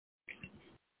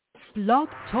Blog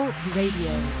Talk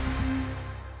Radio.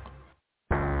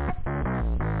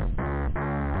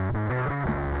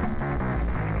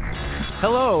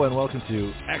 Hello and welcome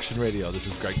to Action Radio. This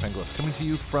is Greg Penglis coming to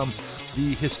you from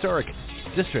the historic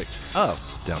district of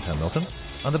downtown Milton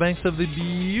on the banks of the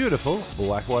beautiful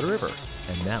Blackwater River.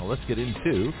 And now let's get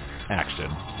into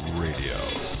Action Radio.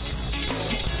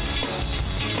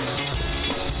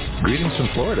 Greetings from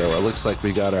Florida. Well, it looks like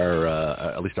we got our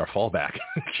at least our fall back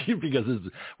because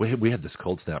we had this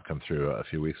cold snap come through a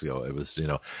few weeks ago. It was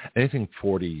anything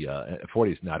 40s.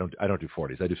 No, I don't do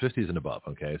 40s. I do 50s and above.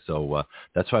 Okay, so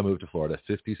that's why I moved to Florida,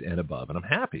 50s and above, and I'm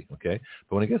happy. Okay,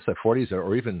 but when it gets to 40s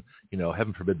or even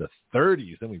heaven forbid the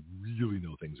 30s, then we really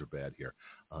know things are bad here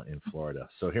in Florida.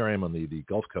 So here I am on the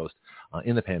Gulf Coast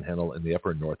in the Panhandle in the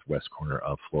upper northwest corner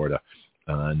of Florida.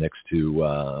 Next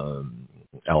to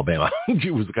Alabama.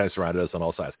 It was kind of surrounded us on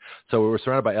all sides. So we were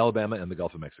surrounded by Alabama and the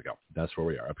Gulf of Mexico. That's where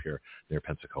we are, up here near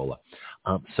Pensacola.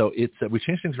 So it's we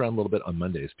changed things around a little bit on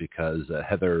Mondays because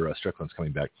Heather Strickland's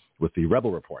coming back with the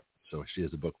Rebel Report. So she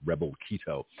has a book, Rebel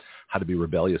Keto, How to Be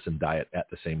Rebellious and Diet at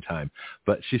the Same Time.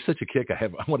 But she's such a kick. I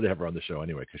wanted to have her on the show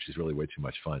anyway because she's really way too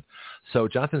much fun. So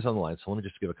Jonathan's on the line. So let me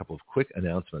just give a couple of quick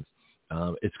announcements.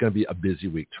 It's going to be a busy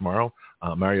week. Tomorrow,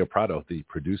 Mario Prado, the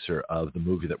producer of the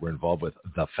movie that we're involved with,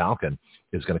 The Falcon,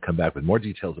 is going to come back with more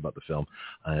details about the film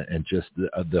and just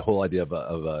the whole idea of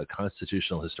a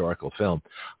constitutional historical film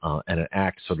and an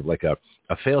act, sort of like a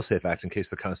fail-safe act in case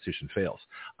the Constitution fails.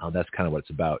 That's kind of what it's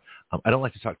about. I don't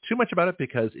like to talk too much about it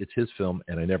because it's his film,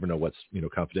 and I never know what's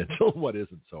confidential and what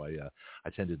isn't, so I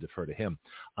tend to defer to him.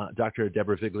 Dr.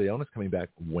 Deborah Viglione is coming back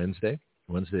Wednesday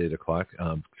at 8 o'clock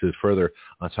to further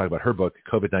talk about her book,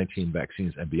 COVID-19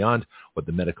 Vaccines and Beyond, What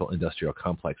the Medical Industrial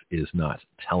Complex is Not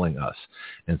Telling Us.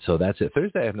 And so that's it.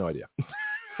 Thursday, I have no idea.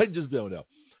 I just don't know.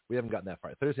 We haven't gotten that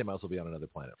far. Thursday might as well be on another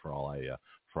planet for all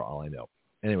I know.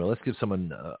 Anyway, let's give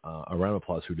someone a round of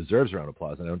applause who deserves a round of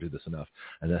applause, and I don't do this enough,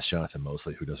 and that's Jonathan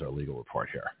Mosley, who does our legal report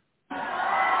here.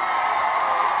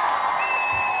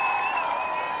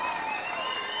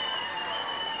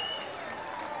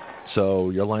 So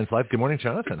your line's live. Good morning,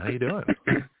 Jonathan. How you doing?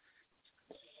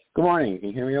 Good morning. Can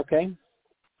you hear me okay?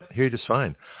 I hear you just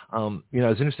fine.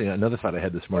 It's interesting. Another thought I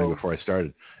had this morning before I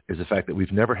started is the fact that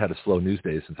we've never had a slow news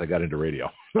day since I got into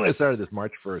radio. When I started this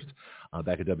March 1st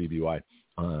back at WBY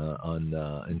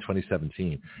in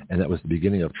 2017, and that was the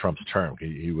beginning of Trump's term.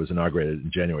 He was inaugurated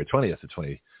on January 20th of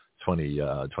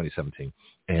 2017.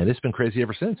 And it's been crazy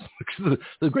ever since. It's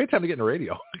a great time to get into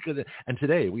radio. And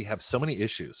today we have so many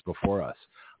issues before us.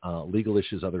 Legal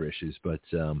issues, other issues, but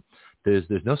there's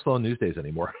no slow news days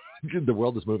anymore. The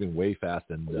world is moving way fast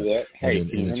and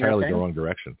in entirely the wrong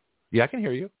direction. Yeah, I can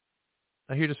hear you.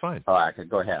 I hear you just fine. Oh, I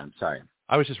could go ahead. I'm sorry.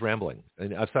 I was just rambling,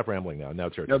 and I've stopped rambling now. Now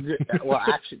it's your turn.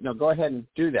 No, go ahead and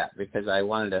do that because I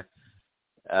wanted to.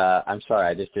 I'm sorry,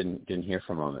 I just didn't hear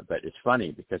for a moment, but it's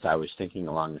funny because I was thinking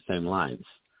along the same lines.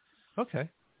 Okay.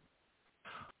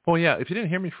 Well, yeah. If you didn't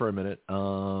hear me for a minute,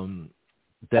 then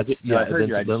let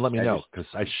me know because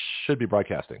I should be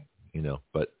broadcasting,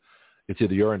 but it's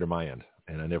either your end or my end,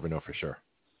 and I never know for sure.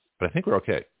 But I think we're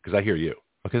okay because I hear you.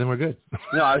 Okay, then we're good.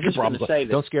 No, I was just going to say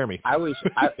that. Don't scare me.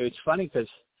 It's funny because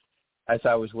as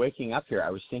I was waking up here, I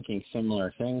was thinking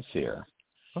similar things here.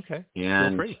 Okay.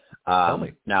 And feel free. Tell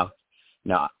me. Now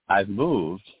I've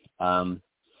moved. And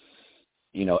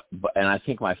I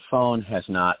think my phone has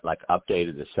not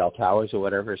updated the cell towers or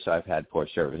whatever, so I've had poor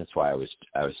service. That's why I was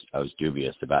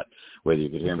dubious about whether you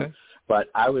could hear me. But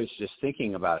I was just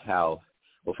thinking about how.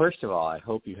 Well, first of all, I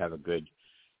hope you have a good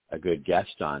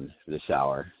guest on this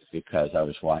hour because I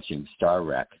was watching Star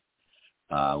Wreck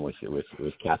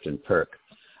with Captain Perk.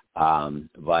 We don't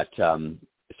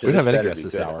have any guests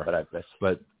this hour,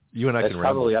 but you and I can ramble. That's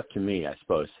probably up to me, I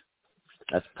suppose.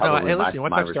 That's probably my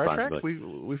responsibility. Hey, listen, Star Trek?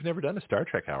 We've never done a Star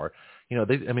Trek hour.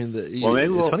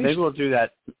 Maybe we'll do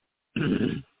that.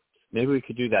 Maybe we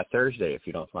could do that Thursday if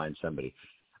you don't find somebody.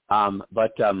 And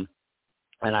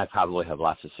I probably have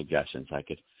lots of suggestions.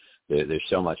 There's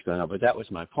so much going on. But that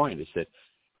was my point. Is that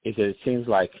it seems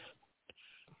like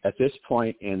at this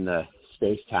point in the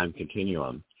space-time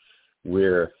continuum,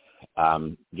 we're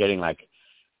getting like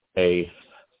a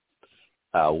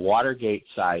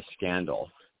Watergate-sized scandal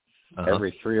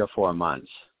every 3 or 4 months,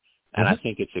 and I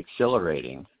think it's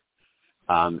accelerating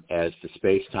as the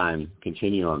space-time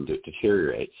continuum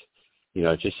deteriorates.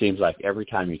 It just seems like every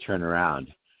time you turn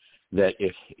around, that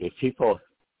if people,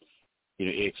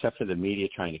 except for the media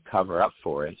trying to cover up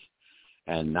for it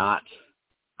and not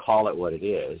call it what it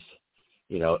is,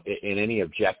 in any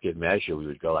objective measure, we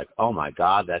would go like, oh my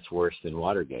God, that's worse than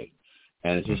Watergate.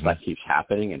 and it just like keeps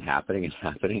happening and happening and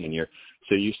happening, and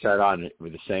you start on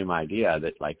with the same idea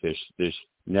that like there's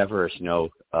never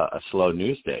a slow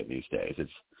news day these days.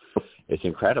 It's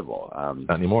incredible.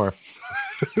 Not anymore.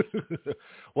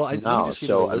 Well,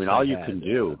 all you can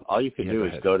do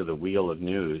is go to the wheel of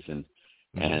news and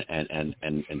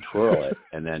twirl it,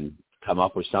 and then come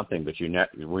up with something. But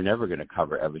we're never going to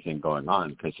cover everything going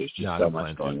on because there's just so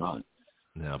much going on.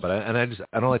 No, but I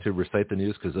don't like to recite the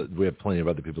news because we have plenty of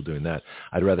other people doing that.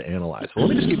 I'd rather analyze. Well,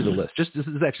 let me just give you the list. This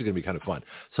is actually going to be kind of fun.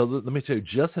 So let me tell you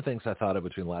just the things I thought of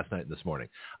between last night and this morning.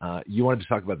 You wanted to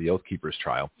talk about the Oath Keepers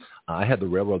trial. I had the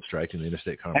railroad strike and the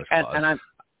interstate commerce clause.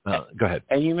 Go ahead.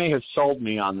 And you may have sold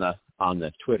me on the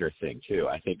Twitter thing too.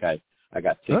 I think I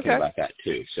got thinking about that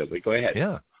too. So, but go ahead.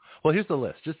 Yeah. Well, here's the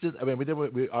list. We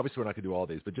obviously we're not going to do all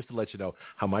these, but just to let you know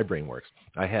how my brain works.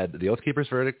 I had the Oath Keepers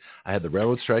verdict. I had the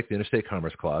railroad strike, the interstate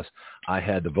commerce clause. I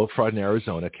had the vote fraud in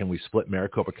Arizona. Can we split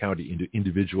Maricopa County into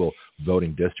individual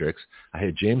voting districts? I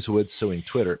had James Woods suing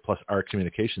Twitter, plus our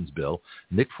communications bill.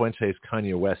 Nick Fuentes,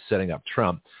 Kanye West setting up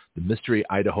Trump. The mystery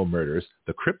Idaho murders,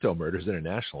 the crypto murders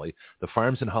internationally, the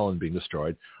farms in Holland being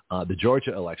destroyed, the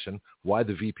Georgia election, why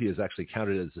the VP is actually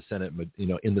counted as the Senate,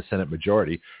 in the Senate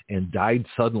majority, and Died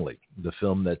Suddenly, the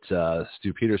film that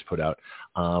Stu Peters put out,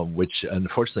 which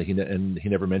unfortunately he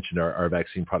never mentioned our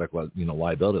vaccine product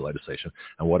liability legislation,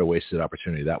 and what a wasted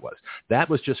opportunity that was. That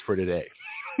was just for today.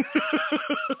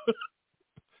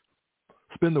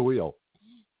 Spin the wheel.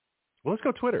 Well, let's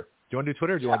go Twitter. Do you want to do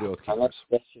Twitter or do you want to do Oath Keepers?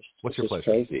 What's your pleasure?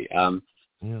 Crazy. I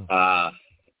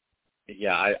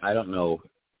don't know.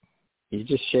 You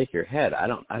just shake your head. I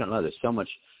don't know. There's so much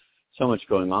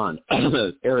going on.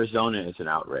 Arizona is an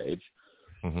outrage.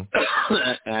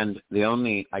 And the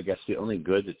only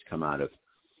good that's come out of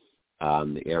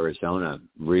the Arizona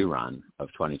rerun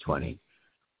of 2020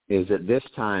 is that this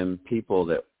time people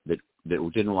that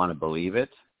didn't want to believe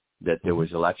it, that there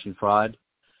was election fraud,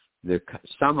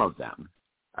 some of them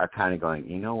are kind of going,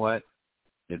 you know what?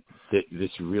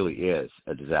 This really is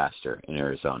a disaster in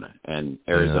Arizona, and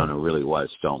Arizona really was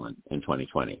stolen in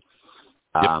 2020.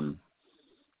 Yep.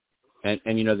 And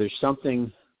there's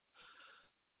something,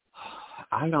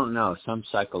 I don't know, some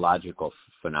psychological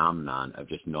phenomenon of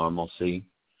just normalcy,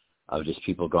 of just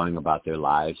people going about their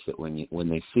lives, that when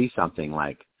they see something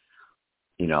like,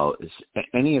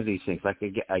 any of these things, like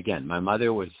again, my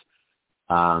mother was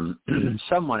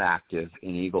somewhat active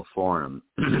in Eagle Forum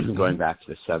going back to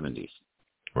the 70s.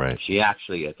 Right. She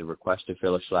actually, at the request of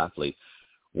Phyllis Schlafly,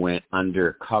 went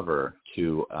undercover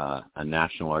to a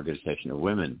National Organization of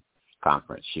Women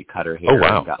conference. She cut her hair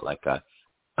and got like a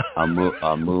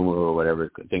muumuu or whatever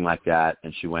thing like that,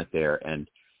 and she went there and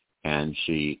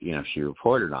she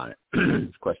reported on it.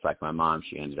 Of course, like my mom,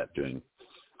 she ended up doing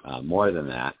more than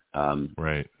that.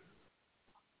 Right.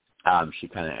 She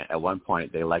kind of, at one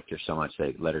point, they liked her so much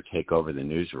they let her take over the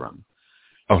newsroom.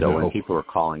 When people were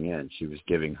calling in, she was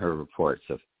giving her reports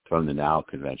from the NOW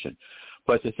convention.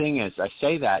 But the thing is, I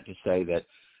say that to say that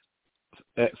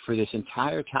for this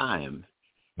entire time,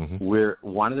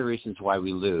 one of the reasons why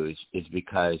we lose is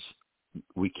because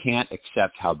we can't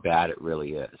accept how bad it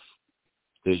really is.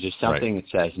 There's just something that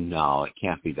says, no, it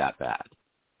can't be that bad.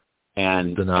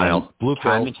 And denial. Blue pill.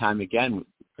 Time and time again.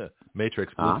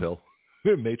 Matrix, blue pill.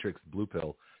 Matrix, blue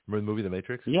pill. Remember the movie The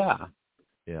Matrix? Yeah.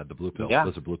 Yeah, the blue pill. Yeah.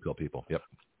 Those are blue pill people. Yep.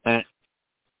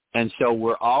 And so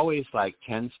we're always like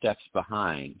 10 steps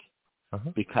behind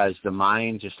because the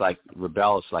mind just like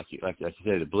rebels, like you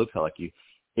say, the blue pill,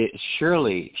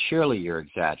 surely you're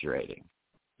exaggerating.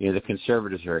 The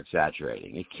conservatives are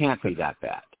exaggerating. It can't be that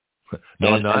bad.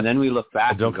 No, I'm not. And then we look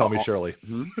back. And don't call me Shirley.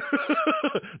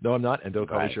 No, I'm not. And don't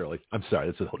call me Shirley. I'm sorry.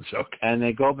 That's a little joke. And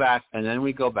they go back, and then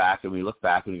we go back, and we look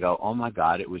back, and we go, oh my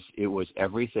God, it was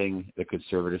everything the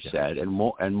conservatives said, and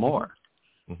more and more.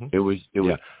 It was.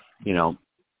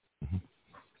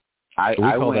 I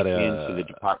went into the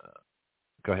department.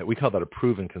 Go ahead. We call that a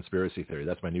proven conspiracy theory.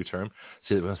 That's my new term.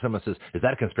 So when someone says, "Is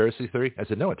that a conspiracy theory?" I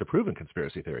said, "No, it's a proven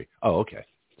conspiracy thery." Oh, okay.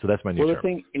 So that's my new term. Well, the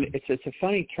thing, it's a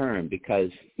funny term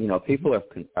because people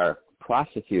are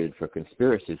prosecuted for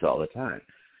conspiracies all the time.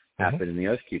 Happened in the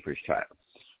Oath Keepers trial.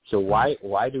 So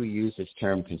why do we use this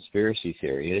term conspiracy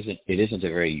theory? It isn't a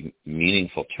very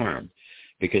meaningful term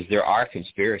because there are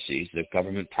conspiracies. The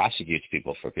government prosecutes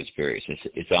people for conspiracies.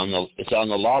 It's on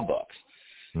the law books.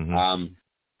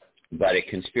 But a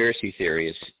conspiracy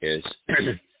theory is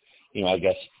I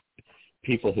guess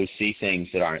people who see things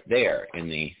that aren't there in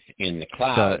the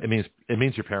cloud. It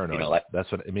means you're paranoid. You know,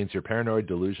 That's what it means. You're paranoid,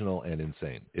 delusional, and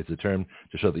insane. It's a term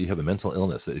to show that you have a mental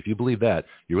illness. If you believe that,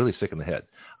 you're really sick in the head.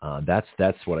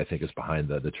 That's what I think is behind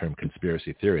the term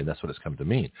conspiracy theory, and that's what it's come to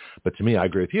mean. But to me, I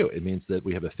agree with you. It means that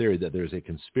we have a theory that there's a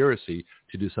conspiracy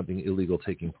to do something illegal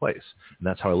taking place, and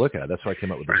that's how I look at it. That's why I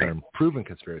came up with the term proven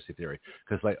conspiracy theory,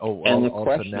 because all of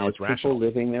a sudden now it's rational. People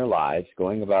living their lives,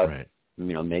 going about,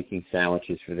 making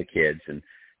sandwiches for the kids and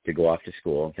to go off to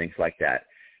school and things like that,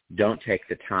 don't take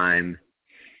the time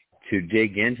to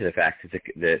dig into the fact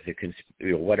that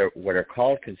what are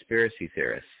called conspiracy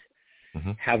theorists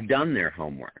have done their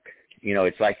homework.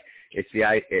 It's the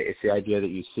idea that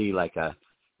you see like a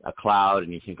cloud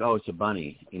and you think, oh, it's a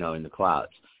bunny, in the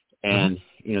clouds, and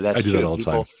that's I do true. that all the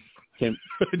time.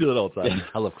 I do that all the time. Yeah.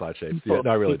 I love cloud shapes. Yeah,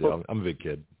 no, I really do. I'm a big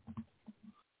kid.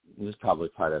 This is probably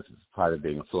part of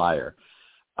being a flyer,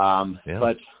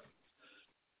 but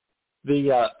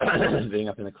the being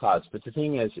up in the clouds. But the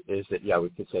thing is that we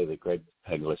could say that Greg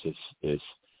Penglis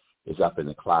is up in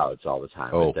the clouds all the time.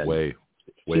 Oh, then, way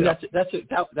see, up.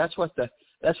 That's what the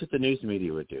news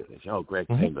media would do. They say, oh, Greg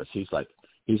Penglis,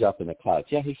 he's up in the clouds.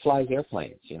 Yeah, he flies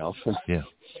airplanes. Yeah, So,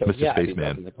 Mr.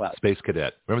 Spaceman, Space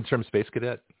Cadet. Remember the term Space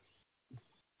Cadet?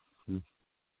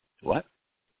 What?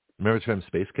 Remember the term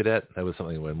Space Cadet? That was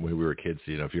something when we were kids.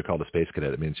 If you're called a Space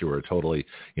Cadet, it means you were totally,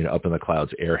 up in the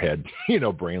clouds, airhead,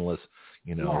 brainless,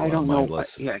 I don't know. mindless.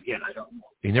 Again, I don't know.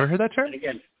 You never heard that term? And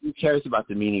again, who cares about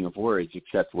the meaning of words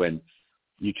except when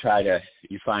you find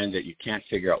that you can't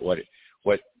figure out what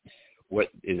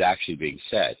is actually being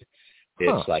said.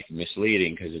 It's like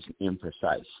misleading because it's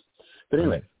imprecise. But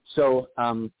anyway, so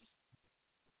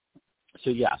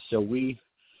we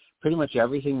pretty much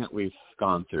everything that we've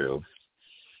gone through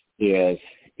is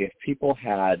if people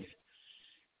had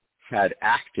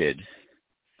acted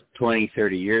 20,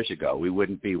 30 years ago, we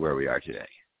wouldn't be where we are today.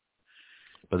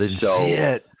 But they didn't see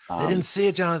it. They didn't see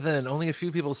it, Jonathan. Only a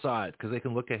few people saw it because they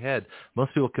can look ahead.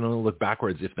 Most people can only look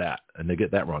backwards, if that, and they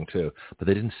get that wrong too. But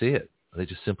they didn't see it. They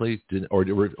just simply didn't, or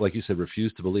like you said,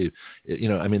 refused to believe. Do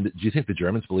you think the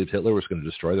Germans believed Hitler was going to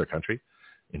destroy their country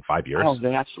in 5 years? Oh,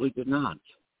 they absolutely did not.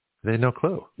 They had no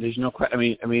clue. There's no. I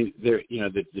mean, there.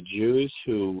 The Jews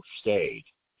who stayed.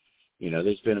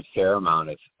 There's been a fair amount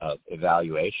of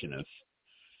evaluation of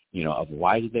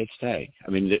why did they stay. I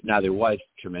mean, now there was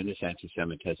tremendous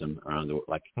anti-Semitism around the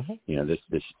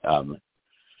this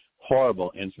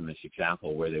horrible, infamous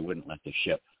example where they wouldn't let the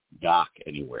ship dock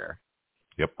anywhere.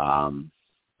 Yep.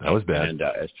 That was bad. And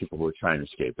as people who were trying to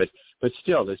escape, but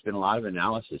still, there's been a lot of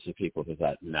analysis of people who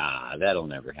thought, nah, that'll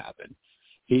never happen.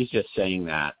 He's just saying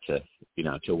that to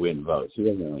win votes. He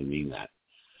doesn't really mean that.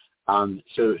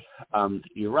 So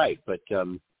you're right, but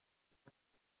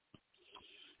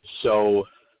so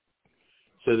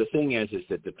the thing is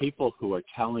that the people who are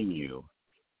telling you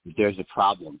there's a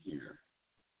problem here,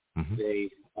 they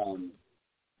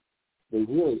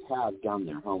really have done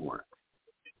their homework,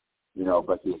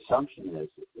 But the assumption is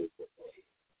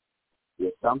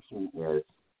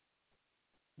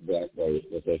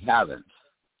that they haven't.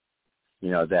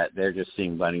 That they're just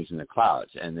seeing bunnies in the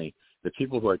clouds. And the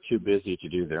people who are too busy to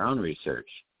do their own research,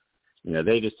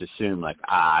 they just assume like,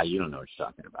 you don't know what you're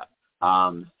talking about.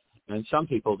 And some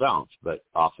people don't, but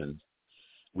often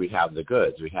we have the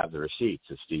goods, we have the receipts,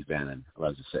 as Steve Bannon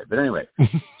loves to say. But anyway,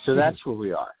 so that's where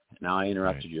we are. Now I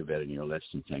interrupted you a bit in your list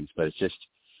and things, but it's just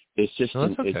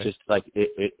like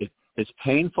it's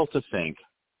painful to think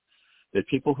that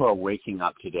people who are waking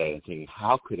up today and thinking,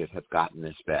 how could it have gotten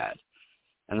this bad?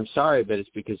 And I'm sorry, but it's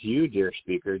because you, dear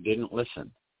speaker, didn't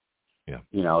listen. Yeah.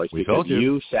 It's we because told you.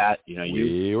 You sat,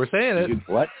 we were saying it.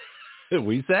 What?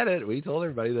 We said it. We told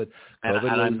everybody that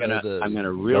COVID I'm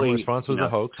gonna really response was a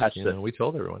hoax. We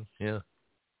told everyone. Yeah.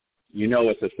 You know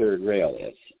what the third rail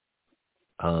is?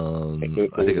 I think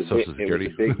it's Social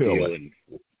Security.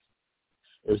 It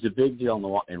was a big deal in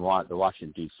the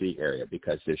Washington D.C. area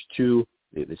because there's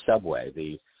the subway,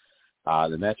 the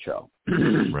metro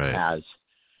has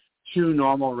two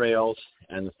normal rails,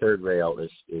 and the third rail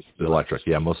is electric.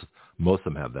 Yeah, most of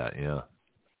them have that. Yeah.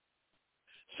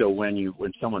 So when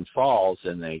someone falls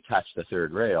and they touch the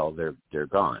third rail, they're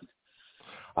gone.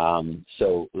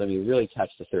 So let me really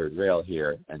touch the third rail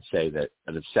here and say that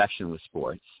an obsession with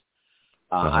sports.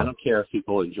 I don't care if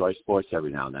people enjoy sports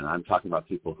every now and then. I'm talking about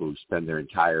people who spend their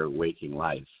entire waking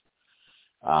life,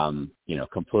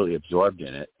 completely absorbed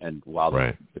in it, and while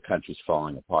the country's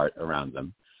falling apart around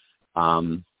them,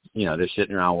 they're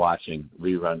sitting around watching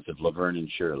reruns of Laverne and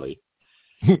Shirley,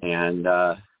 and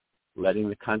letting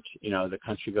the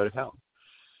country go to hell.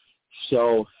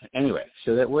 So anyway,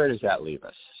 where does that leave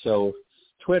us? So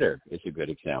Twitter is a good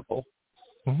example.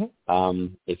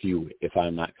 If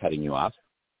I'm not cutting you off.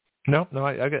 No,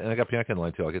 I got Bianca in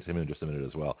line too. I'll get to him in just a minute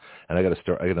as well. And I got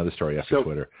another story after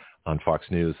Twitter on Fox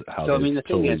News how they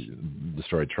totally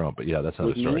destroyed Trump. But yeah, that's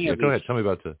another story. Yeah, go ahead, tell me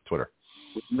about Twitter.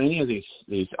 With many of these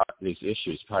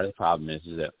issues, part of the problem is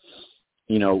that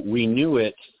we knew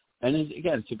it, and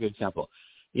again, it's a good example.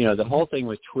 The whole thing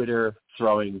with Twitter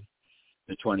throwing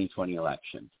the 2020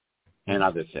 election and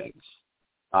other things.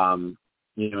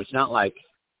 It's not like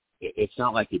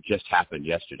it just happened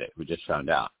yesterday. We just found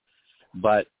out,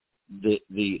 but the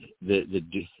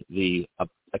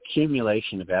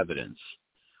accumulation of evidence,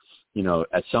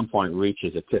 at some point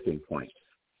reaches a tipping point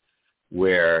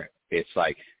where it's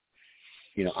like,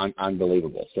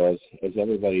 unbelievable. So as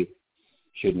everybody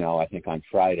should know, I think on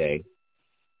Friday,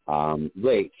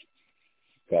 late,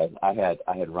 because I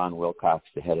had Ron Wilcox,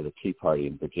 the head of the Tea Party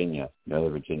in Virginia,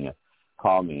 Northern Virginia,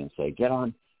 call me and say, get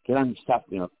on, stop,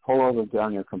 pull over, get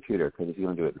on your computer, because he's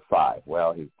going to do it in 5.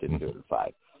 Well, he didn't do it in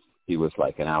 5. He was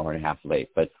like an hour and a half late.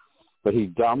 But he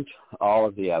dumped all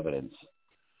of the evidence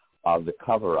of the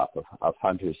cover-up of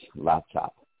Hunter's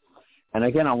laptop. And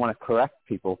again, I want to correct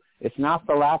people. It's not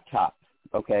the laptop,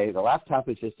 okay? The laptop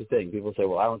is just a thing. People say,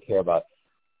 well, I don't care about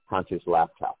Hunter's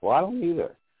laptop. Well, I don't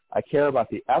either. I care about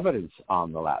the evidence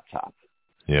on the laptop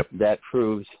that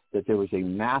proves that there was a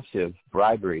massive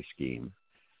bribery scheme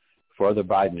for the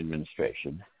Biden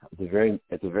administration, at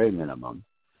the very minimum,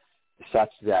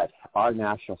 such that our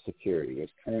national security is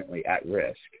currently at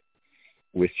risk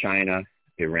with China,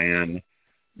 Iran,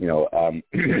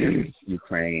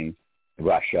 Ukraine,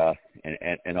 Russia,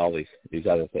 and all these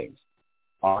other things.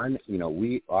 Our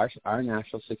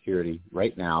national security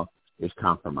right now is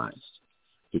compromised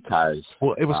because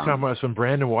it was compromised when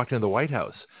Brandon walked into the White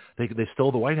House. They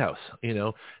stole the White House,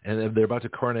 and they're about to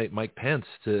coronate Mike Pence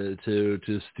to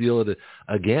steal it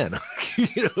again.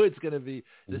 It's going to be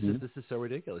this is so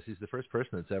ridiculous. He's the first person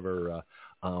that's ever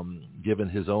given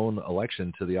his own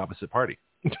election to the opposite party,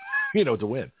 to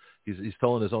win. He's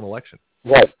stolen his own election.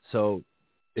 Right. So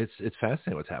it's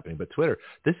fascinating what's happening. But Twitter,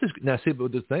 this is now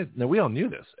we all knew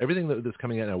this. Everything that's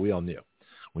coming out now, we all knew.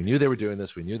 We knew they were doing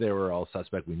this. We knew they were all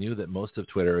suspect. We knew that most of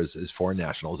Twitter is foreign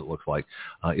nationals, it looks like,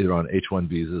 either on H-1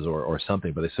 visas or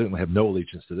something, but they certainly have no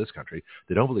allegiance to this country.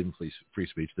 They don't believe in free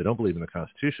speech. They don't believe in the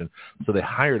Constitution. So they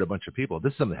hired a bunch of people.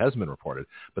 This is something that hasn't been reported,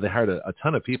 but they hired a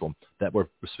ton of people that were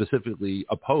specifically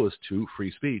opposed to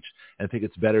free speech and think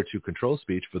it's better to control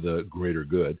speech for the greater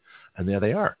good. And there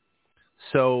they are.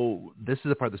 So this is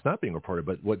the part that's not being reported,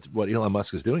 but what Elon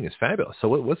Musk is doing is fabulous. So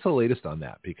what's the latest on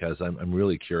that? Because I'm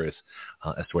really curious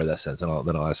as to where that stands. And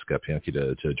then I'll ask Pianki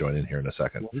to join in here in a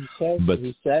second. Well,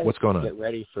 he said what's going on? Get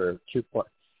ready for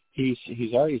He's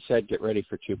already said get ready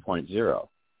for 2.0.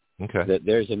 Okay. That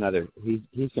there's another.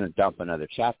 He's going to dump another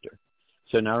chapter.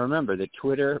 So now remember that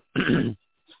Twitter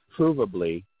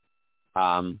provably,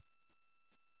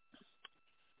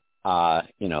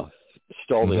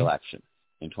 stole the election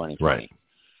in 2020,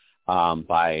 right.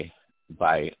 by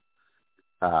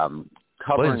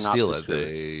covering up the truth.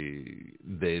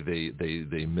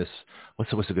 They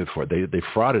what's the good for it? They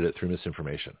frauded it through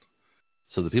misinformation.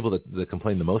 So the people that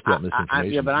complain the most about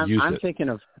misinformation I'm thinking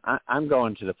of I'm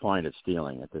going to the point of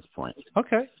stealing at this point.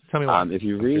 Okay, tell me why. If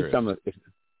you read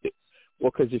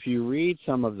because if you read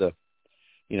some of the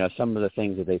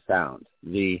things that they found,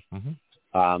 the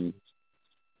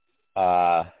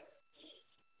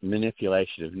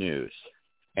manipulation of news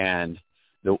and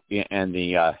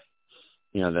the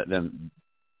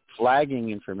flagging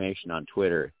information on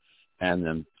Twitter and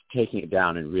them taking it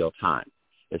down in real time.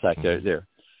 It's like they're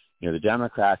the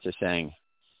Democrats are saying,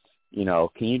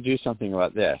 can you do something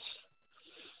about this?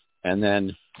 And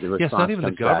then the response it's not even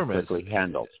the government quickly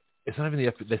handled. It's not even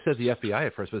they said the FBI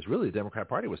at first, but it's really the Democrat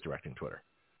Party was directing Twitter.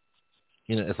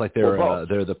 It's like they're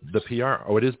the PR.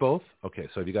 Oh, it is both? Okay,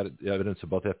 so have you got evidence of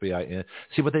both FBI and...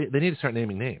 See, but they need to start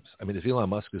naming names. I mean, if Elon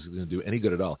Musk is going to do any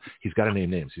good at all, he's got to name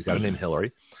names. He's got to name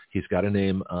Hillary. He's got to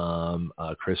name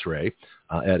Chris Wray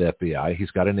at FBI.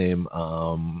 He's got to name,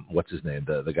 what's his name?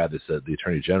 The guy that's the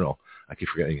Attorney General. I keep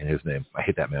forgetting his name. I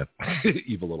hate that man.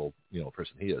 Evil little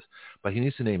person he is. But he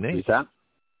needs to name names. Who's that?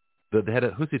 The head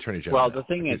of, who's the Attorney General? Well, now? the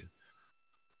thing is...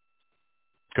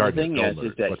 Gardner, the thing is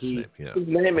that his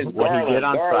name is what he did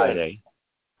on Friday.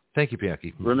 Thank you,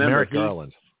 Pianki. Remember, Merrick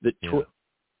Garland.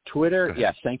 Twitter.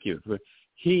 Yes, thank you.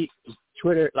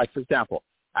 Twitter, like for example,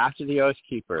 after the Oath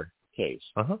Keeper case,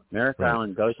 Merrick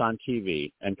Garland goes on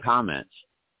TV and comments,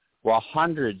 while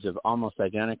hundreds of almost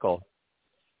identical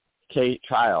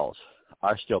trials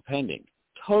are still pending.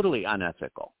 Totally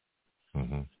unethical.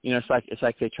 It's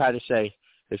like they tried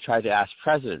to ask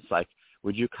presidents, like,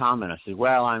 would you comment? I said,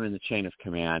 well, I'm in the chain of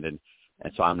command,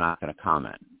 and so I'm not going to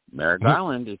comment. Merrick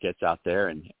Garland gets out there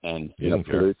and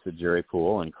pollutes the jury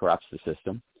pool and corrupts the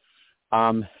system.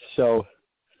 So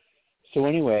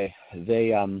anyway, but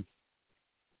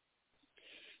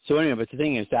the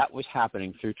thing is that was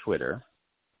happening through Twitter,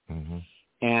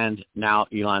 and now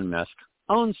Elon Musk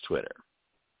owns Twitter.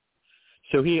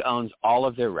 So he owns all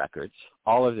of their records,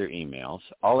 all of their emails,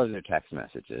 all of their text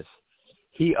messages.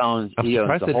 He owns the whole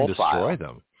file. I'm surprised they didn't destroy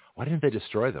them. Why didn't they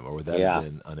destroy them, or would that have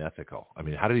been unethical? I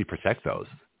mean, how did he protect those?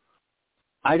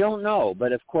 I don't know,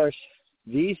 but of course,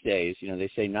 these days, they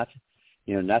say nothing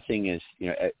is,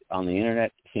 on the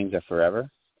internet, things are forever.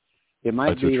 It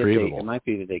might be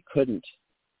that they couldn't.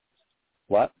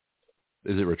 What?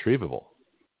 Is it retrievable?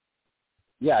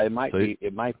 Yeah, it might be.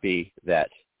 It might be that,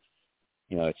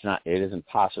 it isn't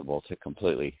possible to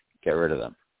completely get rid of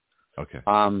them. Okay.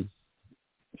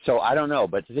 So I don't know,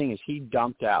 but the thing is, he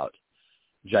dumped out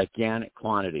gigantic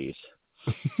quantities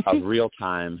of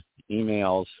real-time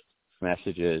emails,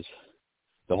 messages,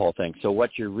 the whole thing. So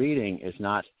what you're reading is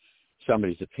not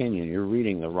somebody's opinion. You're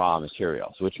reading the raw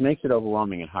materials, which makes it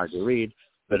overwhelming and hard to read,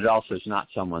 but it also is not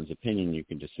someone's opinion you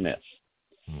can dismiss.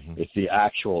 It's the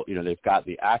actual, they've got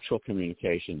the actual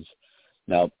communications.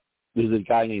 Now, there's a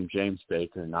guy named James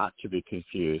Baker, not to be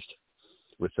confused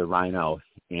with the rhino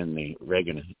in the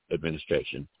Reagan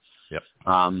administration. Yep.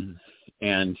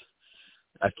 And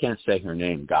I can't say her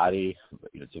name, Gotti,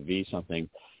 it's a V something.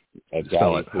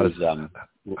 Spell it.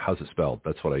 How's it spelled?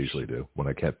 That's what I usually do when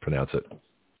I can't pronounce it.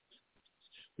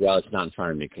 Well, it's not in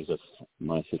front of me because of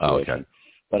my situation. Oh, okay.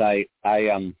 But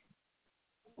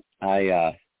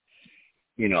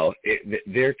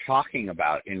they're talking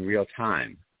about in real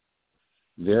time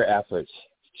their efforts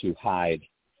to hide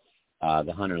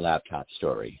the Hunter laptop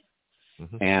story.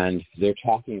 And they're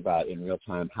talking about in real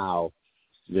time how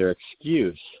their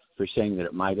excuse for saying that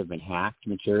it might have been hacked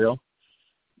material,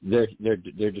 they're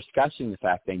discussing the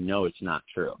fact they know it's not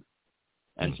true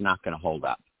and it's not going to hold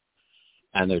up.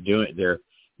 And they're doing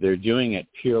it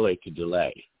purely to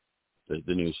delay the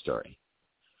news story.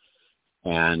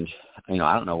 And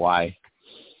I don't know why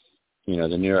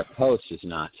the New York Post is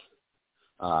not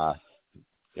I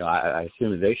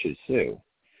assume they should sue.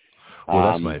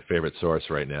 Well, that's my favorite source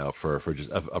right now for just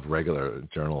of regular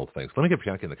journal things. Let me get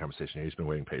Bianchi in the conversation here. He's been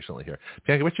waiting patiently here.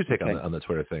 Bianchi, what's your take on the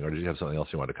Twitter thing, or did you have something else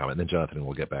you wanted to comment? And then Jonathan,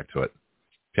 we'll get back to it.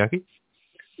 Bianchi?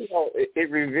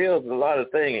 It reveals a lot of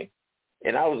things.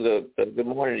 And I was a good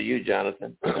morning to you,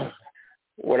 Jonathan.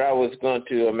 What I was going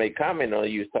to make comment on,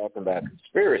 you was talking about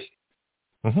conspiracy.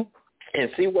 And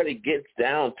see, what it gets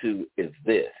down to is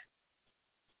this.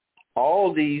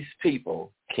 All these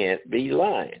people can't be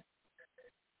lying.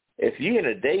 If you're in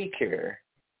a daycare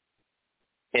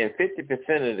and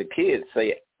 50% of the kids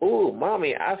say, "Oh,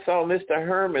 Mommy, I saw Mr.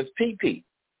 Herman's pee-pee,"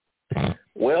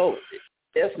 well,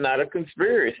 that's not a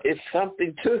conspiracy. It's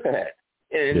something to that.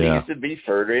 And it needs to be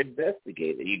further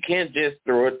investigated. You can't just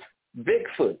throw it.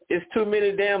 Bigfoot. It's too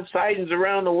many damn sightings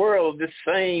around the world of this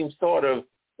same sort of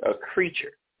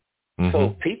creature.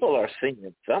 So people are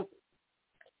seeing something.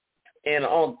 And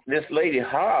on this lady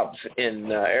Hobbs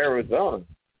in Arizona,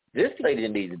 this lady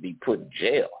needs to be put in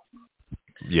jail.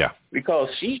 Yeah. Because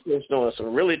she's just doing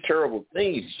some really terrible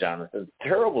things, Jonathan,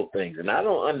 terrible things, and I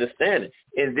don't understand it.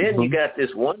 And then you got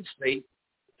this one state,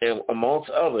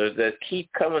 amongst others, that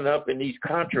keep coming up in these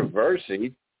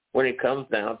controversies when it comes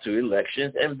down to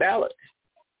elections and ballots.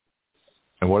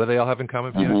 And what do they all have in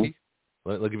common, Bianchi?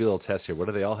 Let me give you a little test here. What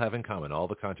do they all have in common, all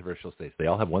the controversial states? They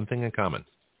all have one thing in common.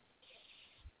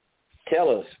 Tell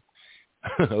us.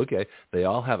 Okay. They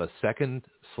all have a second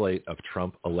slate of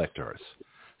Trump electors.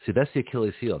 See, that's the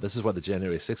Achilles heel. This is why the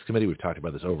January 6th committee, we've talked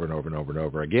about this over and over and over and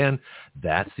over again.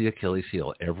 That's the Achilles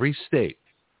heel. Every state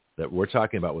that we're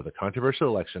talking about with a controversial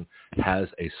election has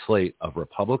a slate of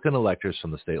Republican electors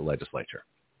from the state legislature,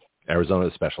 Arizona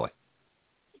especially.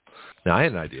 Now, I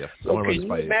had an idea. So can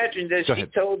you imagine that she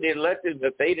told the electors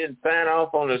that they didn't sign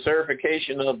off on the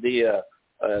certification of the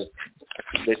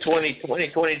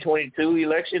 2022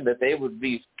 election, that they would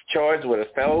be charged with a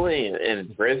felony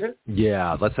in prison?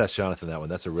 Yeah, let's ask Jonathan that one.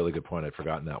 That's a really good point. I'd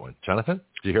forgotten that one. Jonathan,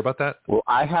 did you hear about that? Well,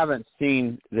 I haven't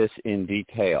seen this in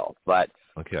detail, but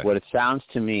what it sounds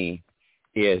to me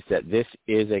is that this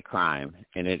is a crime,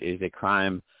 and it is a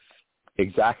crime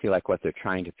exactly like what they're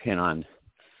trying to pin on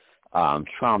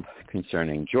Trump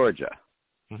concerning Georgia.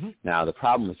 Now, the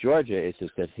problem with Georgia is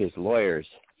that his lawyers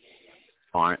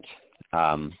aren't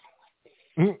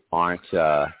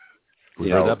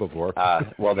We've heard that before.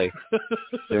 Well,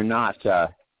 they're not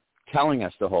telling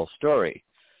us the whole story.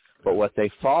 But what they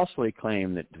falsely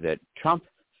claim that Trump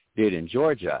did in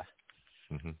Georgia,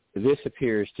 this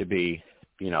appears to be,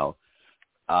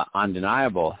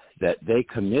 undeniable that they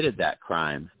committed that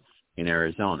crime in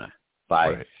Arizona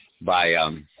by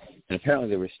and apparently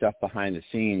there was stuff behind the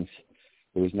scenes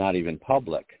that was not even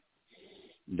public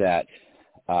that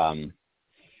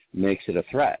makes it a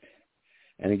threat.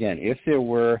 And again, if there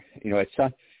were,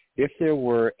 if there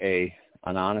were an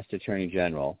honest attorney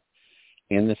general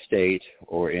in the state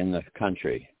or in the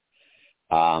country,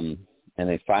 and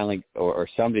they finally, or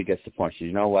somebody gets to the point, says,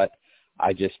 you know what,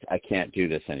 I can't do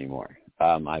this anymore.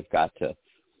 I've got to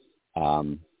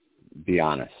be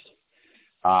honest.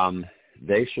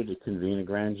 They should convene a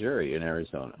grand jury in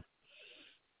Arizona.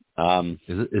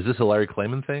 Is this a Larry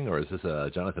Klayman thing, or is this a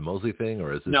Jonathan Mosley thing,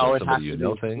 or is this somebody you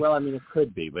know thing? Well, I mean, it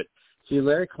could be, but see,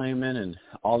 Larry Klayman and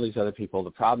all these other people, the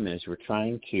problem is we're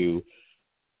trying to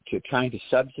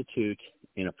substitute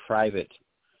in a private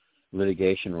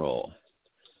litigation role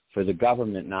for the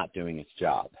government not doing its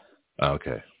job.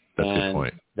 Okay, that's a good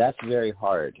point. That's very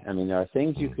hard. I mean, there are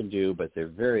things you can do, but they're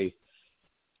very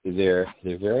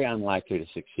unlikely to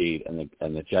succeed,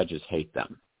 and the judges hate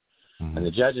them. Mm-hmm. And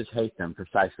the judges hate them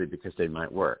precisely because they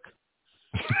might work.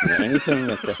 Anything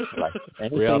that's like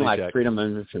freedom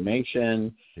of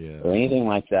information or anything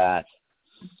like that,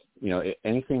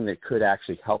 anything that could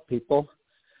actually help people,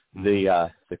 the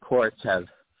courts have.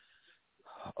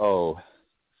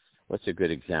 What's a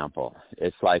good example?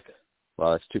 It's like,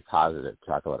 well, it's too positive to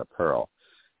talk about a pearl,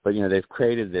 but they've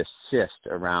created this cyst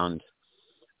around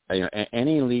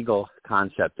any legal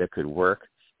concept that could work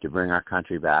to bring our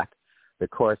country back. The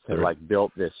courts have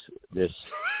built this cyst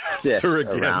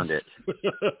around it.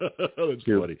 That's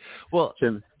funny. Well,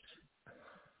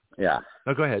 yeah.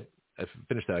 No, go ahead. I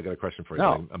finished that. I got a question for you.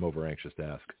 No. I'm over anxious to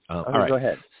ask. All right. Go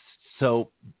ahead.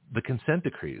 So the consent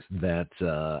decrees that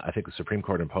I think the Supreme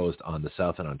Court imposed on the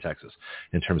South and on Texas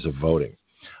in terms of voting.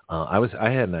 I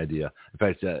had an idea. In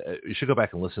fact, you should go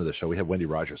back and listen to the show. We had Wendy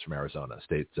Rogers from Arizona,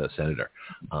 state senator,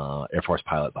 Air Force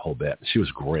pilot, the whole bit. She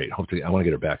was great. Hopefully, I want to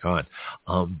get her back on.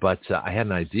 But I had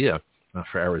an idea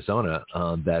for Arizona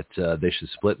that they should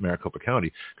split Maricopa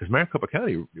County, because Maricopa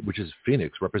County, which is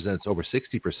Phoenix, represents over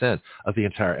 60% of the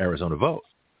entire Arizona vote.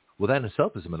 Well, that in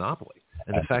itself is a monopoly.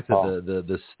 And the fact that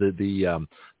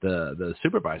the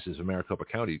supervisors of Maricopa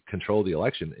County control the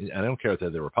election, and I don't care if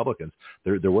they're Republicans,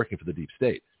 they're working for the deep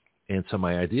state. And so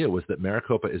my idea was that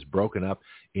Maricopa is broken up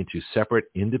into separate,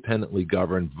 independently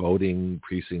governed voting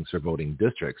precincts or voting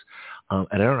districts. And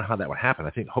I don't know how that would happen. I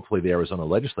think hopefully the Arizona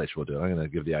legislature will do it. I'm going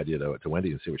to give the idea to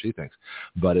Wendy and see what she thinks.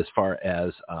 But as far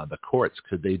as the courts,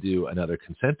 could they do another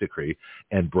consent decree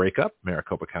and break up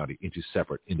Maricopa County into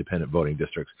separate, independent voting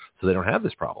districts so they don't have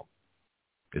this problem?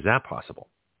 Is that possible?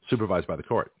 Supervised by the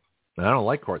court. And I don't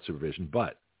like court supervision,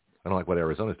 but I don't like what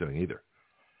Arizona's doing either.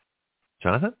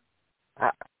 Jonathan?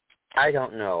 I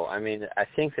don't know. I mean, I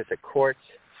think that the courts,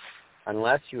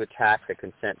 unless you attack the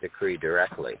consent decree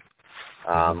directly,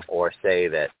 or say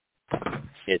that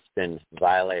it's been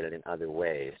violated in other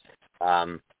ways.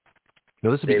 No,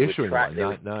 this would be issuing one.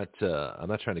 I'm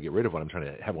not trying to get rid of one. I'm trying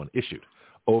to have one issued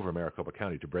over Maricopa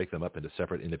County to break them up into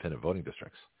separate independent voting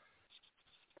districts.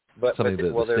 Something that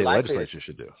the state legislature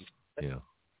should do.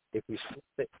 If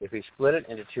we split it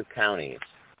into two counties,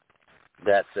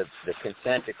 that the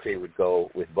consent decree would go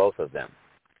with both of them.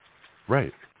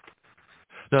 Right.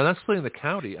 No, I'm not splitting the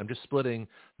county. I'm just splitting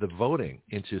the voting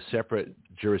into separate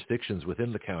jurisdictions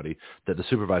within the county that the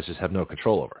supervisors have no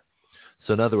control over.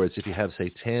 So in other words, if you have,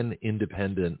 say, 10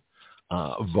 independent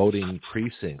voting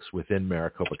precincts within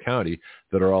Maricopa County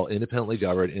that are all independently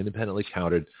governed, independently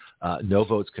counted, no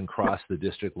votes can cross the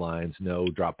district lines, no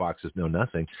drop boxes, no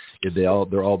nothing.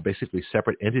 They're all basically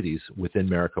separate entities within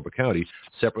Maricopa County,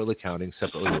 separately counting,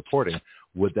 separately reporting.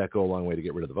 Would that go a long way to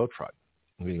get rid of the vote fraud?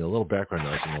 I'm getting a little background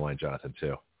noise on the line, Jonathan,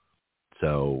 too.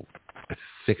 So I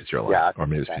think it's your line. Yeah, or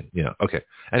maybe it's, okay.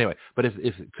 Anyway, but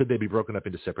if could they be broken up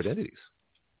into separate entities?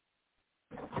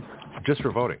 Just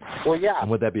for voting. Well, yeah. And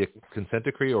would that be a consent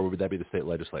decree, or would that be the state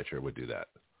legislature would do that?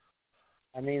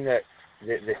 I mean, the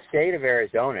state of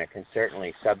Arizona can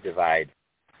certainly subdivide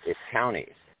its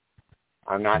counties.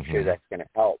 I'm not sure that's going to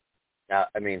help. Now,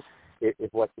 I mean,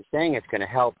 if what you're saying is going to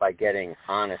help by getting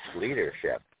honest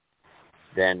leadership,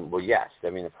 then, well, yes. I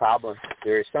mean, the problem,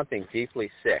 there is something deeply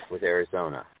sick with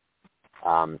Arizona,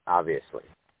 obviously.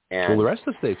 And well, the rest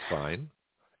of the state's fine.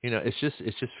 It's just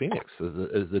Phoenix.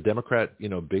 Is the Democrat,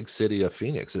 big city of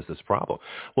Phoenix is this problem.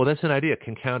 Well, that's an idea.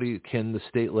 Can the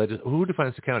state who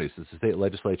defines the counties? Does the state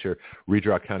legislature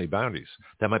redraw county boundaries?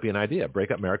 That might be an idea. Break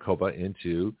up Maricopa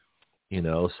into,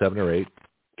 7 or 8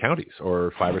 counties,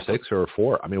 or 5 or 6 or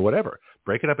 4. I mean, whatever.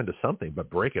 Break it up into something,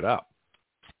 but break it up.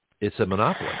 It's a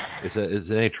monopoly. It's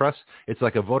an antitrust. It's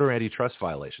like a voter antitrust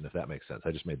violation, if that makes sense.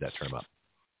 I just made that term up.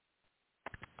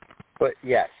 But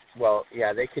yes, well,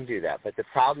 yeah, they can do that. But the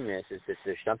problem is that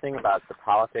there's something about the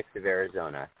politics of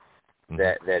Arizona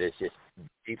that is just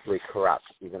deeply corrupt,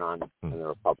 even on the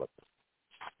Republicans.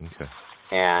 Okay.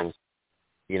 And,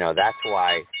 that's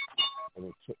why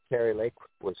Kari Lake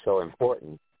was so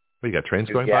important. Well, you got trains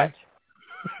going by?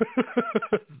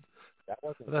 That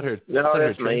wasn't. No,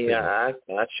 that's me. I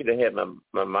should have had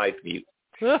my mic mute.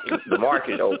 The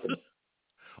market open.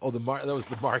 Oh, that was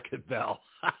the market bell.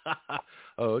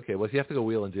 Oh, okay. Well, if you have to go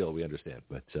wheel and deal, we understand.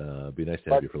 But it'd be nice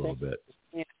to have you for a little bit.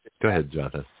 Go ahead,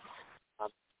 Jonathan.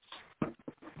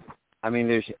 I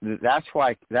mean, that's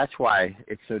why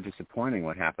it's so disappointing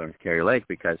what happened with Kari Lake,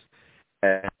 because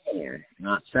as mayor,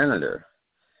 not senator,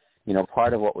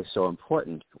 part of what was so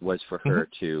important was for her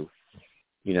to,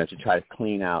 to try to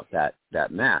clean out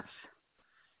that mess.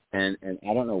 And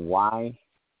I don't know why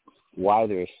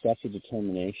there is such a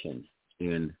determination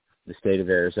in the state of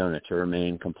Arizona to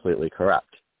remain completely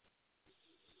corrupt.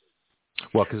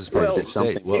 Well, because it's part of the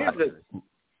state. Well,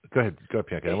 go ahead,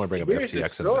 Bianca. I don't want to bring up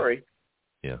FTX. The story.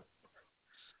 Yeah.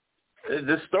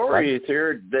 The story is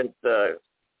here that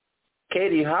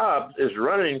Katie Hobbs is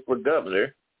running for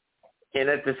governor, and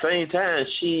at the same time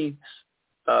she's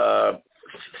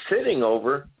presiding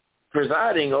over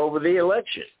the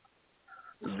election.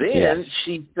 Then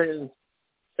she sends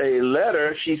a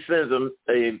letter. She sends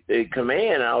a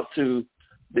command out to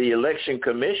the election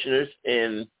commissioners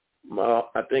in,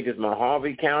 I think it's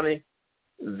Mohave County,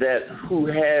 who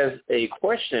has a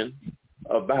question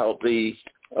about the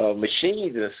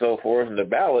machines and so forth and the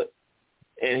ballot,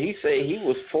 and he said he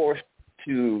was forced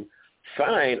to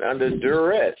sign under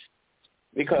duress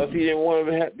because he didn't want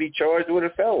to be charged with a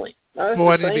felony. Now,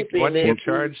 why didn't he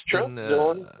charge Trump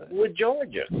doing with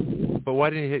Georgia? But why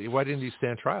didn't he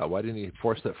stand trial? Why didn't he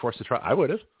force the trial? I would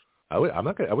have. I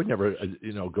would never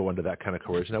go into that kind of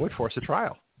coercion. I would force a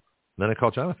trial. And then I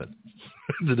call Jonathan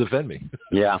to defend me.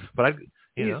 Yeah, but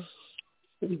he's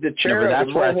the chair of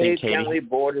the Mohave County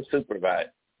Board of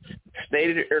Supervisors.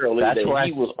 Stated earlier that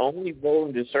he was only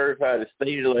voting to certify the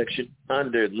state election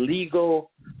under legal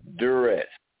duress.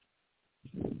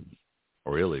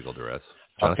 Or illegal duress.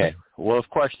 Jonathan? Okay. Well, of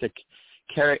course, that's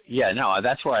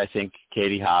why I think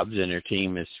Katie Hobbs and her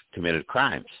team has committed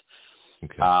crimes.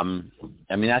 Okay. I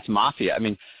mean, that's mafia. I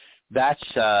mean, that's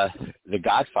the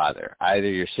Godfather. Either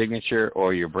your signature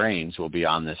or your brains will be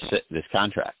on this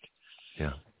contract.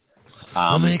 Yeah.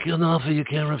 I'll make you an offer you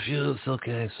can't refuse.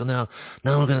 Okay, so now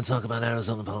we're going to talk about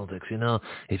Arizona politics.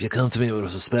 If you come to me with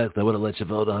respect, I would have let you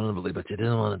vote honorably, but you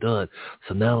didn't want to do it.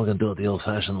 So now we're going to do it the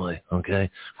old-fashioned way,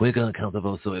 okay? We're going to count the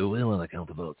votes the way we want to count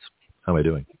the votes. How am I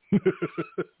doing?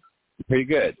 Pretty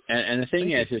good. And the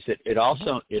thing is that it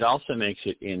also makes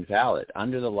it invalid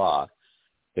under the law.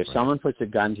 If someone puts a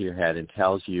gun to your head and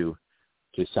tells you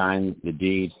to sign the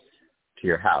deed to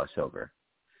your house over,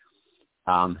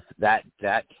 that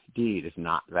deed is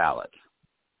not valid.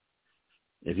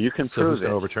 If you can prove who's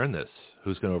going to overturn this?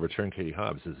 Who's going to overturn Katie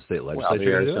Hobbs? Is the state legislature? Well, the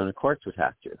Arizona courts would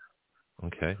have to.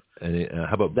 Okay. And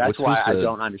how about that's why I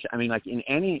don't understand. I mean, like in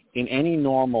any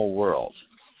normal world,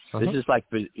 this is like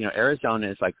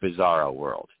Arizona is like bizarro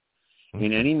world. Okay.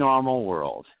 In any normal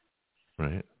world,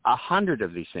 right, 100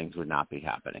 of these things would not be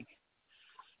happening.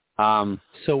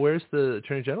 So where's the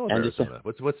Attorney General of Arizona?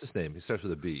 What's his name? He starts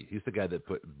with a B. He's the guy that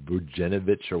put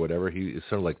Bujanovich or whatever. He's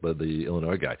sort of like the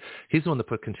Illinois guy. He's the one that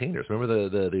put containers. Remember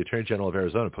the Attorney General of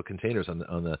Arizona put containers on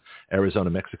the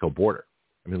Arizona-Mexico border.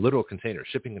 I mean, literal containers,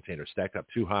 shipping containers stacked up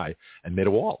too high and made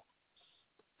a wall.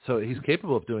 So he's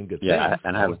capable of doing good things. Yeah,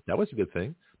 and that was a good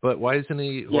thing. But why isn't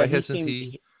he? Why hasn't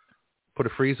he put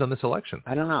a freeze on this election?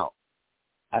 I don't know.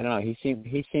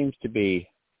 He seems to be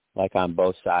like on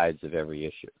both sides of every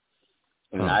issue.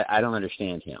 I mean, I don't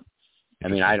understand him. I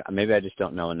mean, maybe I just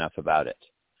don't know enough about it.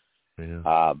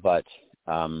 Yeah. But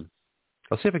I'll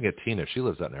see if I can get Tina. She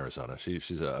lives out in Arizona.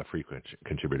 She's a frequent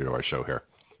contributor to our show here.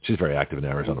 She's very active in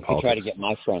Arizona politics. Try to get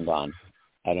my friend on.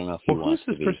 I don't know if he wants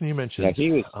to be. Who's this person you mentioned? Yeah,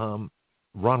 he was,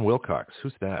 Ron Wilcox.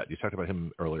 Who's that? You talked about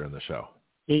him earlier in the show.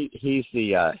 He's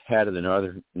the head of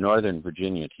the Northern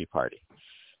Virginia Tea Party.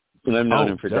 I've known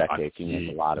him for decades. He knows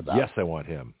a lot about it. Yes, I want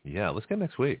him. Yeah, let's get him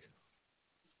next week.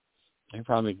 I can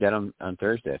probably get him on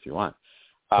Thursday if you want.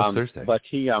 Thursday. But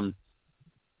he,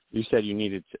 you said you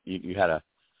needed, you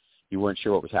weren't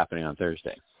sure what was happening on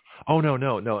Thursday. Oh,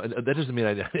 no. That doesn't mean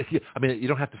I mean, you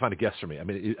don't have to find a guest for me. I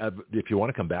mean, if you want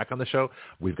to come back on the show,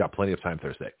 we've got plenty of time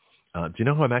Thursday. Do you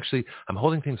know who I'm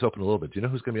holding things open a little bit. Do you know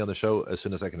who's going to be on the show as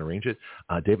soon as I can arrange it?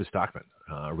 David Stockman,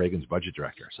 Reagan's budget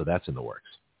director. So that's in the works.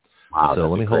 Wow, so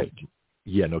let me hold.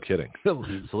 Yeah, no kidding. So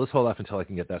let's hold off until I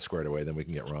can get that squared away. Then we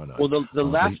can get Ron on. Well, the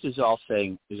left is all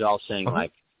saying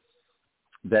like,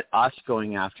 that us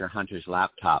going after Hunter's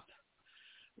laptop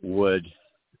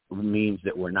means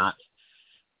that we're not,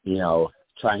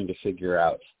 trying to figure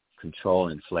out control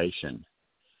inflation.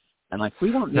 And like,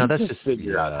 we don't need to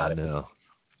figure out how to. No.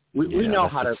 We know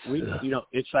how to.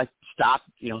 It's like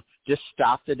just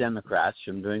stop the Democrats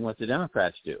from doing what the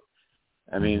Democrats do.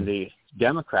 I mean, the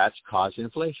Democrats cause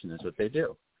inflation. That's what they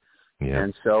do. Yeah.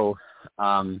 And so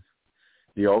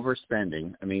the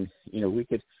overspending. I mean, you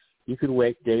could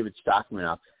wake David Stockman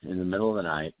up in the middle of the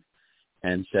night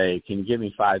and say, "Can you give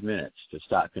me 5 minutes to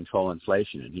stop control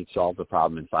inflation?" And he'd solve the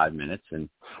problem in 5 minutes. And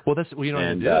what I'm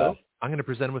going to do. I'm going to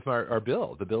present him with our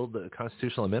bill, the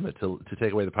constitutional amendment to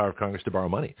take away the power of Congress to borrow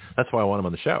money. That's why I want him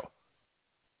on the show.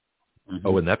 Mm-hmm.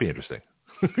 Oh, wouldn't that be interesting?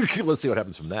 Let's see what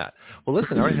happens from that. Well,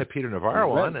 listen, I already had Peter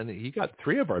Navarro on, and he got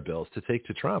 3 of our bills to take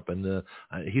to Trump, and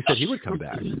he said he would come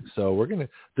back. So we're gonna.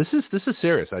 This is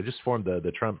serious. I just formed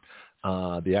the Trump,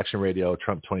 the Action Radio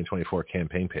Trump 2024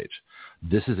 campaign page.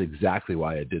 This is exactly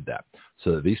why I did that,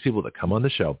 so that these people that come on the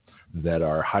show that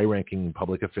are high-ranking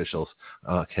public officials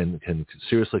can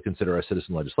seriously consider our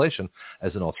citizen legislation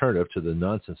as an alternative to the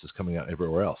nonsense that's coming out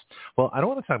everywhere else. Well, I don't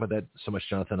want to talk about that so much,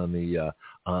 Jonathan.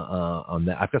 On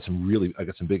that, I've got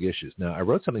some big issues. Now, I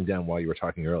wrote something down while you were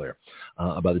talking earlier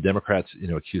about the Democrats,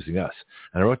 accusing us,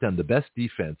 and I wrote down the best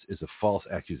defense is a false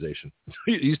accusation.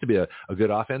 It used to be a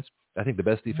good offense. I think the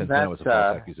best defense now is a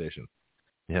false accusation.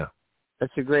 Yeah.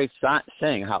 That's a great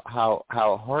saying. How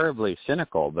horribly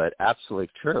cynical, but absolutely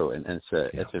true, and it's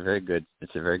a very good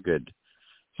saying.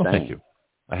 Well, thank you.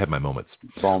 I have my moments.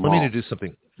 Let me introduce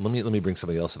something. Let me bring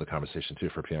somebody else to the conversation too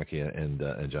for Bianchi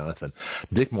and Jonathan.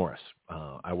 Dick Morris.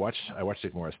 I watch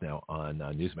Dick Morris now on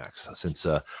Newsmax since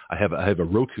I have a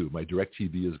Roku. My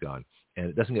DirecTV is gone, and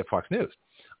it doesn't get Fox News.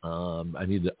 I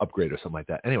need to upgrade or something like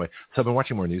that. Anyway, so I've been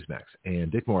watching more Newsmax,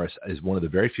 and Dick Morris is one of the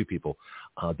very few people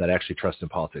that actually trust in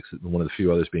politics. One of the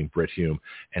few others being Britt Hume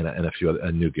and a few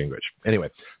other, Newt Gingrich. Anyway,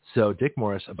 so Dick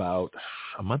Morris, about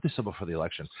a month or so before the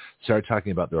election, started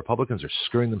talking about the Republicans are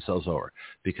screwing themselves over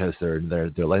because they're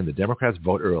letting the Democrats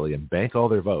vote early and bank all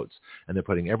their votes, and they're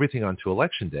putting everything onto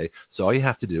Election Day. So all you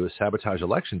have to do is sabotage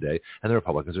Election Day, and the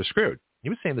Republicans are screwed. He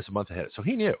was saying this a month ahead, so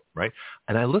he knew, right?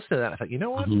 And I listened to that. I thought, you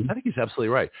know what? I think he's absolutely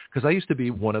right, because I used to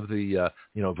be one of the,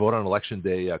 vote on Election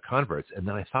Day converts, and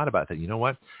then I thought about that. You know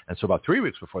what? And so about 3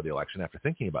 weeks before the election, after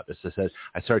thinking about this,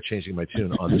 I started changing my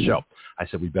tune on the show. I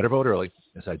said we better vote early.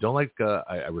 I said I don't like,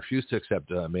 I refuse to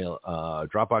accept mail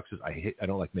drop boxes. I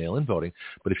don't like mail-in voting.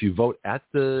 But if you vote at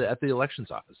the elections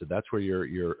office, so that's where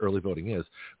your early voting is,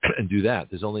 and do that.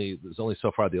 There's only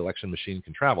so far the election machine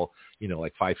can travel,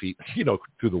 like 5 feet,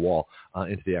 through the wall.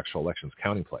 Into the actual elections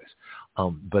counting place.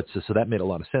 But so that made a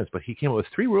lot of sense. But he came up with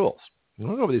 3 rules. I'm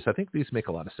going to go over these. I think these make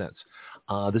a lot of sense.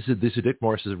 These are Dick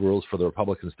Morris's rules for the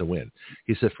Republicans to win.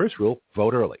 He said, first rule,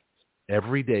 vote early.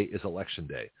 Every day is Election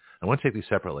Day. I want to take these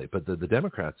separately, but the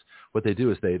Democrats, what they do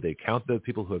is they count the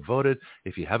people who have voted.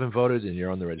 If you haven't voted and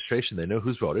you're on the registration, they know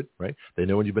who's voted, right? They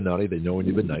know when you've been naughty. They know when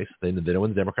you've been nice. They know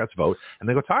when the Democrats vote, and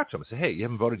they go talk to them and say, hey, you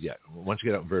haven't voted yet. Why don't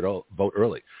you get out and vote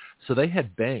early? So they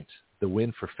had banked the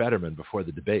win for Fetterman before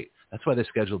the debate. That's why they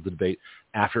scheduled the debate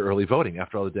after early voting,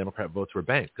 after all the Democrat votes were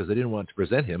banked, because they didn't want to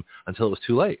present him until it was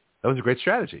too late. That was a great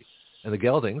strategy. And the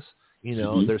geldings,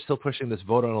 they're still pushing this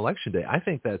vote on Election Day. I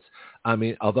think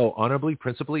although honorably,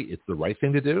 principally, it's the right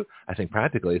thing to do, I think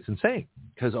practically it's insane,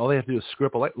 because all they have to do is screw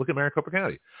up. Look at Maricopa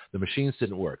County. The machines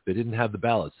didn't work. They didn't have the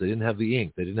ballots. They didn't have the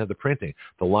ink. They didn't have the printing.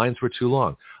 The lines were too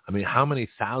long. How many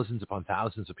thousands upon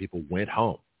thousands of people went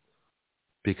home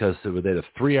because they had a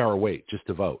 3-hour wait just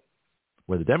to vote,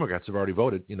 where the Democrats have already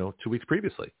voted, 2 weeks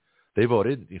previously. They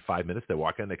voted in 5 minutes. They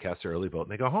walk in, they cast their early vote,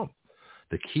 and they go home.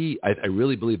 The key, I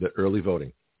really believe that early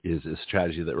voting is a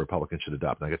strategy that Republicans should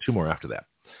adopt. And I got 2 more after that.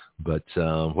 But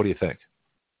what do you think?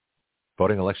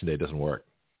 Voting Election Day doesn't work.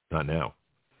 Not now.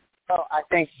 Well, I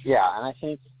think, and I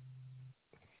think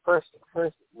first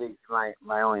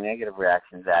my only negative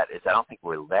reaction to that is I don't think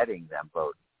we're letting them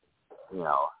vote,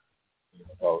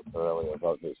 vote early or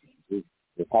vote this.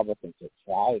 Republicans have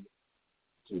tried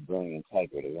to bring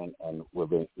integrity, and we're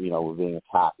being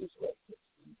attacked this way.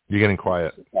 You're getting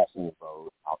quiet. Suppressing the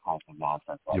vote, all kinds of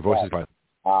nonsense. Your voice is quiet.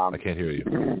 I can't hear you.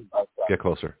 But, get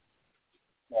closer.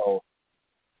 So,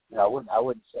 I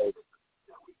wouldn't say that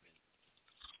we've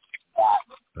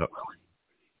been that.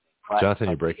 Oh. Jonathan,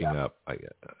 you're breaking up. I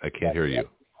can't hear you.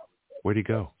 Where'd he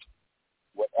go?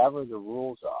 Whatever the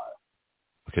rules are.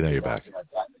 Okay, now you're back.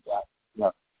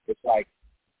 It's like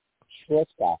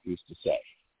Schwarzkopf used to say,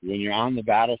 when you're on the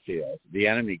battlefield, the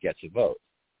enemy gets a vote.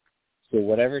 So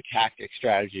whatever tactic,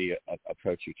 strategy,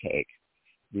 approach you take,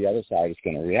 the other side is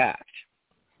going to react.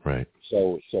 Right.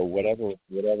 So whatever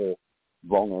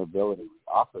vulnerability we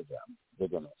offer them, they're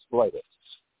going to exploit it.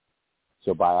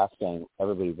 So by us saying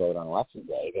everybody vote on election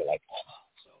day, they're like, oh,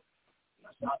 so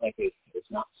it's not like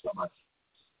it's not so much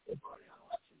they're voting on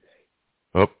election day.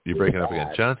 Oh, you're breaking up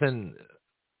again, Jonathan.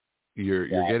 You're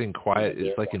getting quiet.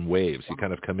 It's like in waves. You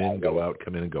kind of come in, go out,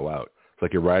 come in, and go out. It's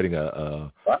like you're riding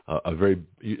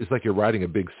it's like you're riding a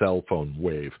big cell phone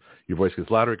wave. Your voice gets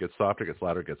louder, it gets softer, it gets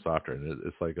louder, it gets softer, and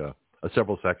it's like a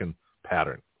several second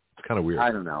pattern. It's kind of weird.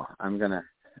 I don't know. I'm gonna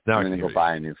go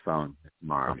buy a new phone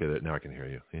tomorrow. Okay, now I can hear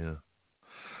you. Yeah.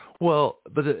 Well,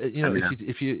 but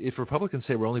if Republicans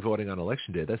say we're only voting on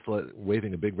election day, that's like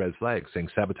waving a big red flag, saying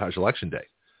sabotage election day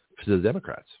to the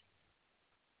Democrats.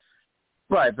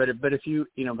 Right, but if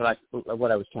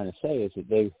what I was trying to say is that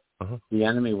the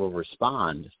enemy will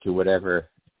respond to whatever,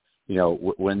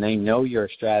 when they know your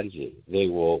strategy, they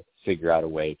will figure out a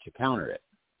way to counter it.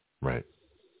 Right.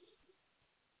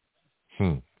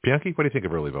 Bianchi, what do you think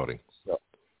of early voting?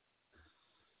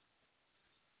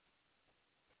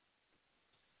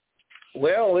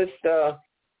 Well,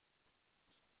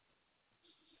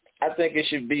 I think it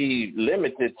should be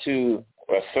limited to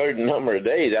a certain number of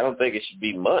days. I don't think it should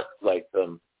be months like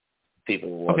some people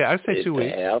want. Okay, I'd say 2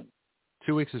 weeks. Have.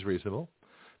 2 weeks is reasonable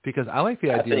because I like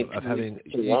the idea of having.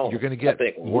 You're going to get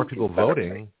more people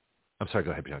voting. I'm sorry.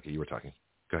 Go ahead, Bianchi. You were talking.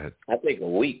 Go ahead. I think a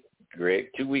week, Greg.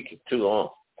 2 weeks is too long.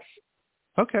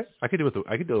 Okay, I could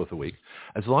deal with a week,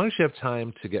 as long as you have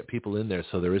time to get people in there,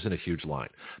 so there isn't a huge line.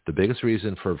 The biggest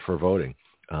reason for voting,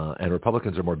 and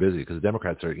Republicans are more busy because the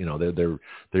Democrats are,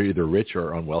 they're either rich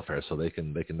or on welfare, so they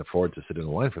can afford to sit in the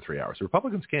line for 3 hours. The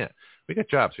Republicans can't. We got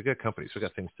jobs, we got companies, we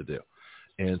got things to do,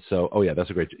 and so that's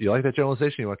a great. You like that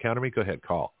generalization? You want to counter me? Go ahead,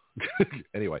 call.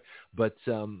 Anyway, but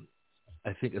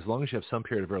I think as long as you have some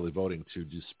period of early voting to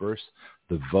disperse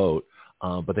the vote.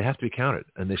 But they have to be counted,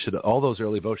 and all those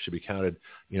early votes should be counted.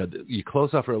 You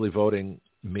close off early voting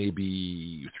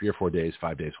maybe 3 or 4 days,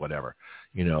 5 days, whatever.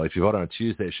 If you vote on a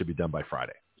Tuesday, it should be done by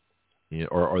Friday,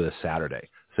 or the Saturday.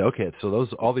 So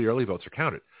all the early votes are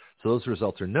counted. So those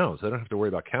results are known. So I don't have to worry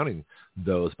about counting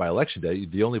those by election day.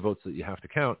 The only votes that you have to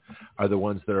count are the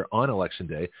ones that are on election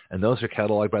day, and those are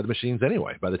cataloged by the machines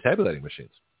anyway, by the tabulating machines.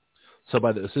 So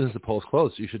as soon as the polls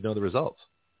close, you should know the results.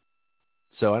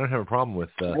 So I don't have a problem with.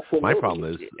 My problem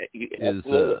is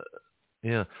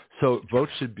So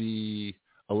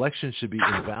elections should be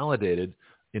invalidated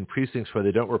in precincts where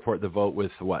they don't report the vote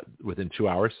within 2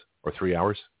 hours or 3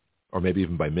 hours, or maybe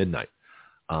even by midnight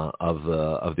of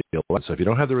the election. So if you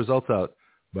don't have the results out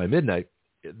by midnight,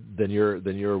 then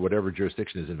your whatever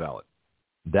jurisdiction is invalid.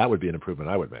 That would be an improvement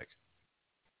I would make.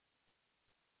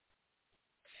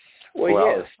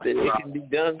 Well, yes, it can be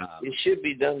done. It should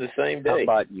be done the same day. How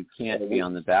about you can't be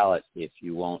on the ballot if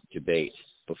you won't debate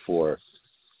before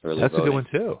early That's voting? a good one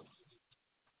too.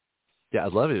 Yeah,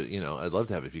 I'd love it. I'd love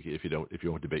to have it if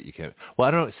you won't debate, you can't. Well,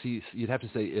 I don't know. See, you'd have to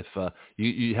say if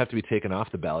you have to be taken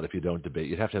off the ballot if you don't debate.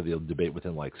 You'd have to have the debate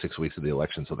within like 6 weeks of the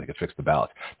election so they could fix the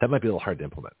ballot. That might be a little hard to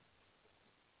implement.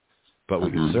 But we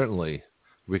could certainly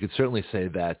say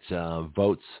that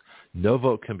no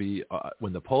vote can be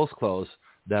when the polls close.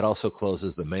 That also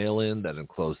closes the mail-in. That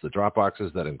includes the drop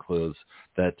boxes. That includes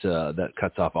that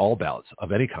cuts off all ballots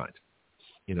of any kind.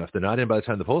 If they're not in by the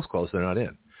time the polls close, they're not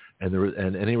in,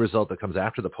 and any result that comes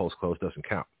after the polls close doesn't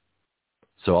count.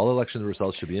 So all election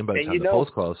results should be in by the time the polls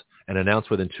close and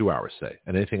announced within 2 hours, say,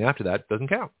 and anything after that doesn't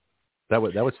count. That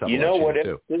would stop. You know what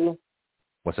too.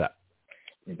 What's that,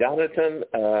 Jonathan?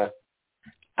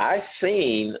 I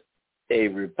seen a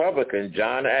Republican,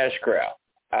 John Ashcraft.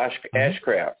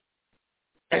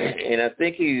 And I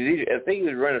think he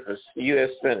was running for U.S.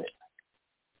 Senate,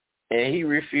 and he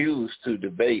refused to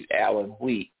debate Alan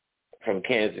Wheat from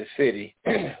Kansas City,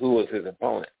 who was his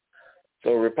opponent.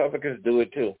 So Republicans do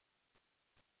it too.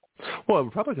 Well,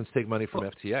 Republicans take money from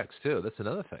FTX too. That's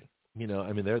another thing.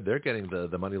 They're getting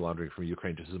the money laundering from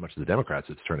Ukraine just as much as the Democrats.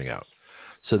 It's turning out.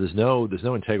 So there's no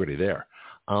integrity there.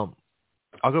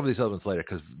 I'll go over these other ones later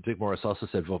because Dick Morris also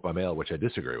said vote by mail, which I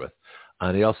disagree with.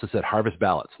 And he also said harvest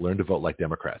ballots, learn to vote like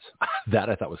Democrats. That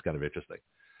I thought was kind of interesting.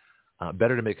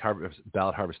 Better to make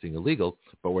ballot harvesting illegal,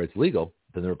 but where it's legal,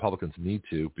 then the Republicans need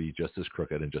to be just as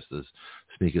crooked and just as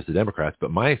sneaky as the Democrats.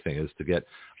 But my thing is to get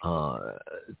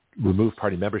remove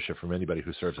party membership from anybody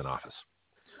who serves in office.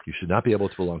 You should not be able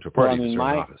to belong to a party to serve in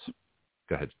office.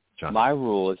 Go ahead, John. My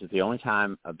rule is that the only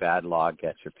time a bad law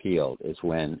gets repealed is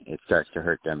when it starts to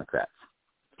hurt Democrats.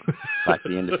 Like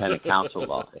the independent counsel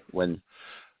law. When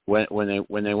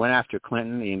they went after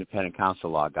Clinton, the independent counsel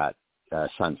law got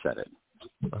sunsetted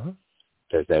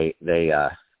because they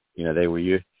were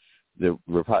Newt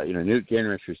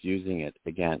Gingrich was using it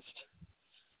against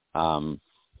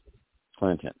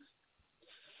Clinton,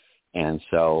 And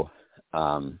so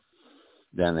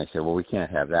then they said, well, we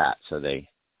can't have that. So they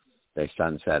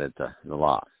sunsetted the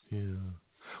law. Yeah.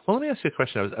 Well, let me ask you a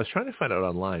question. I was trying to find out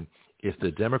online if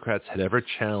the Democrats had ever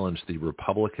challenged the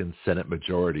Republican Senate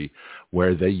majority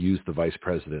where they used the vice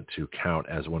president to count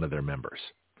as one of their members.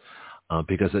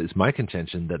 Because it's my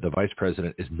contention that the vice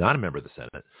president is not a member of the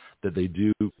Senate, that they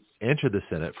do enter the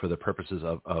Senate for the purposes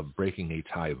of breaking a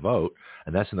tie vote,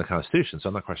 and that's in the Constitution, so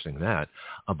I'm not questioning that.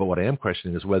 But what I am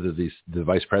questioning is whether the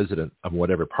vice president of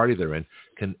whatever party they're in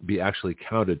can be actually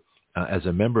counted as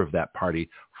a member of that party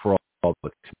for all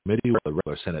the committee or the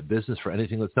regular Senate business for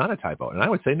anything that's not a tie vote. And I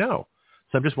would say no.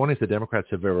 So I'm just wondering if the Democrats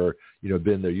have ever,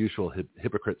 been their usual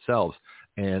hypocrite selves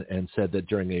and said that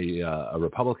during a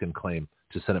Republican claim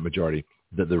to Senate majority,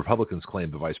 that the Republicans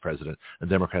claimed the vice president, and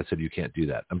Democrats said you can't do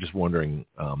that. I'm just wondering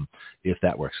if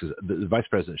that works. Because the vice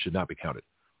president should not be counted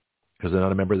because they're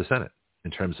not a member of the Senate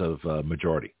in terms of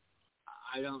majority.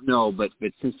 I don't know, but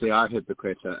since they are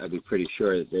hypocrites, I'd be pretty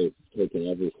sure that they've taken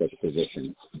every such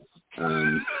position.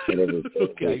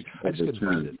 Okay, I just couldn't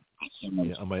find it.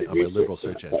 Yeah, on my liberal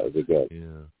search engine. That would be good.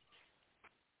 Yeah.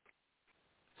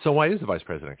 So why is the vice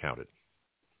president counted?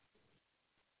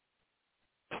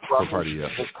 For party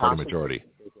majority.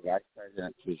 The vice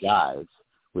president presides,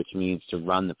 which means to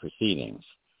run the proceedings,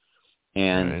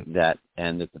 and that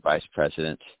the vice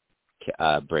president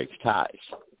breaks ties.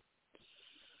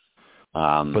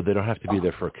 But they don't have to be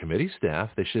there for committee staff.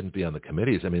 They shouldn't be on the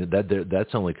committees. I mean,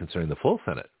 that's only concerning the full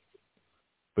Senate.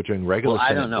 But during regular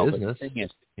Senate I don't know, business, but the thing is,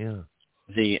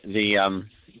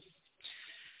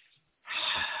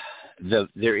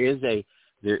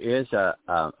 there is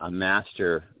a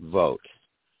master vote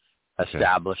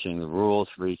establishing the rules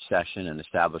for each session and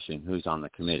establishing who's on the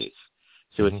committees.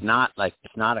 So it's not a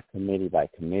committee by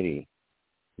committee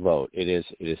vote. It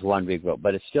is one big vote,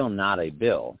 but it's still not a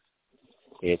bill.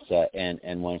 It's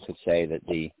and one could say that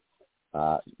the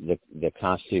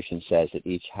Constitution says that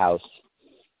each house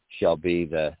shall be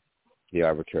the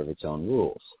arbiter of its own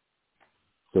rules.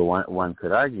 So one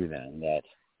could argue then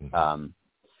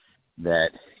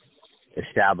that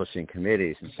establishing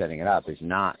committees and setting it up is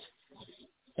not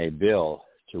a bill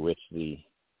to which the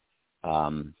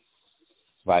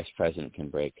vice president can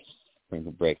break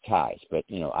ties. But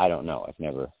I don't know. I've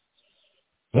never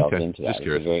delved into that. It's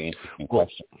a very interesting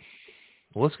question.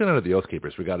 Well, let's get on to the Oath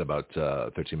Keepers. We got about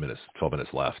 12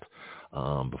 minutes left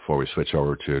before we switch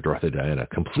over to Dorothy Diana.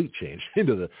 Complete change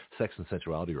into the Sex and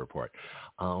Sensuality report.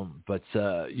 But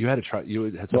you had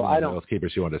something on the Oath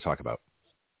Keepers you wanted to talk about.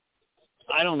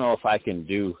 I don't know if I can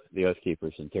do the Oath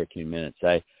Keepers in 13 minutes.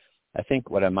 I think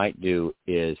what I might do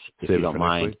is, if you don't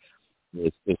mind,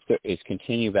 is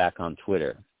continue back on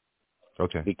Twitter.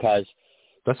 Okay. Because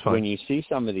that's fine. When you see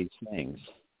some of these things,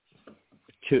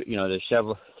 there's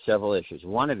several issues.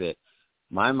 One of it,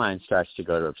 my mind starts to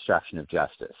go to obstruction of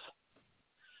justice.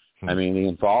 I mean, the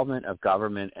involvement of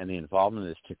government and the involvement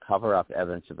is to cover up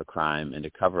evidence of a crime and to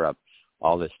cover up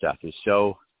all this stuff is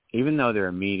so, even though they're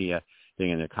a media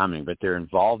thing and they're coming, but their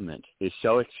involvement is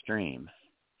so extreme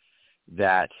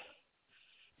that,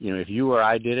 if you or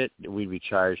I did it, we'd be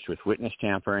charged with witness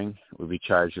tampering, we'd be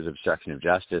charged with obstruction of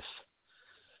justice,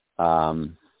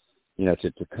 to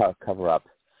cover up.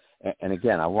 And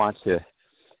again, I want to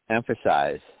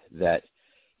emphasize that,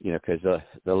 because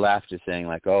the left is saying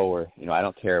like, I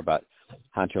don't care about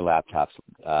Hunter laptops,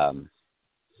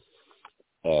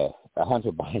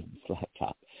 Hunter Biden's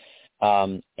laptop.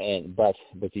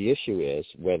 But the issue is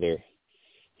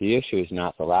the issue is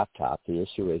not the laptop. The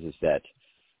issue is that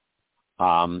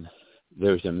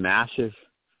there's a massive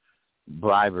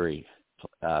bribery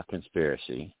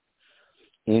conspiracy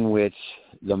in which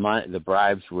the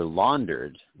bribes were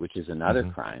laundered, which is another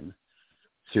crime,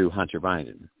 through Hunter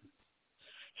Biden.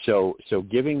 So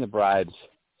giving the bribes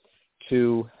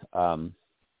to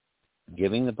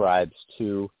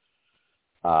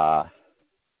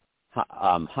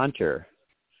Hunter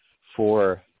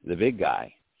for the big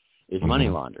guy is money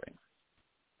laundering,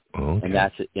 and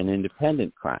that's an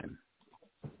independent crime.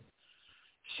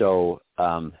 So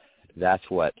that's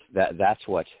what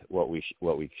we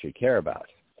should care about,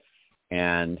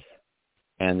 and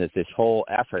that this whole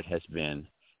effort has been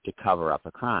to cover up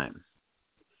a crime.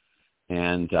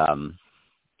 And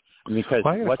because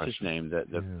what's his name? Go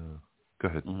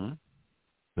ahead. Mm-hmm.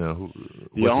 No,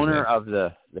 the owner of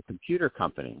the computer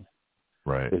company,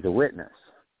 right, is a witness.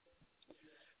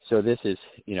 So this is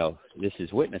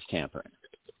witness tampering,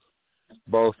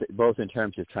 both in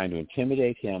terms of trying to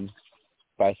intimidate him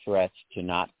by threats to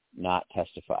not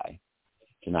testify,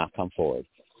 to not come forward,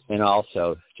 and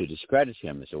also to discredit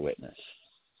him as a witness.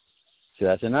 So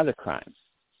that's another crime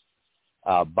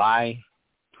by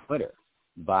Twitter.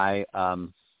 by the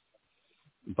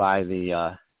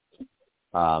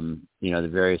the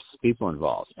various people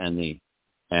involved and the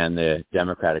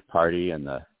Democratic Party and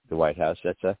the White House.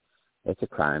 That's a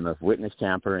crime of witness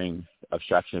tampering,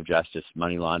 obstruction of justice,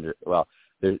 money laundering. Well,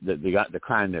 the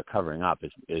crime they're covering up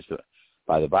is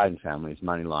by the Biden family is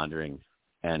money laundering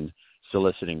and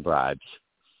soliciting bribes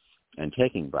and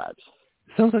taking bribes.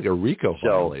 Sounds like a RICO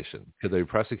violation. Could they be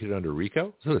prosecuted under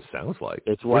RICO? That's what it sounds like.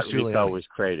 It's what RICO was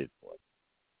created for.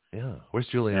 Yeah. Where's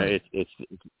Giuliani?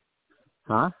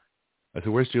 Huh? I said,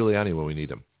 where's Giuliani when we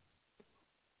need him?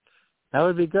 That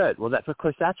would be good. Well, of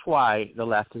course, that's why the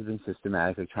left has been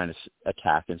systematically trying to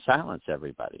attack and silence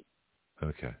everybody.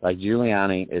 Okay. Like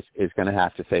Giuliani is going to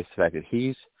have to face the fact that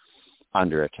he's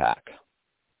under attack.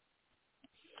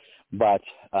 But,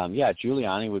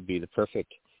 Giuliani would be the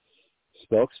perfect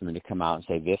spokesman to come out and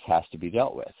say this has to be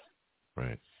dealt with.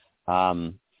 Right.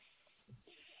 But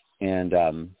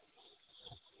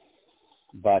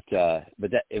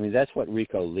that's what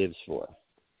RICO lives for,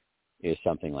 is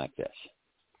something like this.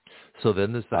 So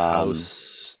then there's the House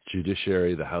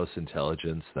Judiciary, the House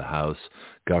Intelligence, the House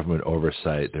Government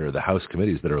Oversight. There are the House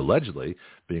committees that are allegedly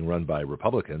being run by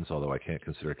Republicans, although I can't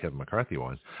consider Kevin McCarthy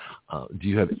one. Do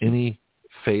you have any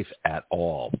faith at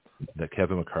all that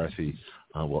Kevin McCarthy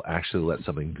will actually let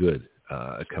something good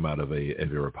come out of a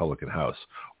Republican House?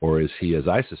 Or is he, as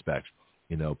I suspect,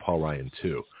 Paul Ryan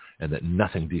too, and that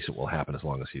nothing decent will happen as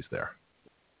long as he's there?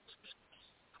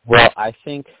 Well, I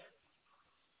think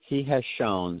he has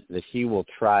shown that he will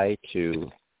try to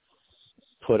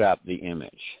put up the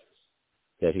image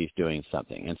that he's doing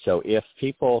something. And so if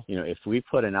people, if we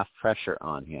put enough pressure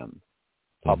on him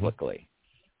publicly,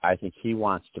 I think he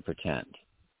wants to pretend.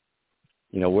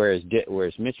 Whereas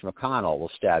Mitch McConnell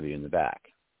will stab you in the back.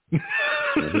 Now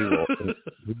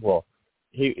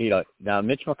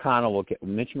Mitch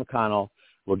McConnell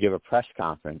will give a press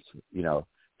conference,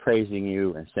 praising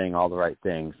you and saying all the right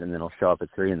things, and then he'll show up at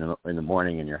 3 in the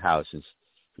morning in your house and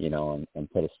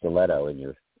put a stiletto in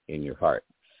your heart.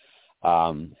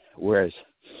 Whereas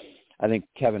I think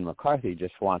Kevin McCarthy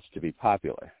just wants to be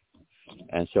popular.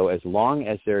 And so as long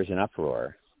as there's an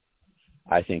uproar,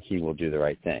 I think he will do the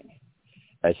right thing.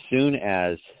 As soon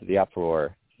as the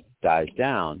uproar dies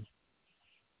down,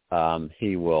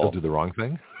 he'll do the wrong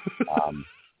thing.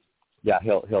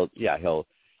 He'll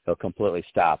completely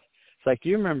stop. It's like, do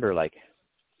you remember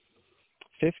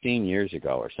 15 years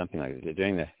ago or something like that,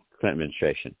 during the Clinton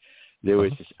administration, there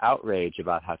was this outrage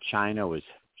about how China was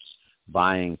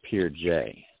buying Pier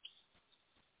J.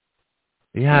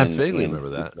 Yeah, I vaguely remember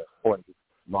that.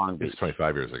 Long Beach. It's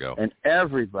 25 years ago. And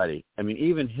everybody,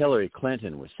 even Hillary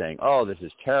Clinton was saying, "Oh, this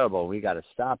is terrible. We got to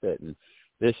stop it, and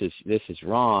this is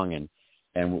wrong." And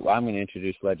I'm going to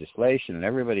introduce legislation, and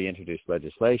everybody introduced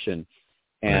legislation.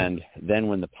 And then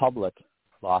when the public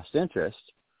lost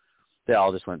interest, they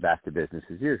all just went back to business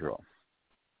as usual.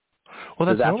 Well,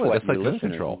 that's normal. That's like gun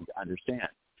control. Need to understand.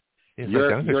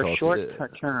 Yeah, your short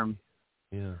term.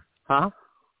 Yeah. Huh?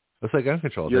 It's like gun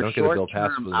control. They don't get a bill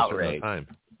passed within a certain amount of time.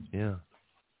 Yeah.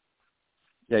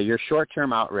 Yeah, your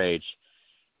short-term outrage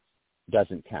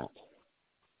doesn't count.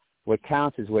 What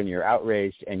counts is when you're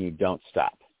outraged and you don't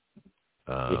stop.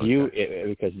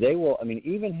 Because they will.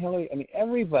 Even Hillary.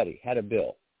 Everybody had a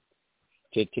bill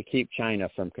to keep China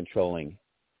from controlling,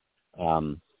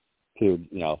 our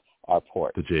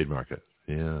port, the jade market.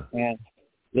 Yeah. And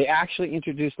they actually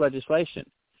introduced legislation,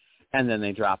 and then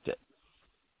they dropped it.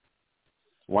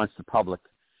 Once the public,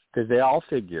 because they all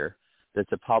figure that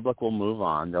the public will move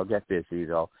on, they'll get busy,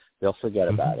 they'll forget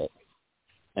about it,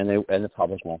 and the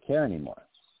public won't care anymore.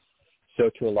 So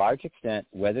to a large extent,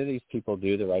 whether these people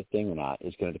do the right thing or not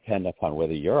is going to depend upon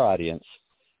whether your audience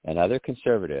and other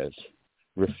conservatives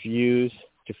refuse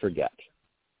to forget.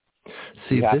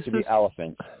 See, you have to be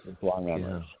elephants with long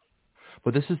memories. Yeah.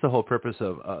 But this is the whole purpose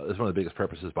of, this is one of the biggest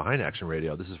purposes behind Action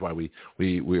Radio. This is why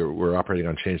we're operating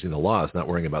on changing the laws, not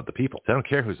worrying about the people. I don't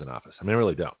care who's in office. I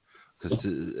really don't. Because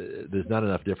there's not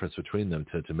enough difference between them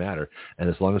to matter. And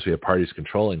as long as we have parties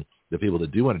controlling the people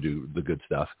that do want to do the good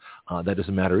stuff, that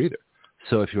doesn't matter either.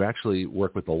 So if you actually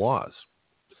work with the laws,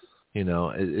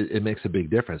 it makes a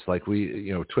big difference. Like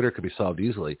Twitter could be solved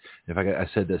easily. In fact, I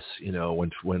said this,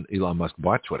 when Elon Musk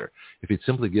bought Twitter, if he'd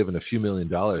simply given a few $1 million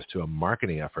to a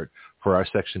marketing effort for our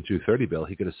Section 230 bill,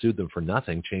 he could have sued them for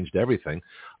nothing, changed everything,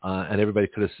 and everybody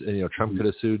could have, Trump could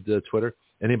have sued Twitter.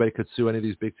 Anybody could sue any of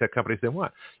these big tech companies they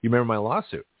want. You remember my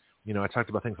lawsuit? I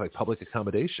talked about things like public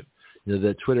accommodation.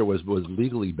 That Twitter was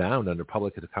legally bound under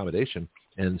public accommodation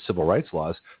and civil rights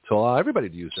laws to allow everybody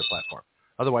to use their platform.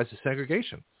 Otherwise, it's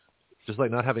segregation. Just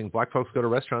like not having black folks go to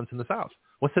restaurants in the South.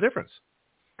 What's the difference?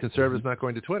 Conservatives not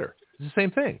going to Twitter. It's the same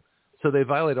thing. So they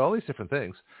violate all these different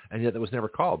things, and yet that was never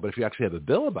called. But if you actually have a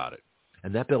bill about it,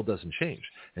 and that bill doesn't change,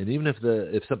 and even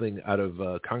if something out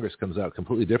of Congress comes out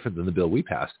completely different than the bill we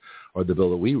passed or the bill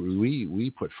that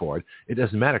we put forward, it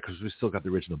doesn't matter because we still got the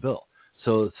original bill.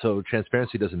 So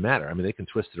transparency doesn't matter. I mean, they can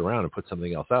twist it around and put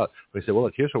something else out. But they say, well,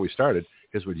 look, here's where we started.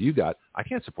 Here's what you got. I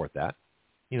can't support that.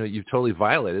 You've totally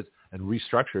violated and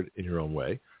restructured in your own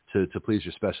way to please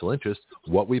your special interest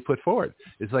what we put forward.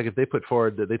 It's like if they put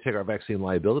forward that they take our vaccine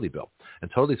liability bill and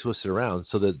totally twist it around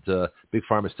so that Big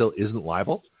Pharma still isn't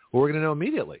liable. Well, we're going to know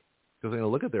immediately because they're going to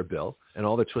look at their bill and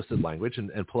all their twisted language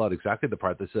and pull out exactly the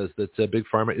part that says that Big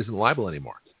Pharma isn't liable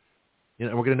anymore. And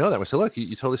we're going to know that. We say, look,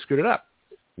 you totally screwed it up.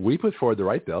 We put forward the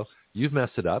right bill. You've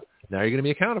messed it up. Now you're going to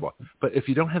be accountable. But if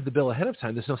you don't have the bill ahead of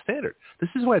time, there's no standard. This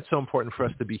is why it's so important for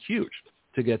us to be huge,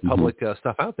 to get public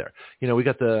stuff out there. We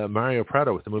got the Mario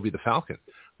Prado with the movie The Falcon,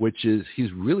 which is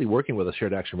he's really working with us here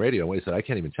at Action Radio in ways that I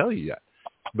can't even tell you yet.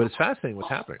 But it's fascinating what's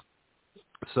happening.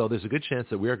 So there's a good chance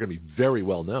that we are going to be very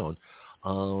well known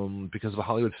because of a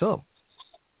Hollywood film.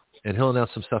 And he'll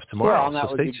announce some stuff tomorrow. Well,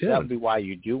 so stay tuned. That would be why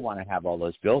you do want to have all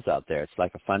those bills out there. It's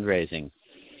like a fundraising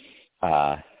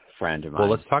friend of mine. Well,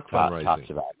 let's talk fundraising. Talks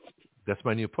about. That's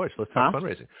my new push. Let's talk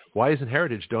fundraising. Why isn't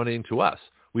Heritage donating to us?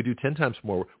 We do 10 times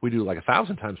more. We do like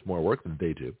 1,000 times more work than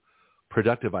they do.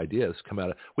 Productive ideas come out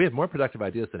of. We have more productive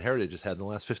ideas than Heritage has had in the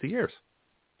last 50 years.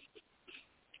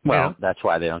 Well, that's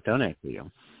why they don't donate to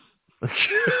you.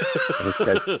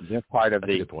 Because they're part of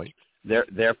that's a good point.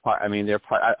 They're part. I mean, they're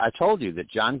part. I told you that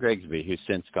John Grigsby, who's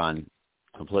since gone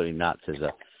completely nuts as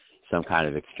some kind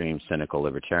of extreme cynical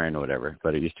libertarian or whatever,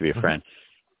 but he used to be a friend.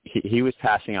 He was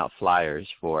passing out flyers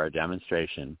for a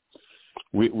demonstration.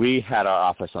 We had our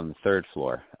office on the third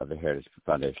floor of the Heritage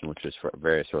Foundation, which was for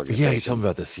various organizations. Yeah, you told me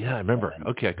about this. Yeah, I remember.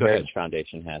 Okay, go Heritage ahead.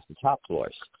 Foundation has the top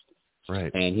floors.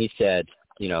 Right. And he said,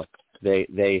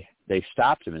 they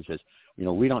stopped him and says,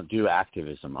 we don't do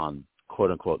activism on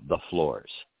quote unquote the floors.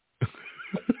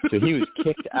 So he was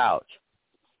kicked out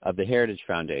of the Heritage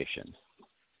Foundation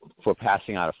for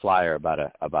passing out a flyer about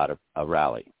a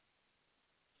rally.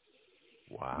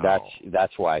 Wow.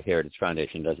 That's why Heritage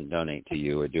Foundation doesn't donate to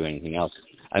you or do anything else.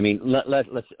 I mean,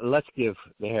 let's give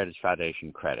the Heritage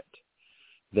Foundation credit.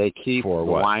 They keep the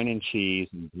wine and cheese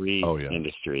and brie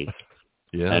industry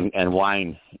and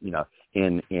wine,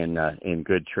 in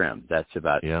good trim. That's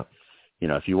about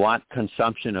if you want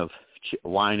consumption of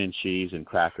wine and cheese and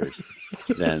crackers,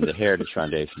 then the Heritage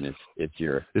Foundation it's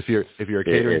your. If you're a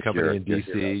catering company in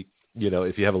DC,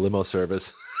 if you have a limo service,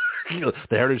 the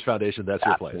Heritage Foundation, that's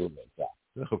your place. Yeah.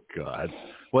 Oh God!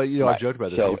 Well, I joked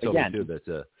about this. So, you told me too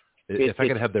that if I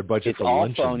could have their budget for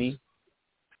luncheons, phony.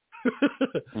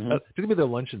 Give me their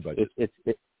luncheon budget.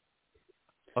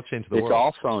 I'll change the world. It's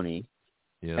all phony,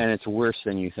 and it's worse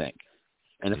than you think.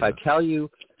 And if I tell you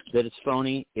that it's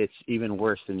phony, it's even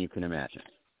worse than you can imagine.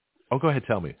 Oh, go ahead,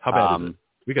 tell me. How bad is it?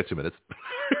 We got 2 minutes.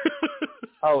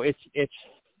 It's.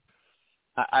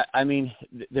 I mean,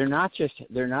 they're not just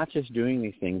doing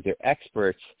these things. They're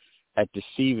experts at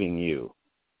deceiving you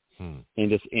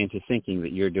into thinking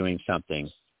that you're doing something.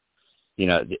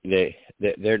 They're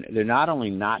not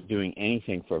only not doing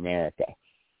anything for America,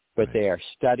 but they are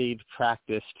studied,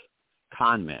 practiced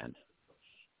con men.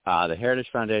 The Heritage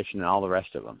Foundation and all the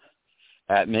rest of them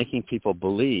at making people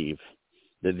believe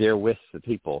that they're with the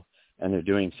people and they're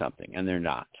doing something, and they're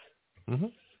not. Mm-hmm.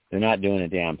 They're not doing a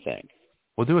damn thing.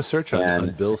 Well, do a search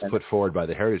on bills put forward by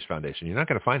the Heritage Foundation. You're not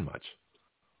going to find much.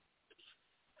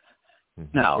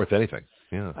 No. Or if anything.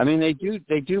 Yeah. I mean, they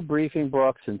do briefing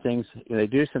books and things. They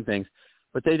do some things,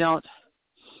 but they don't,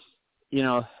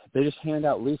 they just hand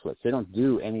out leaflets. They don't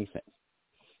do anything.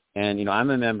 And, I'm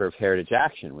a member of Heritage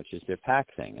Action, which is their PAC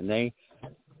thing. And they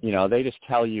just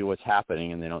tell you what's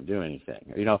happening and they don't do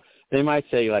anything. They might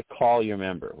say, call your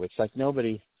member, which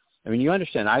nobody, you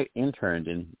understand, I interned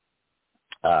in,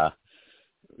 for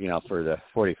the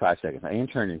 45 seconds, I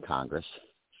interned in Congress.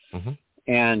 Mm-hmm.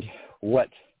 And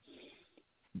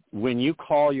when you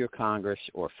call your Congress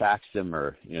or fax them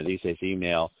or, these days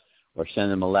email or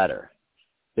send them a letter,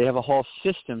 they have a whole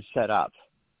system set up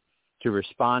to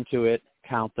respond to it,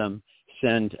 count them,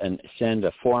 send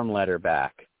a form letter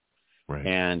back. Right.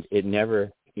 And it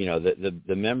never,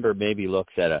 the member maybe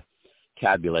looks at a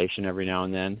tabulation every now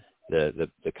and then, the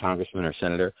congressman or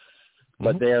senator,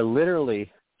 but they are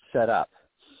literally set up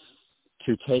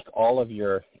to take all of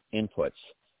your inputs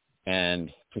and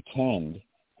pretend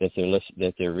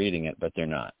that they're reading it, but they're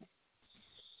not.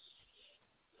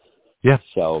 Yeah.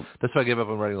 So that's why I gave up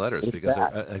on writing letters because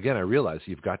I realize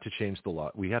you've got to change the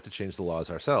law. We have to change the laws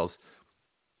ourselves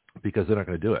because they're not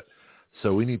going to do it.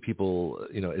 So we need people,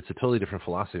 it's a totally different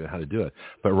philosophy on how to do it.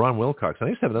 But Ron Wilcox, I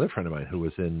used to have another friend of mine who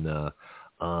was in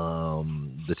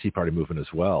the Tea Party movement as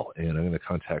well, and I'm going to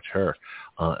contact her.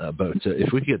 But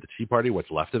if we could get the Tea Party, what's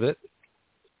left of it,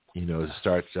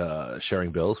 start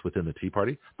sharing bills within the Tea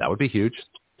Party, that would be huge.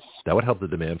 That would help the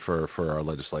demand for our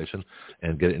legislation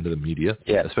and get it into the media,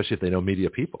 especially if they know media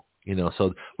people.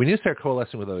 So we need to start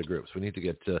coalescing with other groups. We need to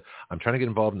get I'm trying to get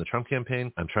involved in the Trump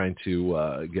campaign. I'm trying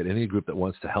to get any group that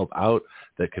wants to help out,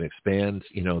 that can expand,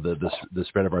 the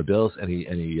spread of our bills.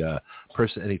 Any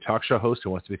person, any talk show host who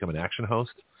wants to become an action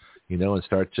host, and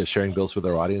start sharing bills with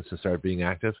our audience and start being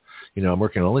active. I'm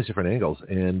working on all these different angles,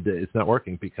 and it's not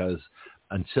working because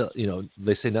until,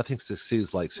 they say nothing succeeds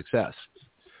like success.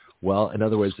 Well, in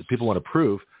other words, people want to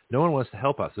prove. No one wants to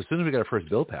help us. As soon as we get our first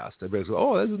bill passed, everybody goes,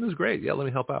 "Oh, this is great. Yeah, let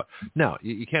me help out." No,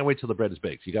 you can't wait till the bread is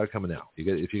baked. You got to come in now.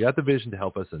 If you got the vision to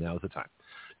help us, then now is the time.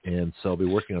 And so I'll be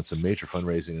working on some major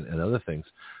fundraising and other things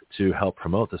to help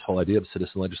promote this whole idea of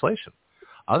citizen legislation.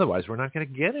 Otherwise, we're not going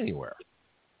to get anywhere.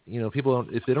 People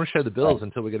if they don't share the bills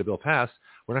until we get a bill passed,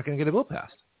 we're not going to get a bill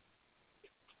passed.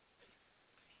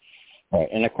 Right,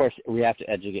 and of course, we have to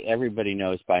educate. Everybody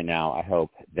knows by now, I hope,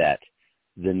 that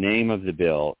the name of the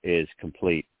bill is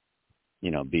complete,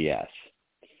 BS.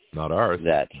 Not ours.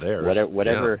 That theirs.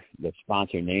 Whatever the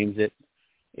sponsor names it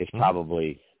is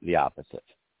probably the opposite.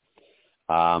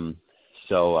 It's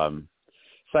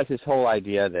like this whole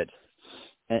idea that,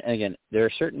 and again, there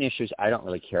are certain issues I don't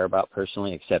really care about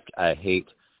personally, except I hate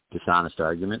dishonest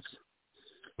arguments.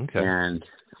 Okay. And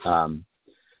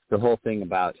the whole thing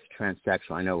about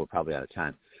transsexual, I know we're probably out of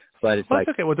time. But it's that's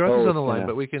okay. Well, Dorothy's on the line,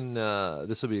 but we can.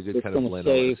 This will be a good kind of blend.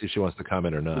 See if she wants to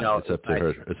comment or not. It's up to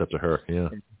her. It's up to her. Yeah.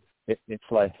 It's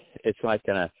like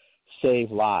going to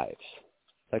save lives.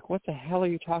 Like, what the hell are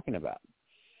you talking about?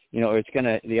 It's going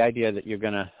to, the idea that you're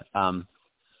going to,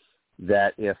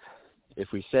 that if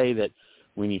we say that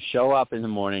when you show up in the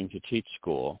morning to teach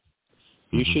school,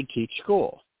 you should teach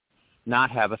school,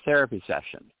 not have a therapy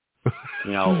session. Or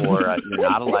you're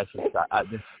not a licensed.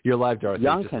 You're live, Dorothy.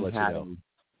 Youngkin had.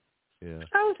 Yeah.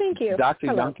 Oh, thank you. Dr.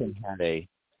 Hello. Youngkin had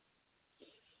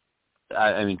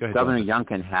Governor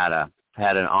Youngkin had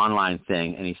an online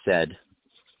thing, and he said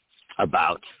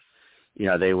about, they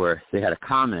had a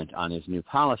comment on his new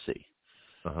policy.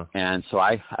 Uh-huh. And so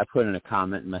I put in a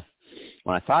comment, and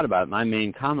when I thought about it, my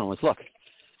main comment was, look,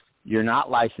 you're not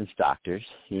licensed doctors,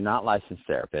 you're not licensed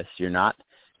therapists, you're not,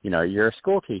 you're a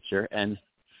school teacher, and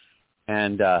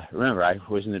remember, I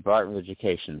was in the Department of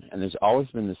Education, and there's always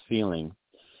been this feeling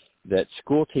that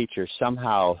school teachers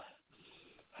somehow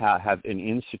have an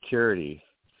insecurity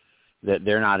that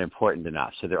they're not important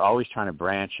enough. So they're always trying to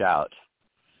branch out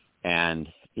and,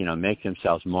 make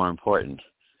themselves more important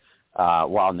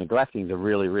while neglecting the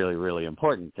really, really, really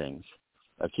important things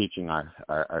of teaching our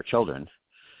children.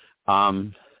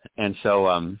 And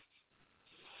so,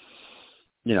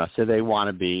 so they want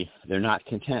to be, they're not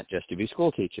content just to be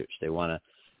school teachers. They want to,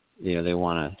 reshape.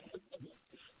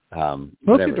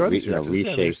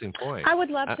 I would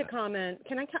love to comment.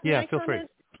 Can I comment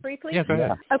briefly? Yeah, go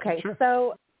ahead. Okay, sure.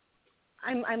 So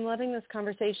I'm loving this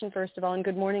conversation, first of all, and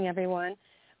good morning, everyone.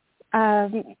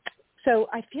 So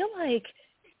I feel like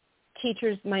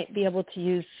teachers might be able to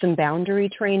use some boundary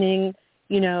training,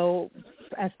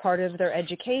 as part of their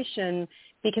education,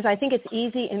 because I think it's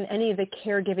easy in any of the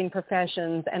caregiving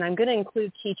professions, and I'm going to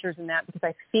include teachers in that because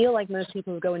I feel like most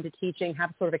people who go into teaching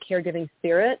have sort of a caregiving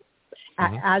spirit,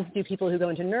 as do people who go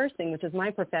into nursing, which is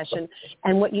my profession.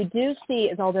 And what you do see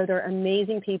is, although they're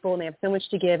amazing people and they have so much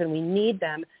to give and we need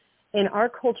them, in our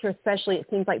culture especially, it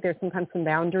seems like there's sometimes some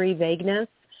boundary vagueness.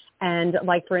 And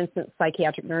like, for instance,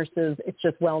 psychiatric nurses, it's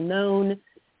just well known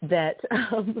that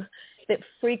that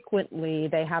frequently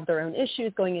they have their own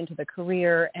issues going into the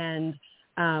career, and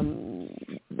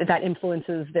that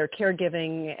influences their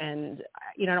caregiving. And,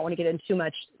 I don't want to get in too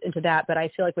much into that, but I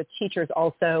feel like with teachers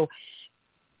also,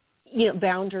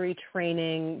 boundary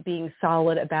training, being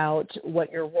solid about what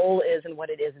your role is and what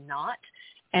it is not,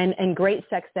 and great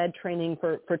sex ed training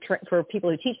for people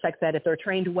who teach sex ed. If they're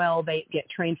trained well, they get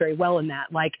trained very well in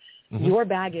that. Like, your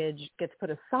baggage gets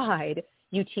put aside.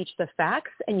 You teach the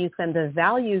facts and you send the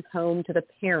values home to the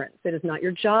parents. It is not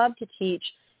your job to teach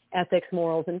ethics,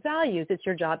 morals, and values. It's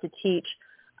your job to teach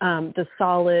the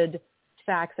solid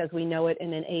facts as we know it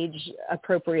in an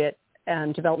age-appropriate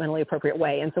and developmentally appropriate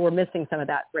way. And so we're missing some of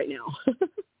that right now.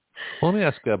 Well, let me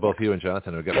ask both you and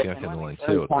Jonathan, who've got Bianca on the line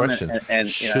too, a question.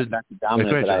 And Dr.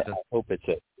 Dominic, I hope it's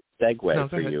a segue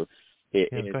for you.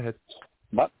 Go ahead.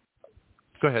 But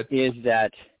go ahead. Is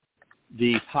that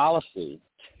the policy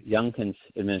Youngkin's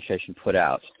administration put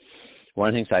out? One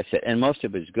of the things I said, and most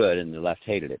of it was good, and the left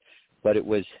hated it, but it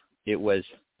was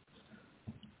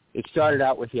started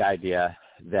out with the idea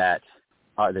that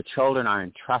the children are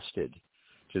entrusted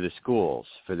to the schools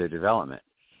for their development.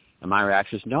 And my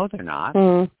reaction is, no, they're not.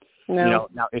 No. Now,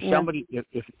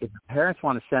 if parents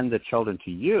want to send the children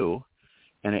to you,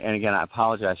 and again, I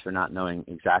apologize for not knowing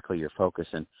exactly your focus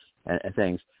and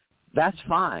things, that's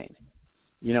fine.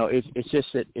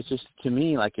 It's just to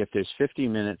me, like if there's 50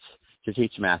 minutes to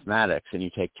teach mathematics and you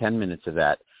take 10 minutes of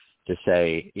that to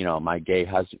say, my gay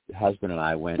husband and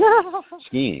I went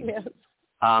skiing, yes.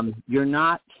 You're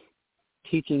not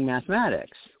teaching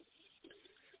mathematics.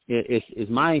 Is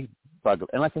my bug.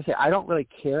 And like I say, I don't really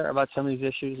care about some of these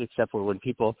issues except for when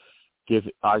people give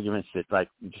arguments that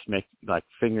just make like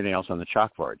fingernails on the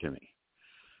chalkboard to me.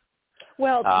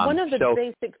 Well, one of the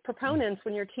basic proponents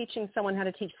when you're teaching someone how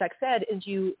to teach sex ed is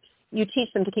you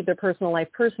teach them to keep their personal life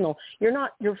personal. You're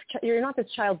not this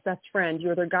child's best friend.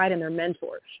 You're their guide and their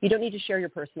mentor. You don't need to share your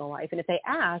personal life. And if they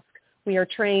ask, we are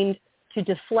trained to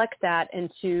deflect that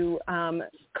and to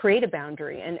create a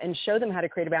boundary and show them how to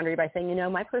create a boundary by saying,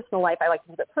 my personal life, I like to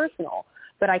keep it personal,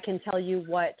 but I can tell you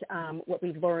what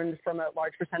we've learned from a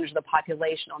large percentage of the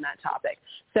population on that topic.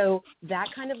 So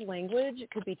that kind of language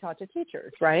could be taught to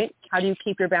teachers, right? How do you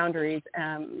keep your boundaries?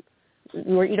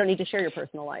 You don't need to share your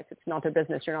personal life. It's not their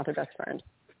business. You're not their best friend.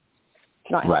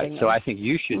 Not right. So I think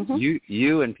you should,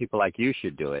 you and people like you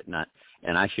should do it,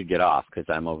 and I should get off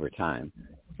because I'm over time.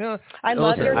 Yeah, I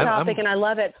love your topic, and I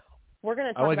love it. We're going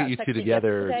to talk about get you sex two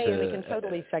together today, and we can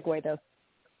totally segue those.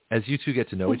 As you two get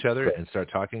to know each other and start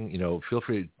talking, feel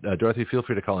free, Dorothy, feel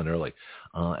free to call in early,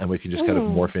 and we can just kind of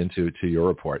morph into your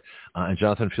report. And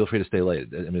Jonathan, feel free to stay late.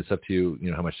 I mean, it's up to you,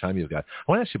 how much time you've got.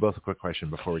 I want to ask you both a quick question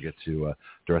before we get to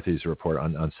Dorothy's report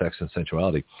on sex and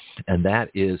sensuality, and that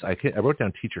is, I wrote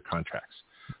down teacher contracts.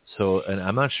 So, and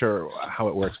I'm not sure how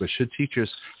it works, but should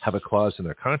teachers have a clause in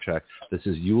their contract that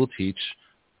says you will teach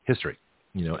history,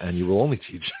 and you will only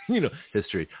teach,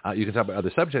 history. You can talk about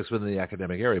other subjects within the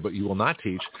academic area, but you will not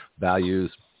teach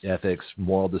values, ethics,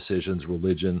 moral decisions,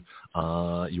 religion.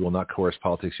 You will not coerce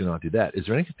politics. You will not do that. Is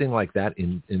there anything like that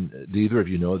do either of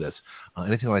you know this?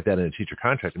 Anything like that in a teacher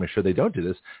contract to make sure they don't do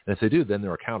this? And if they do, then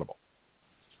they're accountable.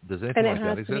 Does anything like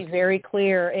that exist? And it has to be very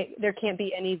clear. There can't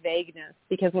be any vagueness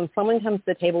because when someone comes to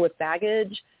the table with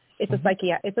baggage,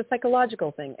 it's a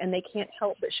psychological thing, and they can't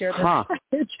help but share their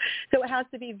baggage. So it has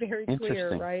to be very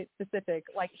clear, right? Specific.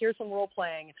 Like, here's some role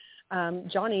playing.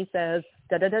 Johnny says,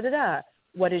 da-da-da-da-da.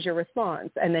 What is your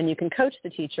response? And then you can coach the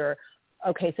teacher.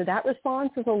 Okay, so that response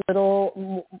is a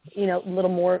little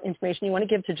more information you want to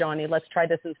give to Johnny. Let's try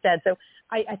this instead. So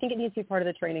I think it needs to be part of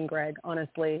the training, Greg,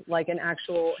 honestly, like an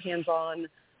actual hands-on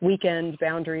weekend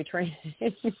boundary training.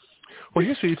 Well,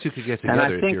 here's where you two could get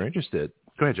together if you're interested.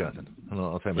 Go ahead, Jonathan.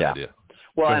 I'll tell you my idea.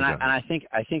 Well, I think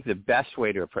the best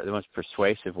way the most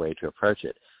persuasive way to approach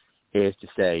it is to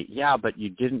say, yeah, but you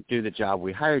didn't do the job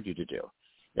we hired you to do.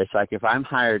 It's like if I'm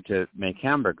hired to make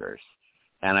hamburgers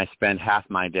and I spend half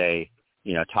my day,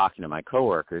 talking to my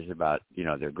coworkers about,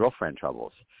 their girlfriend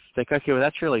troubles. It's like, okay, well,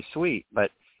 that's really sweet,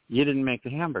 but you didn't make the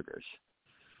hamburgers.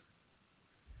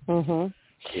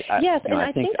 Yes, and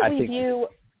I think we view.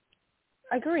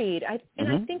 Agreed. I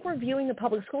think we're viewing the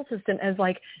public school system as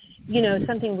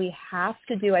something we have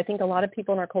to do. I think a lot of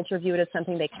people in our culture view it as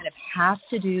something they kind of have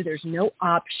to do. There's no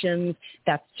options.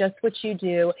 That's just what you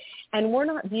do. And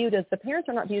the parents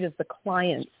are not viewed as the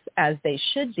clients as they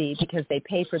should be because they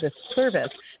pay for this service.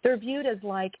 They're viewed as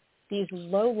like these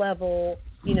low-level,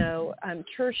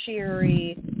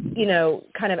 tertiary,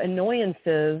 kind of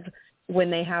annoyances when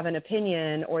they have an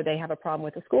opinion or they have a problem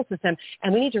with the school system.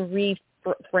 And we need to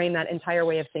reframe that entire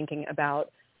way of thinking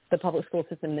about the public school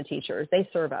system and the teachers. They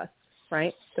serve us,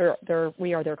 right?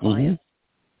 We are their clients.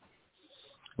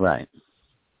 Right.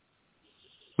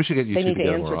 We should get you two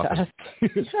together more often.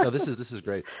 No, this is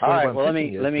great. All right. Well, let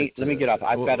me get off.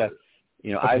 I've got to,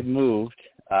 I've moved.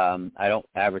 I don't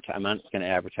advertise. I'm not going to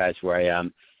advertise where I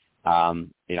am. I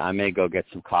may go get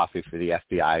some coffee for the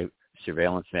FBI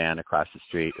surveillance van across the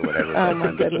street or whatever. Oh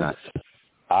my goodness.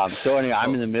 So anyway,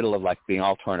 I'm in the middle of being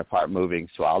all torn apart, moving.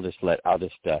 So I'll just let move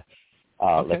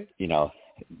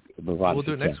on. We'll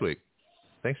do it next week.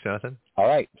 Thanks, Jonathan. All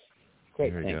right.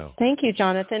 Great. There you go. Thank you,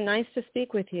 Jonathan. Nice to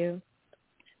speak with you.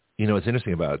 What's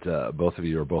interesting about both of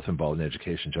you are both involved in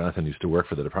education. Jonathan used to work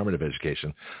for the Department of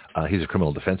Education. He's a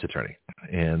criminal defense attorney,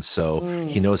 and so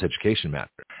he knows education matters.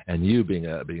 And you, being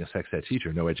a sex ed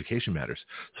teacher, know education matters.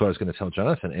 So I was going to tell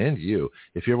Jonathan and you,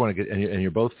 if you ever want to get, and you're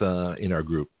both in our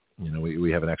group,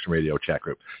 We have an Action Radio chat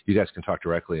group. You guys can talk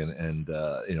directly and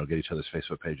get each other's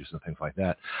Facebook pages and things like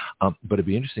that. But it'd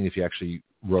be interesting if you actually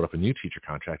wrote up a new teacher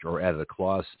contract or added a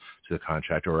clause to the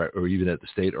contract, or even at the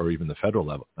state or even the federal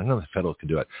level. I know the federal can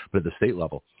do it, but at the state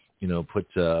level, put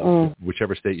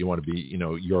whichever state you want to be,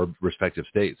 your respective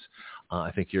states.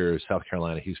 I think you're South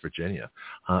Carolina, he's Virginia,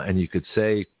 and you could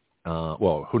say.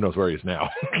 Well, who knows where he is now?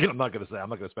 I'm not going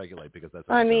to speculate because that's.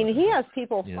 I mean, he has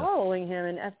people following him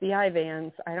in FBI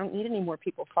vans. I don't need any more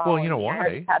people following. Well, you know why? I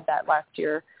already had that last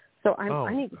year, so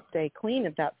I need to stay clean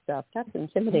of that stuff. That's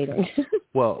intimidating.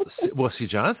 Well, see,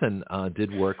 Jonathan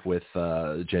did work with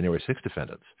January 6th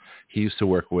defendants. He used to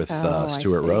work with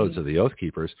Stuart Rhodes of the Oath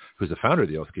Keepers, who's the founder of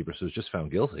the Oath Keepers, who was just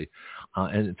found guilty.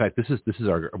 And in fact, this is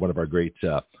one of our great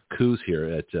coups here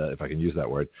at, if I can use that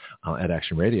word, at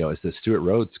Action Radio, is that Stuart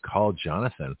Rhodes called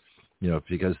Jonathan,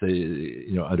 because they,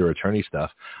 under attorney stuff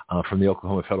from the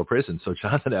Oklahoma Federal Prison. So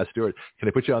Jonathan asked Stuart, "Can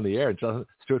I put you on the air?" And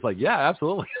Stuart's like, "Yeah,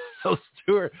 absolutely." So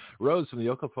Stuart Rhodes from the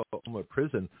Oklahoma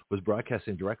Prison was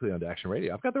broadcasting directly onto Action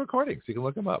Radio. I've got the recordings. You can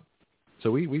look them up. So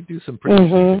we do some pretty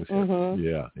interesting things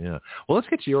here. Yeah. Well, let's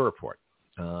get to your report.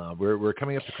 We're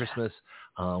coming up to Christmas.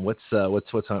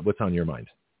 What's on your mind?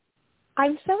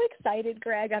 I'm so excited,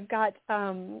 Greg. I've got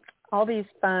all these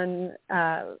fun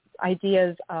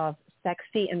ideas of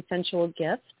sexy and sensual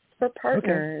gifts for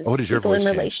partners. Okay. Oh, what is your voice in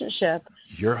change? Relationship.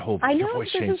 Your voice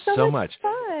changed so much.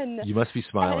 Fun. You must be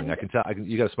smiling. I can tell.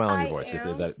 You got a smile on your voice.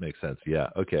 If that makes sense. Yeah.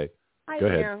 Okay. Go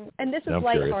ahead. I am. And this is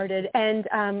lighthearted. And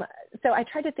so I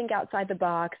tried to think outside the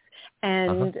box,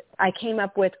 and I came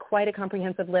up with quite a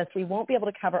comprehensive list. We won't be able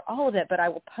to cover all of it, but I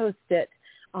will post it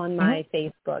on my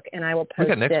Facebook, and I will post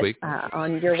it next week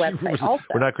on your website also.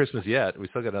 We're not Christmas yet. We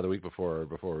still got another week before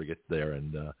we get there,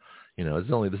 and this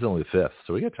is only the 5th,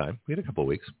 so we got time. We had a couple of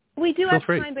weeks. We do have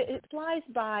time, but it flies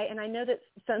by, and I know that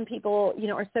some people,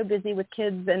 are so busy with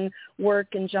kids and work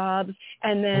and jobs,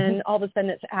 and then all of a sudden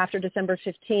it's after December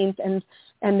 15th,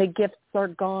 and the gifts are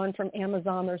gone from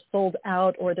Amazon. They're sold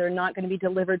out, or they're not going to be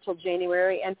delivered till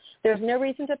January, and there's no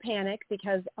reason to panic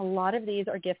because a lot of these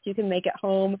are gifts you can make at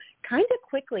home kind of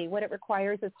quickly. What it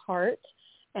requires is heart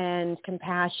and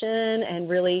compassion and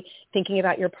really thinking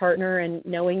about your partner and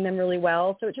knowing them really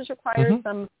well. So it just requires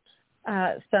some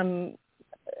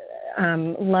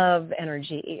love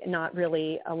energy, not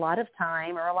really a lot of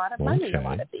time or a lot of money, a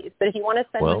lot of these. But if you want to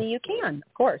spend money, you can,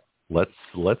 of course. Let's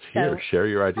share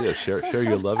your ideas. Share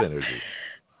your love energy.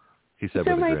 He said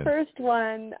so with a my grin. first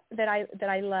one that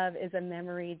I love is a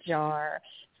memory jar.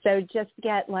 So just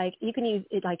get you can use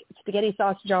it like spaghetti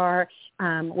sauce jar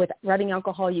with rubbing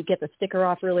alcohol. You get the sticker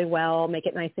off really well, make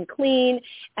it nice and clean,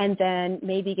 and then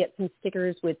maybe get some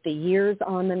stickers with the years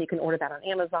on them. You can order that on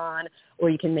Amazon,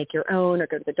 or you can make your own, or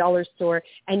go to the dollar store,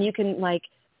 and you can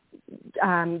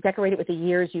decorate it with the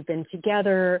years you've been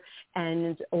together,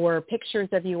 or pictures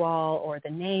of you all, or the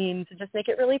names, and just make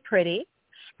it really pretty.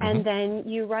 And then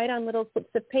you write on little slips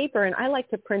of paper, and I like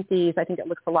to print these. I think it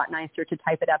looks a lot nicer to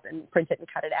type it up and print it and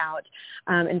cut it out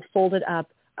and fold it up,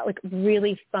 like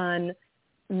really fun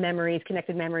memories,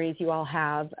 connected memories you all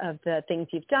have of the things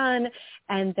you've done.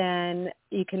 And then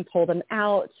you can pull them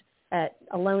out at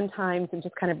alone times and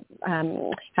just kind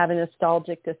of have a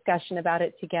nostalgic discussion about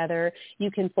it together. You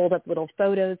can fold up little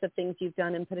photos of things you've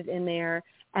done and put it in there.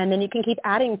 And then you can keep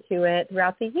adding to it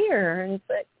throughout the year. And it's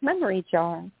a memory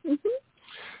jar.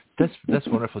 That's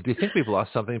wonderful. Do you think we've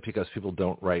lost something because people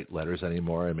don't write letters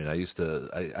anymore? I mean, I used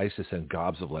to send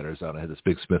gobs of letters out. I had this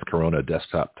big Smith Corona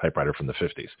desktop typewriter from the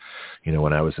 50s.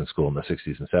 When I was in school in the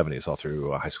 60s and 70s, all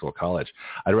through high school, college,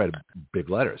 I'd write big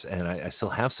letters, and I still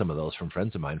have some of those from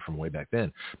friends of mine from way back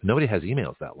then. But nobody has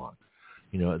emails that long.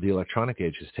 The electronic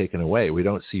age is taken away. We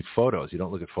don't see photos. You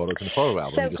don't look at photos in the photo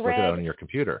album. So you just look at it on your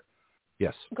computer.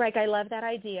 Yes. Greg, I love that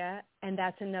idea, and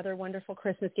that's another wonderful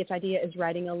Christmas gift idea is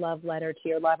writing a love letter to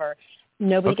your lover.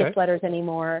 Nobody gets letters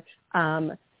anymore.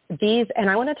 And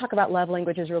I want to talk about love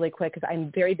languages really quick because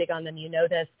I'm very big on them. You know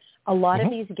this. A lot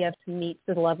of these gifts meet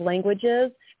the love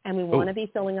languages, and we want to be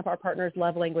filling up our partner's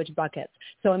love language buckets.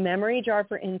 So a memory jar,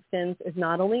 for instance, is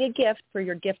not only a gift for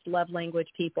your gift love language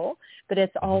people, but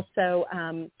it's also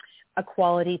a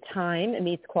quality time. It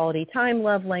meets quality time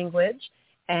love language,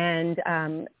 and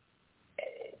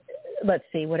let's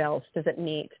see, what else does it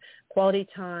meet? Quality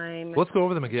time. Let's go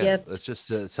over them again. Gift. Let's just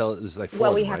tell. There's like 4 Well,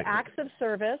 of we them, have right? acts of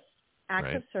service.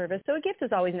 So a gift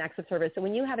is always an act of service. So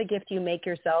when you have a gift you make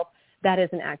yourself, that is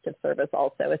an act of service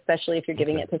also, especially if you're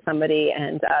giving it to somebody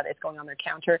and it's going on their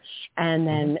counter. And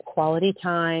then quality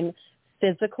time,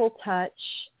 physical touch,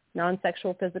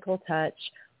 non-sexual physical touch,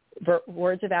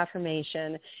 words of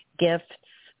affirmation, gifts.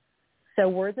 So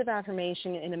words of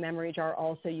affirmation in a memory jar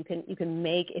also you can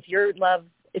make. If your love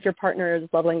if your partner's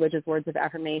love language is words of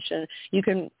affirmation, you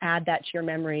can add that to your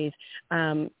memories.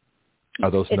 Are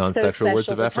those non-sexual words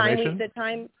of affirmation?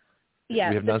 Yes,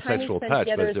 we have non-sexual touch,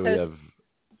 but do we have...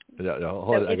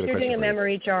 if you're doing a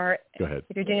memory jar, go ahead.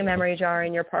 If you're doing a memory jar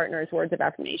in your partner's words of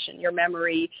affirmation, your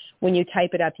memory, when you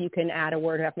type it up, you can add a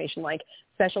word of affirmation like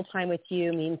special time with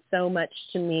you means so much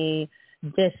to me.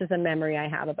 This is a memory I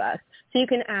have of us. So you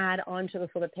can add onto the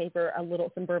sort of paper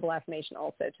some verbal affirmation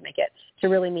also to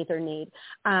really meet their need.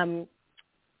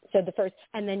 So the first,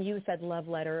 and then you said love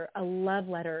letter, a love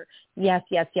letter. Yes.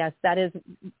 That is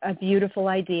a beautiful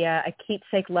idea, a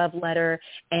keepsake love letter,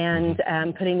 and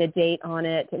putting the date on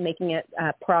it and making it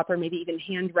proper, maybe even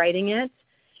handwriting it.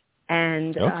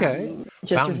 And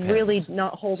just really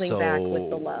not holding back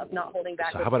with the love, not holding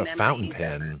back with the memory. So how about a fountain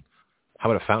pen? How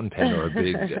about a fountain pen or a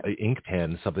big ink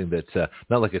pen, something that's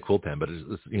not like a quill pen, but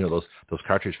it's, those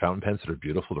cartridge fountain pens that are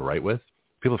beautiful to write with?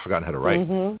 People have forgotten how to write.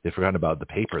 They've forgotten about the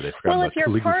paper. They've forgotten about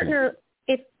calligraphy. Well, if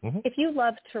your partner, if you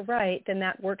love to write, then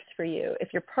that works for you.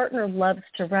 If your partner loves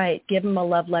to write, give them a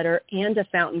love letter and a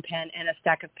fountain pen and a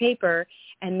stack of paper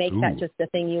and make that just the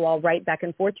thing you all write back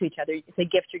and forth to each other. It's a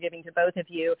gift you're giving to both of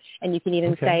you. And you can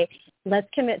even say, let's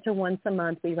commit to once a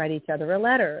month we write each other a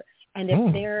letter. And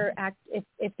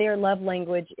if their love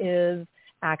language is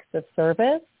acts of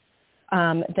service,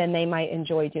 then they might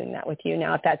enjoy doing that with you.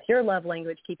 Now, if that's your love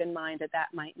language, keep in mind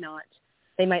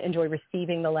they might enjoy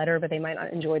receiving the letter, but they might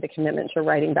not enjoy the commitment to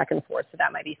writing back and forth. So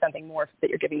that might be something more that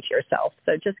you're giving to yourself.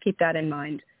 So just keep that in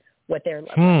mind, what their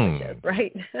love language is,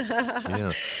 right?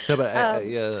 Yeah. No, but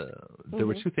there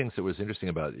were two things that was interesting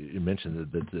about, you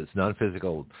mentioned that this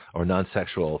non-physical or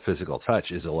non-sexual physical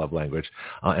touch is a love language,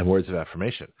 and words of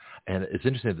affirmation. And it's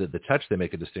interesting that the touch, they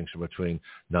make a distinction between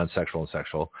non-sexual and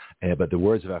sexual, but the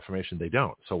words of affirmation, they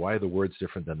don't. So why are the words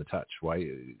different than the touch? Why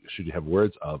should you have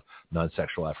words of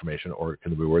non-sexual affirmation, or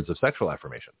can there be words of sexual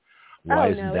affirmation? Why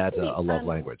isn't that a love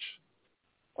language?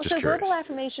 So verbal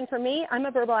affirmation for me, I'm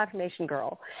a verbal affirmation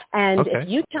girl. And if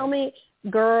you tell me,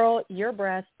 girl, your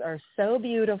breasts are so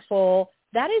beautiful,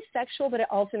 that is sexual, but it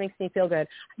also makes me feel good.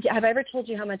 Have I ever told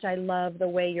you how much I love the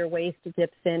way your waist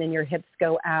dips in and your hips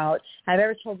go out? Have I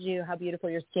ever told you how beautiful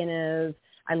your skin is?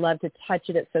 I love to touch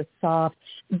it. It's so soft.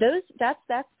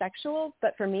 That's sexual,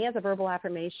 but for me as a verbal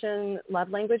affirmation love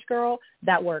language girl,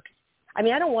 that works. I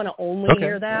mean, I don't want to only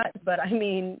hear that, but I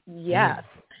mean, yes.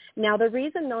 Now, the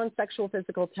reason non-sexual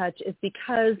physical touch is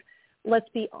because, let's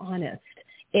be honest,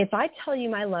 if I tell you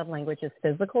my love language is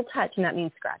physical touch, and that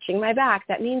means scratching my back,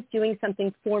 that means doing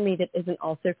something for me that isn't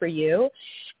also for you.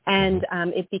 And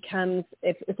it becomes,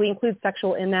 if we include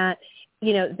sexual in that,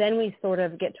 then we sort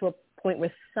of get to a point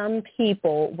with some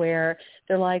people where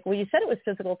they're like, well, you said it was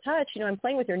physical touch. I'm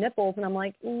playing with your nipples. And I'm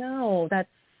like, no, that's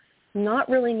not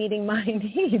really meeting my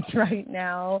needs right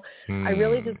now. I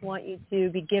really just want you to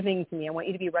be giving to me. I want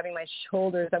you to be rubbing my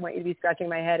shoulders. I want you to be scratching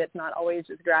my head. It's not always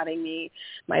just grabbing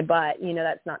my butt.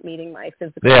 That's not meeting my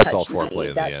physical touch. That's all foreplay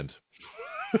in the end.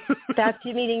 That's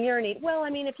you meeting your need. Well, I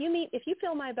mean, if you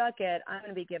fill my bucket, I'm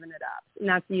going to be giving it up. And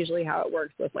that's usually how it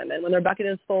works with women. When their bucket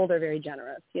is full, they're very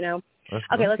generous,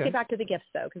 Okay, let's get back to the gifts,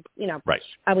 though, because,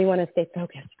 we want to stay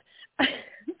focused.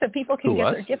 So people can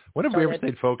get their gifts. When have we ever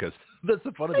stayed focused? That's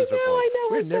the fun of this report. I know.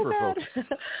 We're never focused.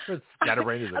 We're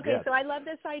scatterbrained as a Okay, so I love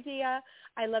this idea.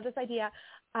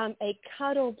 A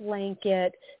cuddle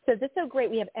blanket. So this is so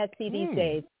great. We have Etsy these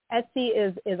days.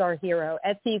 Etsy is our hero.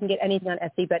 Etsy, you can get anything on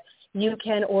Etsy, but you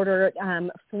can order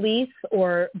fleece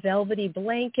or velvety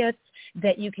blankets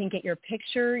that you can get your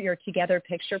together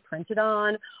picture printed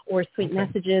on, or sweet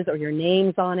messages or your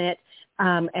names on it,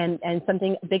 and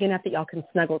something big enough that y'all can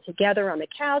snuggle together on the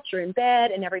couch or in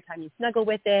bed, and every time you snuggle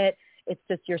with it, it's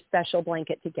just your special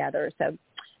blanket together. So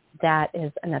that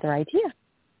is another idea.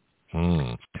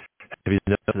 Have you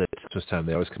noticed that at Christmas time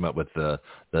they always come up with the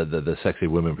sexy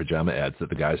women pajama ads that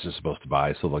the guys are supposed to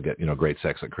buy so they'll get great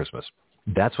sex at Christmas?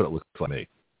 That's what it looks like to me.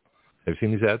 Have you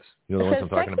seen these ads? You know the ones I'm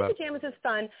talking about? Sexy pajamas is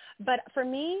fun, but for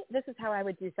me, this is how I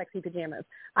would do sexy pajamas.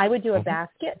 I would do a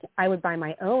basket. I would buy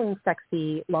my own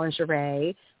sexy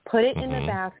lingerie, put it in the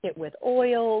basket with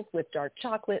oils, with dark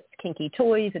chocolates, kinky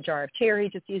toys, a jar of cherry.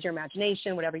 Just use your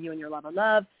imagination, whatever you and your lover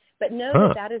love. But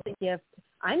know that is a gift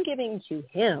I'm giving to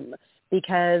him,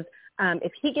 because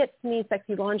if he gets me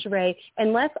sexy lingerie,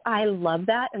 unless I love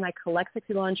that and I collect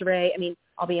sexy lingerie, I mean,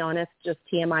 I'll be honest, just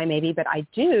TMI maybe, but I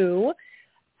do.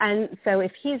 And so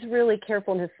if he's really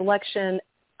careful in his selection,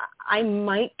 I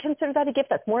might consider that a gift.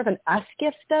 That's more of an us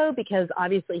gift, though, because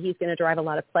obviously he's going to derive a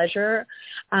lot of pleasure.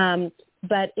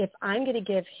 But if I'm going to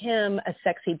give him a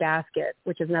sexy basket,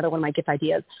 which is another one of my gift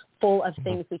ideas, full of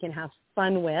things we can have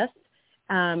fun with,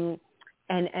 and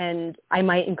I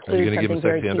might include something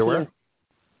very kinky. Underwear?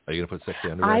 Are you going to put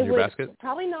sexy underwear in your basket?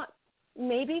 Probably not.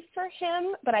 Maybe for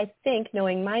him, but I think,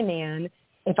 knowing my man,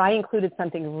 if I included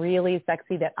something really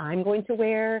sexy that I'm going to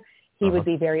wear, he would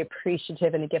be very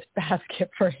appreciative in a gift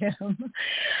basket for him.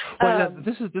 Well,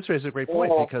 this raises a great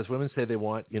point, because women say they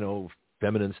want,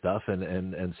 feminine stuff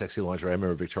and sexy lingerie. I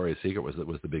remember Victoria's Secret was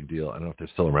the big deal. I don't know if they're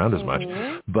still around as much,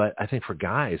 but I think for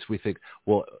guys, we think,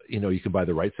 well, you can buy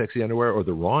the right sexy underwear or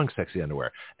the wrong sexy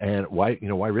underwear, and why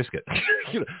risk it?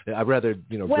 I'd rather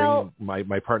bring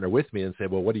my partner with me and say,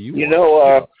 well, what do you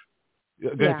want? Go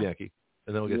ahead, Bianchi.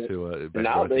 And then we'll get to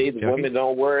nowadays women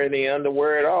don't wear any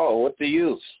underwear at all. What's the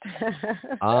use?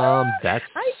 That's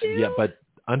I do. Yeah, but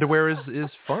underwear is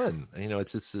fun.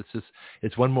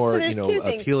 It's one more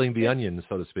peeling the onion,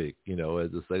 so to speak.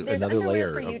 It's like another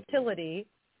layer for utility.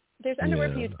 There's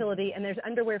underwear for utility, and there's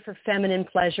underwear for feminine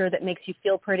pleasure that makes you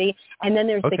feel pretty, and then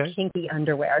there's the kinky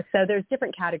underwear. So there's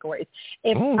different categories.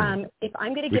 If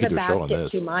I'm going to give a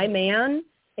basket to my man.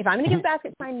 If I'm going to give a basket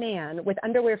to my man with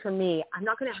underwear for me, I'm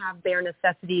not going to have bare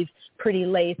necessities, pretty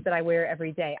lace that I wear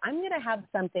every day. I'm going to have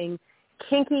something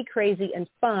kinky, crazy, and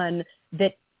fun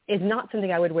that is not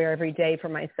something I would wear every day for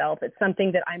myself. It's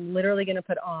something that I'm literally going to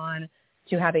put on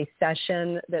to have a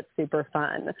session that's super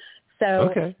fun.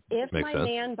 So if my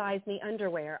man buys me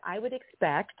underwear, I would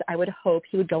hope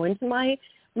he would go into my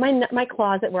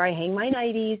closet where I hang my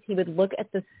nighties. He would look at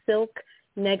the silk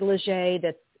negligee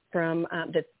that's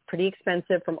pretty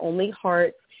expensive from Only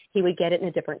Hearts. He would get it in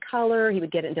a different color. He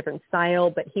would get it in a different style,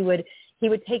 but he would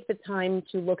take the time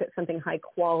to look at something high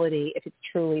quality if it's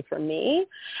truly for me.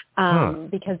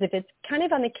 Because if it's kind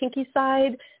of on the kinky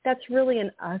side, that's really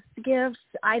an us gift.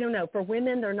 I don't know. For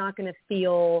women, they're not going to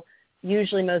feel,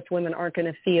 usually most women aren't going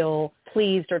to feel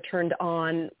pleased or turned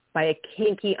on by a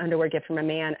kinky underwear gift from a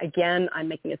man. Again, I'm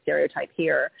making a stereotype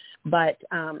here, but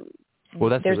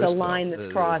there's a line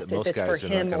that's crossed if it's for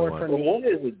him or for me. What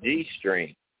is a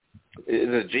G-string? Is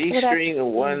a G-string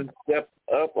one step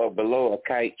up or below a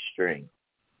kite string?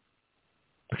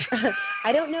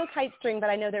 I don't know kite string, but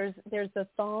I know there's the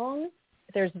thong,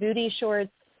 there's booty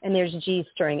shorts, and there's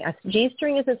G-string. A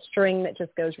G-string is a string that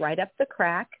just goes right up the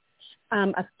crack.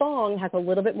 A thong has a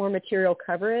little bit more material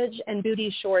coverage, and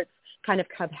booty shorts kind of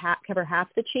cover half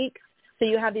the cheeks. So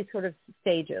you have these sort of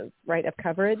stages, right, of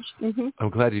coverage. Mm-hmm.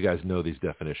 I'm glad you guys know these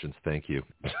definitions. Thank you.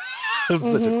 Such a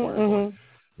quiet one.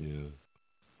 Yeah.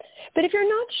 But if you're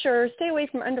not sure, stay away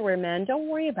from underwear, men. Don't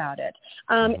worry about it.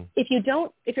 If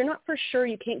you're not for sure,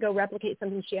 you can't go replicate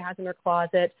something she has in her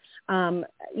closet. I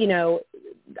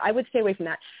would stay away from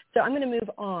that. So I'm going to move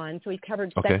on. So we've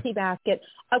covered sexy basket.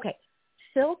 Okay.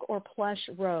 Silk or plush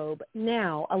robe.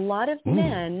 Now, a lot of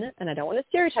men, and I don't want to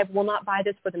stereotype, will not buy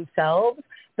this for themselves,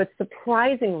 but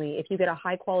surprisingly, if you get a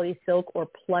high-quality silk or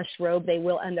plush robe, they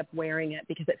will end up wearing it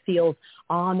because it feels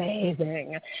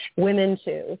amazing. Women,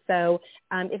 too. So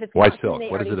if it's why silk?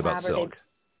 What is it about silk?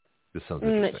 This sounds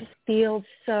interesting. It just feels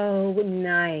so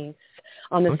nice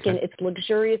on the skin. It's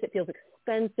luxurious. It feels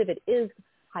expensive. It is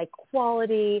high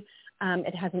quality.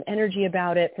 It has an energy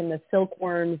about it from the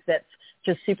silkworms that's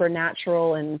just super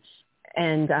natural and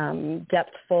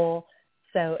depthful.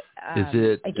 So is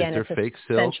there it's a fake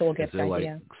silk? sensual gift is there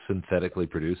idea. Like synthetically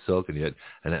produced silk, and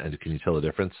can you tell the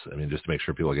difference? I mean, just to make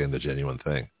sure people are getting the genuine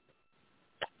thing.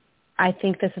 I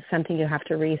think this is something you have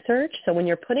to research. So when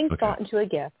you're putting thought into a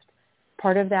gift,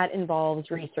 part of that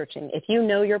involves researching. If you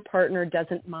know your partner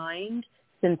doesn't mind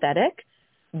synthetic,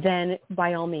 then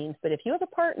by all means. But if you have a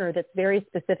partner that's very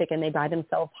specific and they buy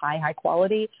themselves high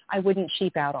quality, I wouldn't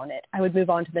cheap out on it. I would move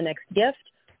on to the next gift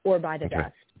or buy the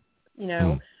best.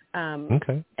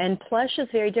 And plush is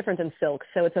very different than silk,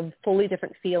 so it's a fully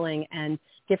different feeling, and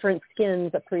different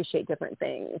skins appreciate different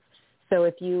things. So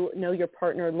if you know your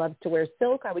partner loves to wear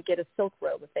silk, I would get a silk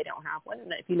robe if they don't have one.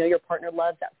 And if you know your partner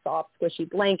loves that soft, squishy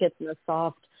blankets and the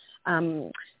soft,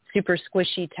 super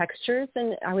squishy textures,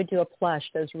 then I would do a plush,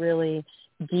 those really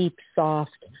deep,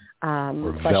 soft,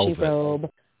 plushy robe.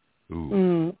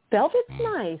 Velvet's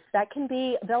nice.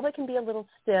 Velvet can be a little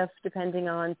stiff depending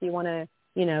on if you want to,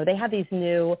 they have these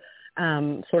new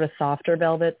sort of softer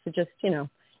velvets. So just,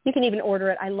 you can even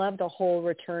order it. I love the whole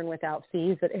return without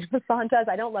fees that Amazon does.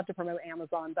 I don't love to promote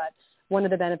Amazon, but one of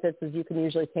the benefits is you can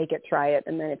usually take it, try it,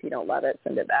 and then if you don't love it,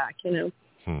 send it back,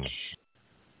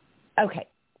 Okay.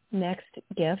 Next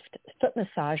gift, foot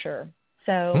massager.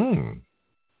 So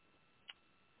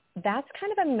that's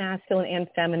kind of a masculine and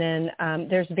feminine.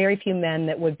 There's very few men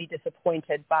that would be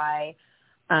disappointed by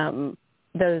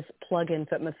those plug-in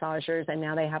foot massagers, and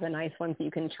now they have a nice one so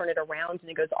you can turn it around and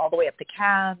it goes all the way up the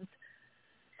calves.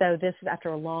 So this, after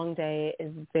a long day,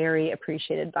 is very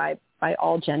appreciated by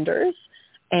all genders,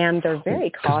 and they're very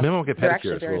costly. Men won't get they're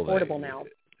actually pedicures, very affordable now.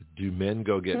 Do men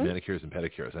go get manicures and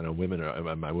pedicures? I know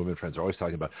my women friends are always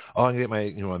talking about, oh, I'm going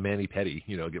to get my, a mani-pedi,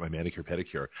 get my manicure,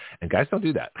 pedicure. And guys don't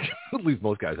do that. At least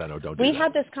most guys I know don't do that. We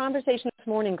had this conversation this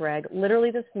morning, Greg,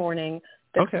 literally this morning.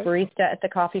 The barista at the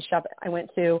coffee shop I went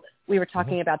to, we were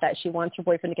talking about that. She wants her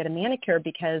boyfriend to get a manicure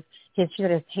because she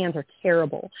said his hands are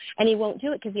terrible. And he won't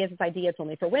do it because he has this idea it's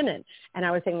only for women. And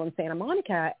I was saying, well, in Santa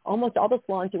Monica, almost all the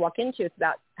salons you walk into, it's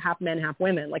about half men, half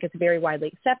women. Like, it's very widely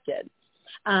accepted.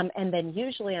 And then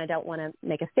usually, and I don't want to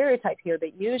make a stereotype here,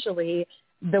 but usually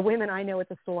the women I know at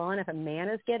the salon, if a man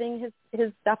is getting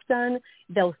his stuff done,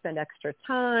 they'll spend extra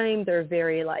time. They're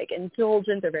very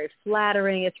indulgent. They're very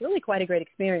flattering. It's really quite a great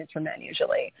experience for men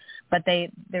usually. But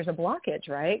there's a blockage,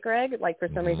 right, Greg? For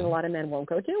some reason, a lot of men won't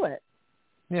go do it.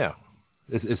 Yeah.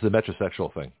 It's the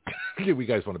metrosexual thing. We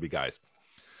guys want to be guys.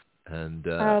 And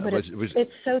but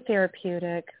it's so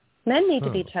therapeutic. Men need to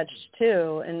be touched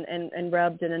too, and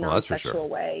rubbed in a non-sexual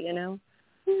way,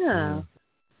 Yeah.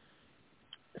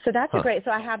 So that's a great.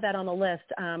 So I have that on the list.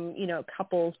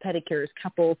 Couples pedicures,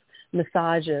 couples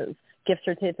massages, gift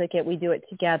certificate. We do it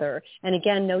together. And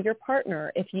again, know your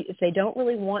partner. If they don't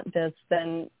really want this,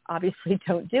 then obviously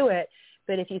don't do it.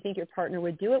 But if you think your partner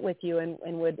would do it with you and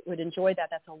would enjoy that,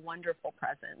 that's a wonderful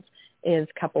present. Is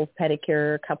couples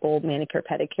pedicure, couple manicure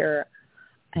pedicure.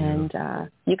 And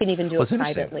you can even do it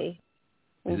privately.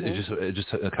 It's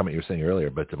just a comment you were saying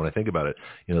earlier, but when I think about it,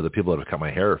 the people that have cut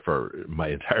my hair for my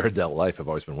entire adult life have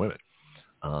always been women.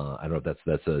 I don't know if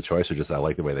that's a choice or just I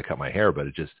like the way they cut my hair, but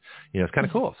it just, it's kind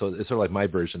of cool. So it's sort of like my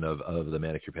version of the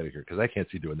manicure pedicure, because I can't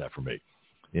see doing that for me.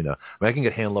 I can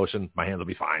get hand lotion, my hands will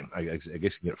be fine. I guess you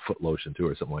can get foot lotion too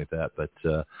or something like that. But,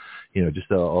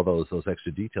 just all those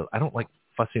extra details. I don't like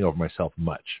fussing over myself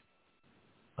much.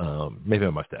 Maybe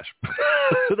a mustache.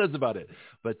 That's about it.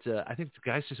 But I think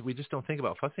guys we just don't think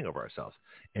about fussing over ourselves.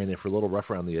 And if we're a little rough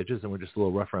around the edges, then we're just a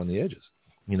little rough around the edges.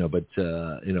 But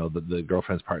the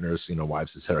girlfriends, partners,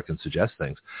 wives, et cetera, can suggest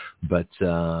things. But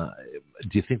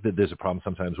do you think that there's a problem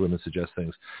sometimes women suggest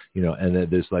things, and that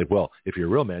there's well, if you're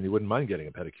a real man, you wouldn't mind getting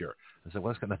a pedicure. I said,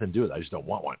 well, that's got nothing to do with it. I just don't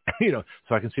want one. So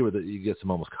I can see where you get some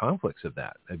almost conflicts of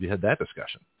that. Have you had that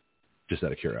discussion? Just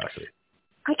out of curiosity.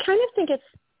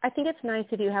 I think it's nice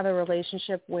if you have a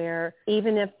relationship where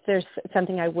even if there's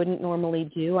something I wouldn't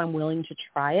normally do, I'm willing to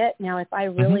try it. Now, if I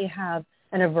really have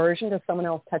an aversion to someone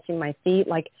else touching my feet,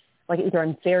 like either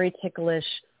I'm very ticklish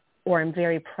or I'm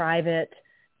very private,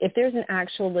 if there's an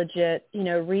actual legit,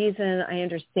 reason, I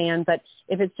understand. But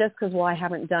if it's just because, I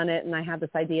haven't done it and I have this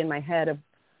idea in my head of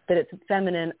that it's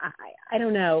feminine, I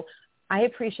don't know. I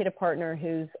appreciate a partner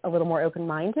who's a little more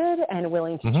open-minded and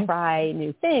willing to try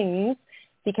new things,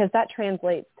 because that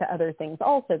translates to other things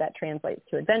also. That translates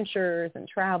to adventures and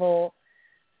travel.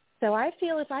 So I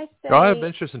feel if I say... I have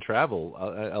adventures and travel.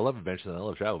 I love adventures and I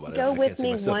love travel. But go I with can't me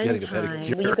see myself one getting a time.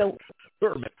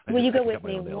 pedicure. Will you go with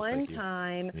me one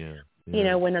time,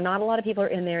 when not a lot of people are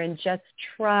in there, and just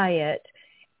try it?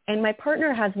 And my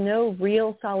partner has no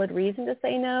real solid reason to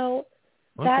say no.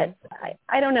 Okay.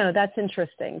 I don't know. That's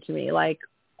interesting to me.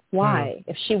 Why?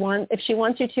 If she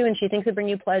wants you to, and she thinks it bring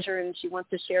you pleasure, and she wants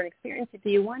to share an experience with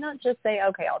you, why not just say,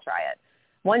 okay, I'll try it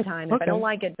one time. If I don't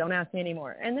like it, don't ask me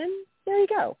anymore. And then there you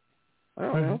go. I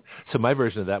don't know. So my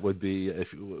version of that would be,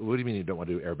 what do you mean you don't want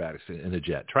to do airbags in a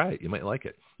jet? Try it. You might like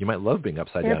it. You might love being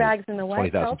upside down. Airbags in the what?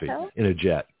 20,000 feet in a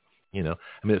jet.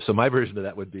 So my version of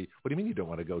that would be, what do you mean you don't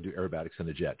want to go do aerobatics in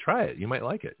a jet? Try it. You might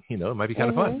like it. It might be kind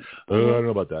of fun. I don't know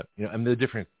about that. There are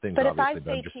different things, but obviously.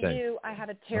 But if I say to you, I have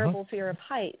a terrible fear of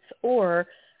heights, or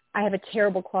I have a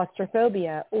terrible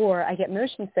claustrophobia, or I get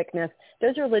motion sickness,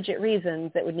 those are legit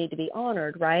reasons that would need to be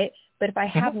honored, right? But if I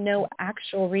have no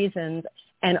actual reasons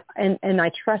and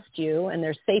I trust you and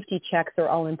their safety checks are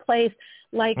all in place,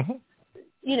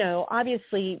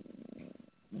 obviously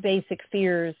basic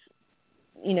fears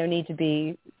need to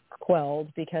be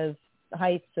quelled, because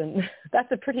heights, and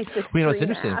that's a pretty extreme it's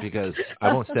interesting because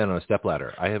I won't stand on a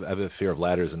stepladder. I have a fear of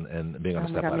ladders and being on a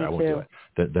stepladder. I won't do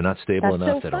it. They're not stable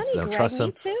enough. So they don't trust them.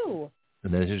 Me too.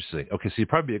 And then it's interesting. Okay, so you'd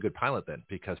probably be a good pilot then,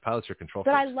 because pilots are control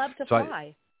freaks. But I love to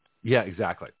fly. Yeah,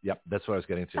 exactly. Yep, that's what I was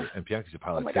getting to. And Bianca's a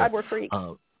pilot. Oh my God, we're freaks.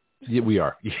 Yeah, we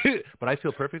are. But I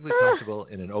feel perfectly comfortable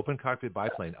in an open cockpit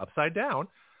biplane upside down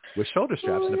with shoulder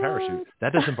straps and a parachute.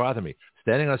 That doesn't bother me.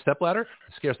 Standing on a stepladder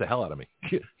scares the hell out of me.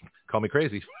 Call me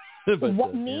crazy. But,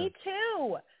 me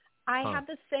too. I have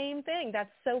the same thing. That's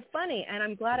so funny, and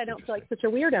I'm glad I don't feel like such a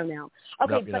weirdo now.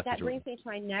 Okay, but that brings me to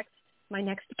my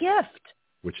next gift,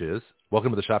 which is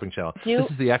welcome to the shopping channel. This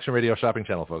is the Action Radio shopping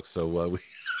channel, folks. So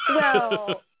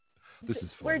this is fun.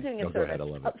 We're doing a service. Go ahead, I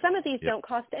love it. Some of these don't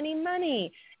cost any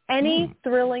money. Any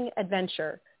thrilling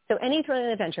adventure So any thrilling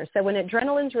adventure. So when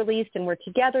adrenaline's released and we're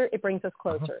together, it brings us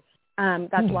closer.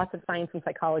 That's lots of science and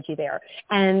psychology there.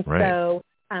 And so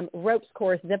ropes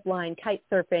course, zip line, kite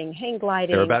surfing, hang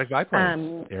gliding.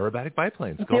 Aerobatic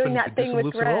biplanes. Doing that thing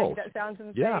with Greg. That sounds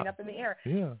insane up in the air.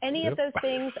 Yeah. Any of those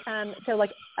things. So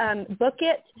like book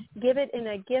it, give it in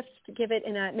a gift,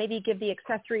 maybe give the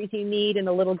accessories you need in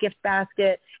a little gift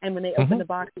basket. And when they open the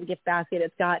box of the gift basket,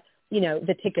 it's got,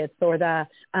 the tickets or the,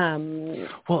 I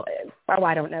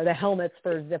don't know, the helmets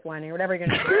for zip lining or whatever you're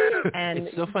going to do. And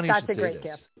it's so funny that's a great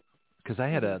gift. Because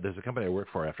there's a company I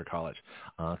worked for after college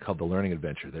called The Learning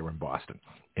Adventure. They were in Boston.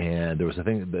 And there was a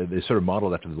thing, they sort of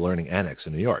modeled after the Learning Annex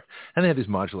in New York. And they had these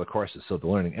modular courses. So the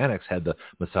Learning Annex had the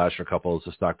massage for couples,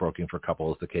 the stockbroking for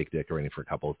couples, the cake decorating for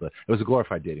couples. It was a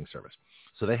glorified dating service.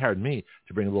 So they hired me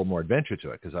to bring a little more adventure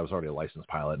to it because I was already a licensed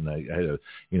pilot and I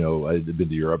had been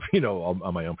to Europe,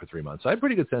 on my own for 3 months. So I had a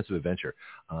pretty good sense of adventure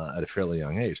at a fairly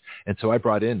young age. And so I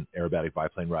brought in aerobatic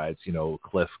biplane rides,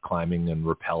 cliff climbing and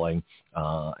rappelling,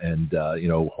 and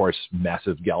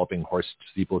massive galloping horse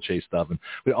steeplechase stuff. And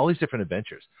we had all these different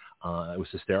adventures. It was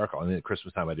hysterical. And then at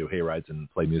Christmas time, I do hay rides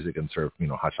and play music and serve,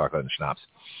 hot chocolate and schnapps.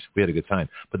 We had a good time.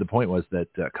 But the point was that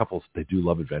couples, they do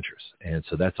love adventures. And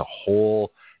so that's a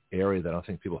whole area that I don't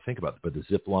think people think about. But the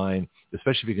zip line,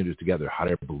 especially if you can do it together, hot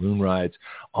air balloon rides,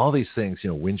 all these things,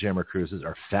 windjammer cruises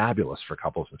are fabulous for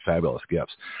couples and fabulous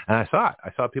gifts. And I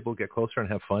saw people get closer and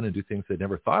have fun and do things they'd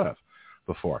never thought of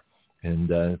before.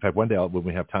 And in fact, one day when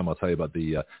we have time, I'll tell you about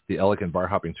the elegant bar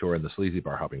hopping tour and the sleazy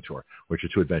bar hopping tour, which are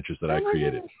two adventures that I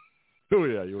created. Oh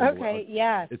yeah, okay,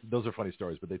 yeah. Those are funny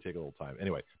stories, but they take a little time.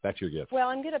 Anyway, back to your gift. Well,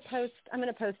 I'm gonna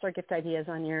post our gift ideas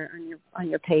on your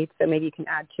page, so maybe you can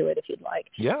add to it if you'd like.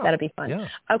 Yeah, that'd be fun. Yeah,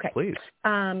 okay, please.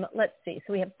 Let's see.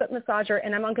 So we have foot massager,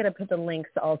 and I'm going to put the links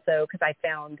also because I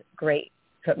found great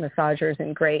foot massagers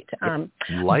and great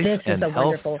Life this and is a Health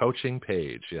wonderful Coaching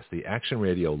page. Yes, the Action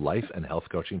Radio Life and Health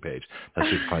Coaching page. That's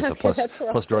where you can find stuff.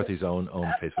 Plus Dorothy's own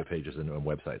Facebook pages and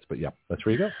websites. But yeah, that's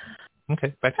where you go.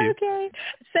 Okay, back to you. Okay.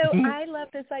 So I love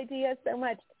this idea so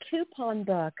much. Coupon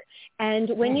book. And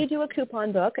when you do a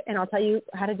coupon book, and I'll tell you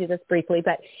how to do this briefly,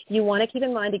 but you want to keep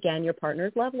in mind, again, your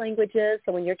partner's love languages.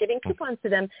 So when you're giving coupons to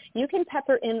them, you can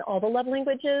pepper in all the love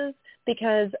languages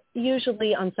because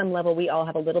usually on some level we all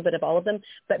have a little bit of all of them,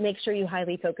 but make sure you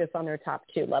highly focus on their top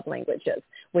 2 love languages,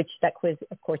 which that quiz,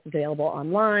 of course, is available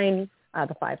online,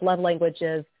 the 5 love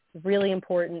languages. Really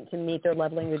important to meet their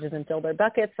love languages and fill their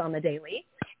buckets on the daily.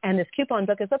 And this coupon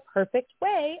book is a perfect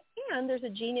way. And there's a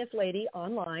genius lady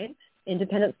online,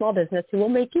 independent small business, who will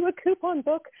make you a coupon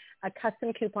book, a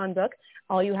custom coupon book.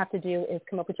 All you have to do is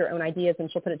come up with your own ideas, and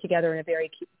she'll put it together in a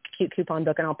very cute coupon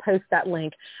book. And I'll post that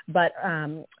link. But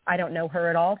I don't know her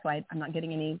at all, so I'm not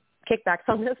getting any kickbacks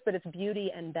on this, but it's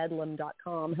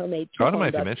beautyandbedlam.com, homemade coupon I don't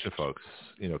mind book. if you mention folks,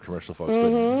 commercial folks,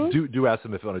 but do ask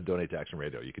them if they want to donate to Action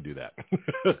Radio. You can do that.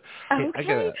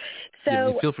 Okay.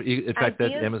 So feel free. In fact,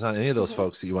 that Amazon, any of those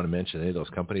folks that you want to mention, any of those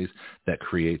companies that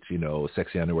create,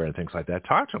 sexy underwear and things like that,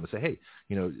 talk to them and say, hey,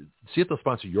 see if they'll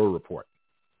sponsor your report.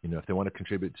 If they want to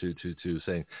contribute to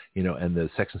saying, and the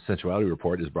Sex and Sensuality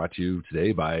report is brought to you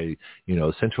today by,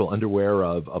 Sensual Underwear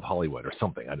of Hollywood or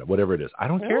something. I don't know, whatever it is. I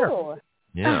don't care.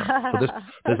 Yeah, so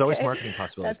there's always marketing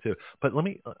possibilities too. But let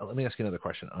me ask you another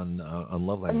question on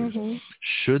love languages.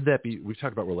 Should that be? We've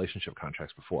talked about relationship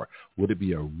contracts before. Would it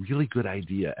be a really good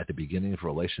idea at the beginning of a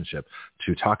relationship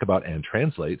to talk about and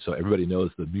translate so everybody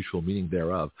knows the mutual meaning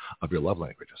thereof of your love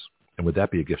languages? And would that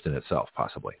be a gift in itself,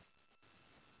 possibly?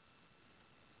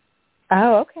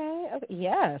 Oh, okay.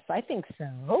 Yes, I think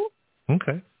so.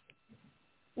 Okay.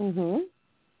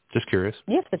 Just curious.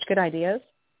 You have such good ideas.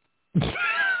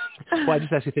 Well, I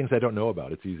just ask you things I don't know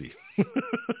about. It's easy.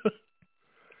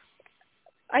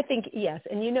 I think, yes,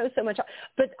 and you know so much.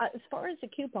 But as far as the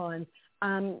coupons...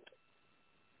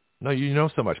 no, you know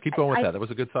so much. Keep going with that. That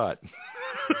was a good thought.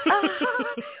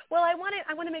 Well, I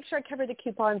want to make sure I cover the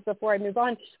coupons before I move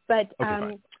on. But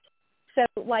okay, so,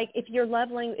 like, if your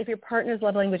partner's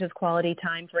love language is quality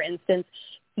time, for instance,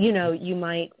 you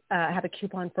might have a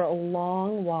coupon for a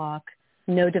long walk,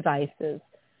 no devices.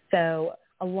 So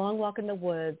a long walk in the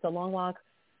woods, a long walk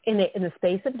in the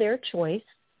space of their choice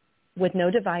with no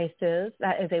devices.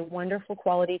 That is a wonderful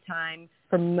quality time.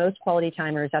 For most quality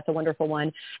timers, that's a wonderful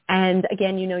one. And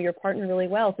again, you know your partner really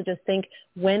well. So just think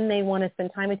when they want to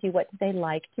spend time with you, what do they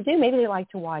like to do? Maybe they like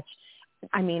to watch,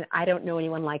 I don't know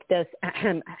anyone like this,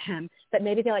 but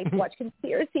maybe they like to watch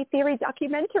conspiracy theory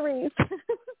documentaries.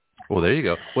 Well, there you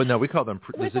go. Well, no, we call them,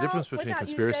 there's a difference between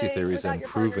conspiracy theories and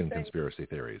proven conspiracy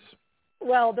theories.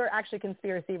 Well, they're actually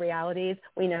conspiracy realities.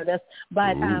 We know this.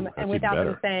 But and without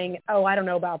them saying, oh, I don't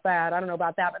know about that,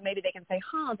 but maybe they can say,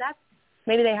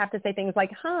 Maybe they have to say things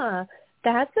like,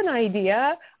 that's an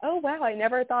idea. Oh, wow, I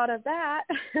never thought of that.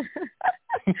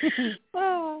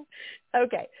 Oh,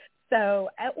 okay. So,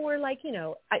 or like,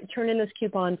 I turn in this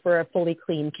coupon for a fully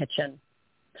clean kitchen.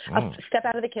 I'll step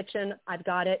out of the kitchen. I've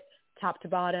got it top to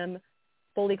bottom,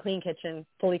 fully clean kitchen,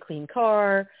 fully clean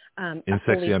car, in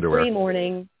sexy underwear. Free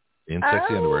morning. In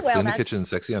sexy underwear. Well, clean the kitchen in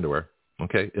sexy underwear.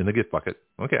 Okay, in the gift bucket.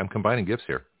 Okay, I'm combining gifts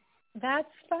here. That's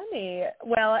funny.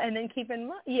 Well, and then keep in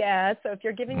mind, so if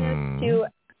you're giving this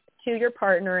to your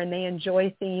partner and they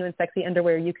enjoy seeing you in sexy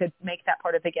underwear, you could make that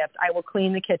part of the gift. I will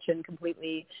clean the kitchen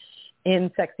completely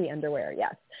in sexy underwear.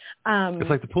 Yes. It's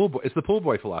like the pool boy. It's the pool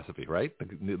boy philosophy, right?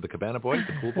 The cabana boy,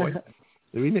 the pool boy.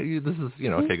 This is,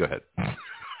 okay, go ahead.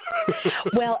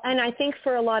 Well, and I think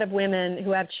for a lot of women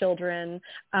who have children,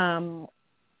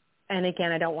 and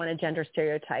again, I don't want to gender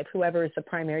stereotype, whoever is the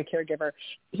primary caregiver,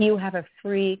 you have a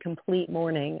free, complete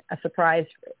morning, a surprise,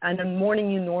 and a morning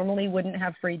you normally wouldn't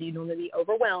have free. You normally be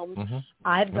overwhelmed. Mm-hmm.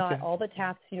 I've got all the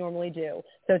tasks you normally do.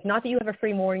 So it's not that you have a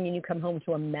free morning and you come home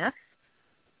to a mess,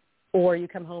 or you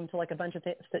come home to like a bunch of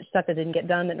stuff that didn't get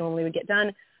done that normally would get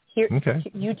done. Here,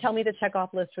 you tell me the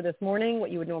checkoff list for this morning,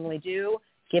 what you would normally do.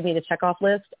 Give me the checkoff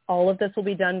list. All of this will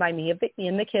be done by me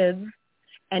and the kids.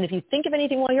 And if you think of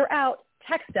anything while you're out,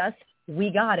 text us. We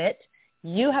got it.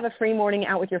 You have a free morning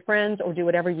out with your friends or do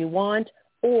whatever you want.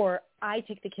 Or I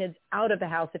take the kids out of the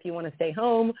house if you want to stay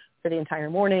home for the entire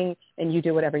morning and you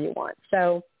do whatever you want.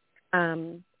 So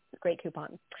great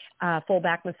coupon. Full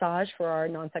back massage for our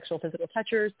non-sexual physical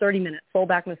touchers, 30 minutes. Full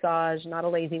back massage, not a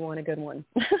lazy one, a good one.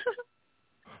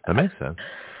 That makes sense.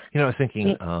 I was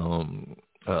thinking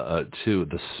to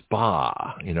the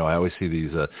spa. I always see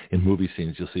these in movie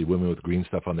scenes. You'll see women with green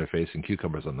stuff on their face and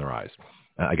cucumbers on their eyes.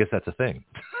 I guess that's a thing.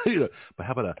 But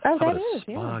how about a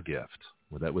spa gift?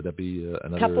 Would that be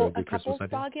another good Christmas idea?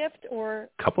 Spa gift or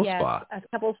spa? A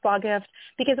couple spa gift,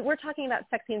 because we're talking about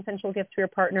sexy and sensual gifts for your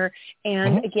partner.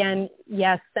 And again,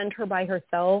 yes, send her by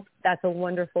herself. That's a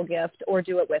wonderful gift. Or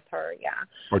do it with her. Yeah.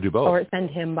 Or do both. Or send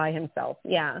him by himself.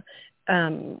 Yeah.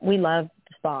 We love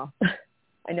the spa.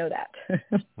 I know that.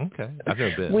 Okay. I've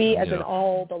never been. We, as in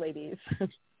all the ladies.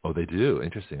 Oh, they do.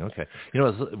 Interesting. Okay.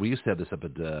 We used to have this up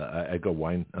at, I'd go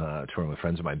wine touring with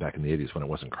friends of mine back in the 80s when it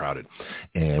wasn't crowded.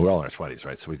 And we're all in our 20s,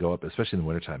 right? So we go up, especially in the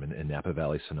wintertime, in Napa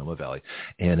Valley, Sonoma Valley.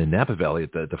 And in Napa Valley,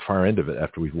 at the far end of it,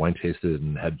 after we've wine tasted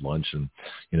and had lunch and,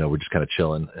 we're just kind of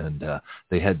chilling. And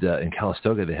they had, in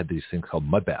Calistoga, they had these things called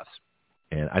mud baths.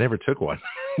 And I never took one,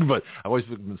 but I've always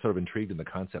been sort of intrigued in the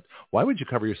concept. Why would you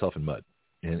cover yourself in mud?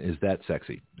 And is that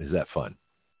sexy? Is that fun?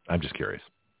 I'm just curious.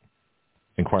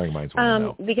 Inquiring minds want to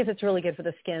know. Because it's really good for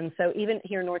the skin. So even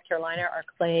here in North Carolina, our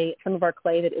clay, some of our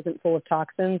clay that isn't full of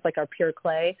toxins, like our pure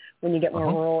clay, when you get more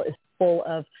rural, is full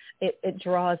of, it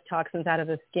draws toxins out of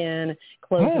the skin,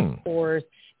 closes pores.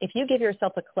 If you give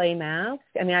yourself a clay mask,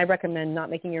 I recommend not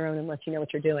making your own unless you know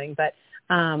what you're doing. But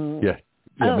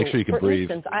make sure you can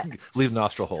breathe. Instance, leave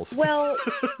nostril holes. Well,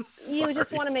 you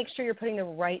just want to make sure you're putting the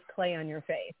right clay on your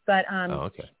face. But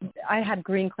I have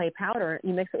green clay powder.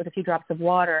 You mix it with a few drops of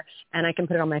water, and I can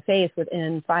put it on my face.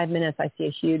 Within 5 minutes, I see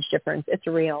a huge difference. It's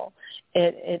real.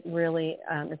 It really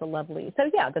is a lovely. So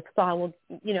the spa will.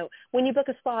 When you book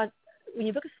a spa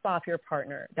for your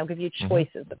partner, they'll give you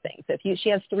choices of things. So if she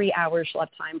has 3 hours, she'll have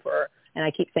time for. And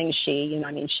I keep saying she.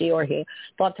 She or he.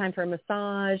 They'll have time for a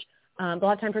massage. They'll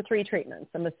have time for 3 treatments,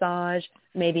 a massage,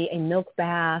 maybe a milk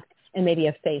bath, and maybe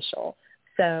a facial.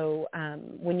 So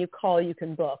when you call, you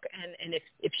can book. And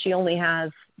if she only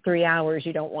has 3 hours,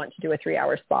 you don't want to do a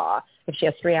 3-hour spa. If she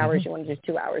has 3 hours, you want to do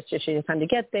 2 hours. Just she has time to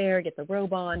get there, get the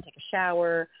robe on, take a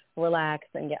shower, relax,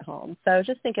 and get home. So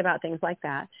just think about things like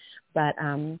that. But,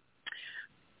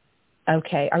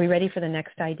 okay, are we ready for the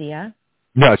next idea?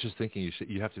 No, I was just thinking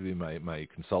you have to be my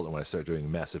consultant when I start doing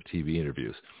massive TV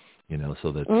interviews.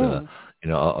 So that,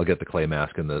 I'll get the clay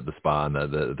mask and the spa and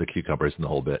the cucumbers and the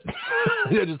whole bit.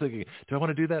 Just thinking, do I want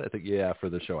to do that? I think, for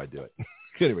the show, I'd do it.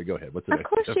 Anyway, go ahead. What's the next? Of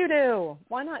course you do.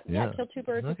 Why not? Yeah, kill 2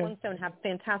 birds with one stone. Have a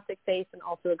fantastic face and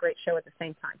also a great show at the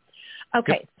same time.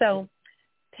 Okay, so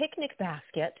picnic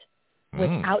basket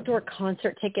with outdoor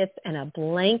concert tickets and a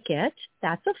blanket.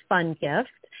 That's a fun gift,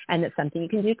 and it's something you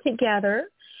can do together.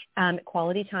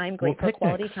 Quality time, great for a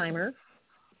quality timer.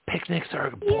 Picnics are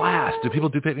a blast. Do people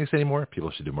do picnics anymore?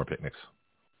 People should do more picnics.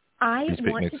 I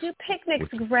want to do picnics,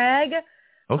 Greg. Okay.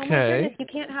 Oh my goodness, you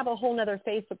can't have a whole other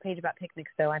Facebook page about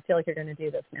picnics, though. I feel like you're going to do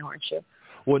this now, aren't you?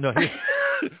 Well, no. Here's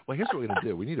what we're going to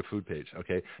do. We need a food page,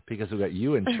 okay? Because we've got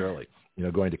you and Shirley,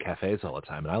 going to cafes all the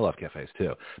time, and I love cafes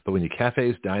too. But when you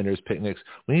cafes, diners, picnics,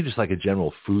 we need just like a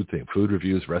general food thing, food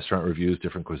reviews, restaurant reviews,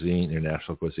 different cuisine,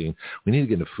 international cuisine. We need to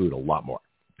get into food a lot more.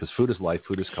 because food is life,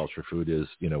 food is culture, food is,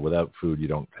 without food you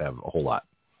don't have a whole lot.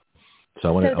 So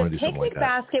I want to do something like that. The picnic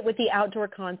basket with the outdoor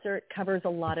concert covers a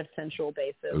lot of central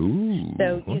bases. Ooh,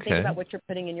 so you think about what you're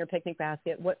putting in your picnic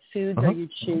basket. What foods are you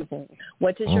choosing?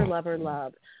 What does your lover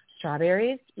love?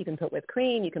 Strawberries, you can put whipped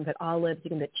cream, you can put olives, you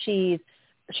can put cheese,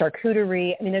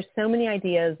 charcuterie. I mean, there's so many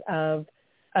ideas of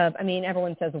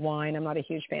everyone says wine. I'm not a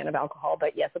huge fan of alcohol,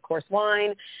 but yes, of course,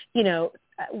 wine,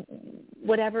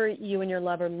 whatever you and your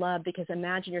lover love, because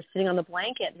imagine you're sitting on the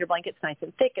blanket. Your blanket's nice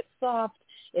and thick. It's soft.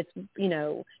 It's,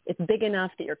 it's big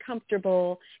enough that you're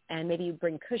comfortable, and maybe you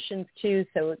bring cushions too,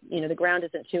 so, the ground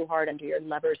isn't too hard under your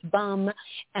lover's bum,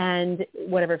 and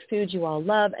whatever food you all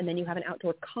love. And then you have an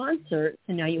outdoor concert,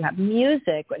 so now you have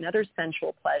music, another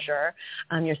sensual pleasure.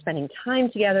 You're spending time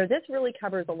together. This really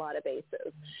covers a lot of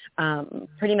bases.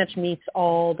 Pretty much meets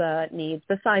all the needs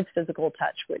besides physical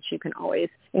touch, which you can always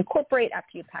incorporate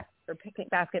after you pack your picnic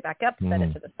basket back up, set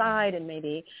it to the side, and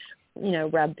maybe,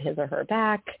 rub his or her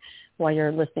back while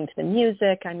you're listening to the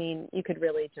music. I mean, you could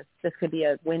really this could be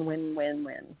a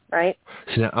win-win-win-win, right?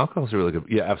 See, now alcohol is a really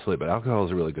good, absolutely, but alcohol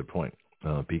is a really good point.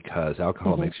 Because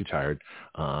alcohol makes you tired.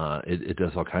 It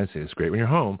does all kinds of things. It's great when you're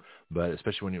home, but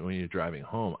especially when you're driving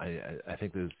home, I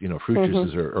think there's, fruit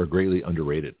juices are greatly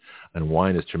underrated, and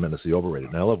wine is tremendously overrated.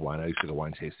 And I love wine. I used to go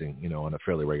wine tasting, on a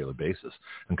fairly regular basis,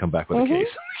 and come back with a case,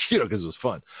 because it was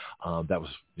fun. That was,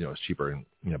 it's cheaper, and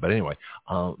but anyway.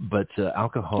 But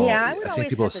alcohol, I think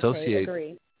people associate.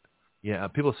 Agree. Yeah,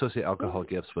 people associate alcohol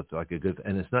gifts with like a good,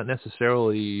 and it's not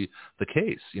necessarily the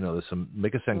case. There's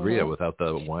make a sangria without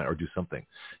the wine, or do something.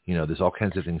 There's all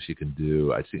kinds of things you can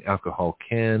do. I think alcohol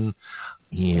can.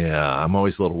 Yeah, I'm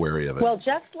always a little wary of it. Well,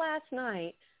 just last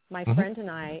night, my friend and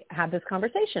I had this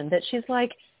conversation that she's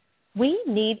like, we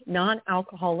need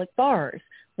non-alcoholic bars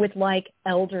with like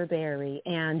elderberry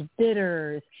and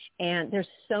bitters, and there's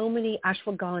so many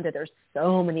ashwagandha. There's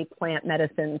so many plant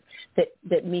medicines that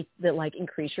like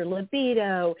increase your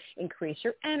libido, increase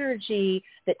your energy,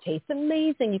 that taste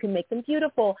amazing. You can make them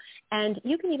beautiful, and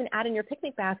you can even add in your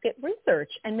picnic basket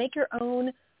research and make your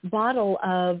own bottle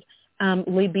of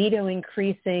libido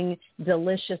increasing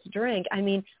delicious drink. I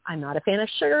mean, I'm not a fan of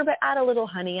sugar, but add a little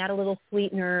honey, add a little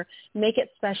sweetener, make it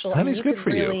special. Honey's good for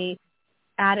you.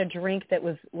 Add a drink that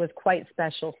was quite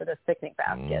special for this picnic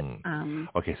basket.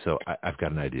 Okay, so I've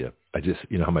got an idea. I just,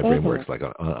 how my brain works, like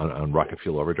on rocket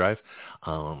fuel overdrive.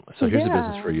 So here's a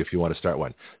business for you if you want to start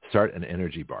one. Start an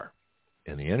energy bar.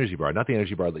 And the energy bar, not the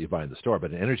energy bar that you buy in the store, but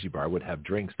an energy bar would have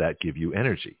drinks that give you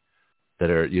energy.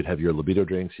 You'd have your libido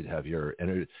drinks, you'd have your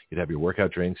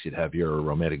workout drinks, you'd have your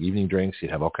romantic evening drinks,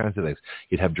 you'd have all kinds of things.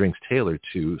 You'd have drinks tailored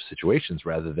to situations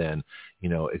rather than,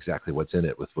 exactly what's in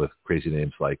it with crazy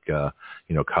names like,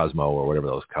 Cosmo or whatever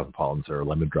those Cosmopolitans or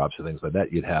Lemon Drops or things like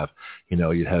that. You'd have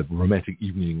romantic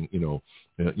evening,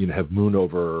 you'd have moon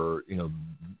over,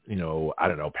 I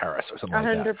don't know, Paris or something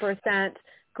 100%. Like that. 100%.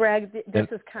 Greg, this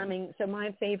is coming. So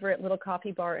my favorite little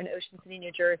coffee bar in Ocean City,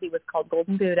 New Jersey was called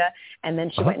Golden Buddha, and then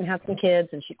she went and had some kids,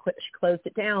 and she closed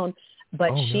it down.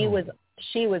 But she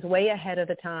was way ahead of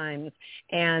the times.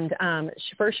 And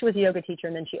first she was a yoga teacher,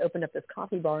 and then she opened up this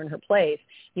coffee bar in her place.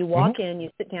 You walk in, you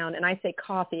sit down, and I say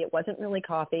coffee. It wasn't really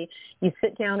coffee. You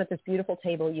sit down at this beautiful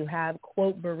table. You have,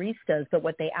 quote, baristas, but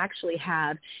what they actually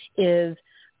have is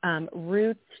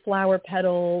roots, flower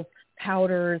petals,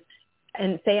 powders.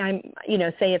 And say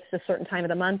it's a certain time of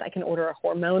the month, I can order a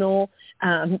hormonal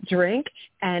drink,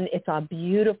 and it's a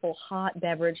beautiful hot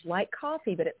beverage like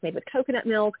coffee, but it's made with coconut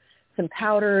milk, some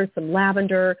powders, some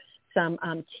lavender, some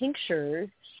tinctures,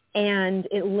 and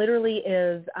it literally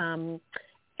is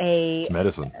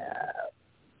medicine.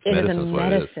 It is a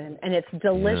medicine, and it's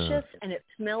delicious, and it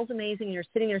smells amazing. And you're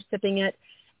sitting there sipping it,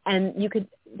 and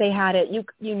they had it.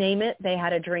 You name it, they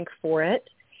had a drink for it.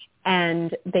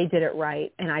 And they did it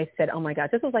right. And I said, oh, my God,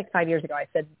 this was like 5 years ago. I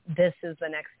said, this is the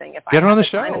next thing. If Get her I on the had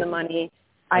the show. time and the money,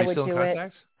 I would do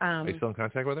it. Are you still in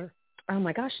contact with her? Oh,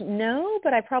 my gosh, no,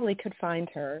 but I probably could find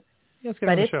her. Yeah, let's get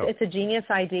her on the show. It's a genius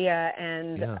idea,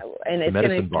 and it's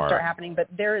going to start happening. But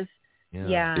there's, the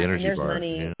energy there's bar.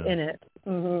 money in it.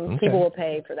 Okay. People will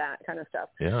pay for that kind of stuff.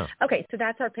 Yeah. Okay, so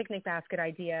that's our picnic basket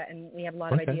idea, and we have a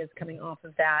lot of ideas coming off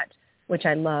of that, which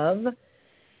I love.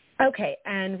 Okay,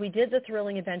 and we did the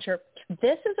thrilling adventure.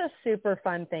 This is a super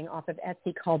fun thing off of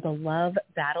Etsy called the Love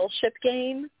Battleship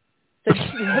game. So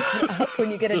just look it up when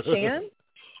you get a chance.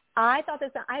 I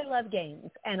love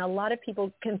games, and a lot of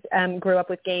people grew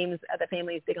up with games. The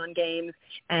family is big on games,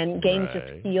 and games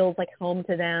just feels like home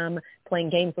to them. Playing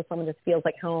games with someone just feels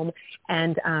like home.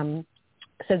 And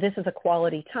so this is a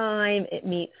quality time. It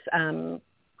meets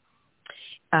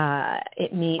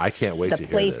It meets I can't wait the to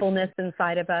hear playfulness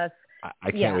inside of us.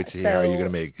 I can't wait to hear how you're going to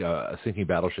make a sinking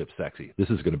battleship sexy. This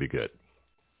is going to be good.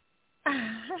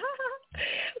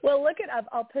 Well, look it up.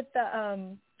 I'll put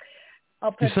the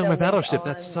you sunk my battleship.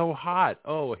 On. That's so hot.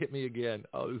 Oh, hit me again.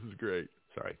 Oh, this is great.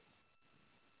 Sorry.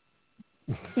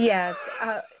 Yes.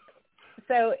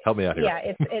 So help me out here. Yeah,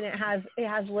 it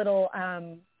has little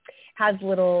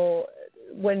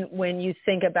when you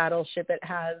sink a battleship, it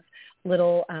has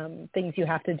little things you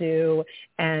have to do,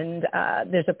 and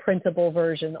there's a printable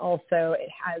version also. It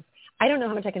has, I don't know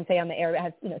how much I can say on the air. It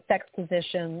has, sex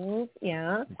positions.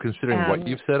 Yeah. Considering what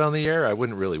you've said on the air, I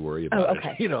wouldn't really worry about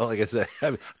okay. it. Like I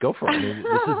said, go for it. I mean,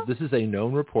 this is a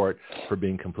known report for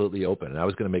being completely open. And I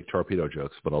was going to make torpedo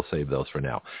jokes, but I'll save those for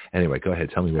now. Anyway, go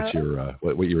ahead. Tell me what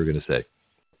what you were going to say.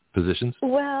 Positions?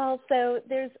 Well, so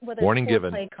there's warning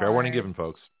given. Fair warning given,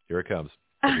 folks. Here it comes.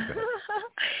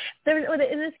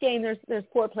 In this game, there's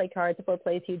foreplay cards.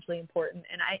 Foreplay is hugely important,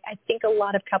 and I think a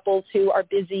lot of couples who are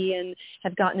busy and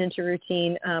have gotten into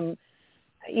routine,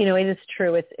 it is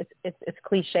true. It's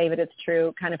cliche, but it's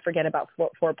true. Kind of forget about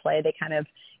foreplay. They kind of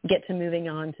get to moving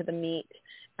on to the meat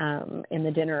in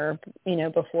the dinner,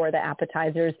 before the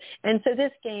appetizers. And so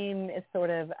this game is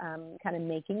sort of kind of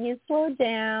making you slow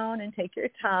down and take your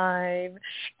time.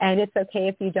 And it's okay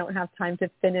if you don't have time to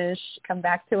finish, come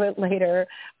back to it later.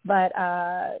 But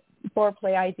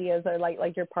foreplay ideas are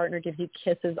like your partner gives you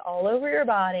kisses all over your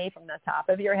body from the top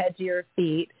of your head to your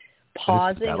feet,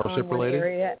 pausing on one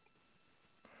area.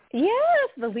 Yes,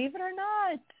 believe it or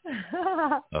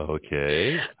not.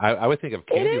 Okay. I would think of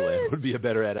Candyland would be a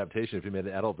better adaptation if you made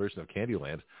an adult version of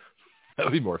Candyland. That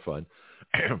would be more fun.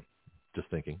 Just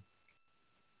thinking.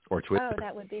 Or Twister. Oh,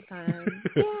 that would be fun.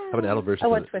 Yeah. How about an adult version?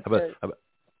 Oh, a Twister. How about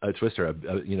a Twister,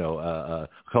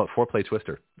 call it Foreplay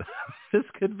Twister. This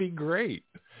could be great.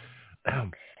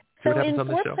 So in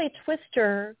Foreplay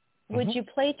Twister, would you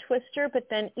play Twister, but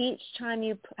then each time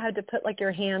you had to put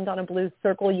your hand on a blue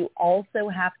circle, you also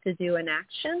have to do an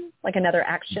action, another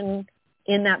action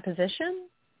in that position?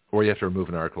 Or you have to remove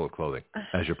an article of clothing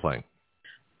as you're playing.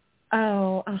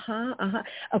 Oh,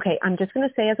 Okay, I'm just going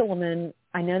to say as a woman,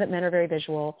 I know that men are very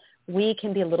visual. We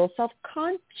can be a little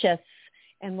self-conscious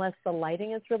unless the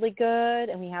lighting is really good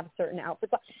and we have certain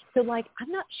outfits. So, I'm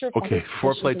not sure if okay,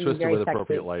 Foreplay Twister with sexy.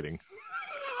 Appropriate lighting.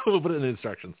 We'll put it in the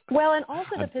instructions. Well, and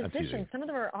also the positions. Some of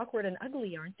them are awkward and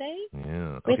ugly, aren't they?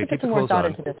 Yeah. We have to put some more thought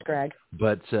into this, Greg.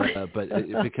 But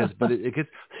it gets. But don't you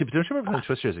remember playing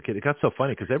Twister as a kid? It got so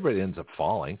funny because everybody ends up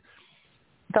falling.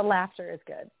 The laughter is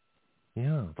good.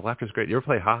 Yeah, the laughter is great. You ever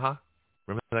play Ha Ha?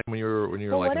 Remember that when you were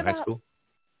in high school?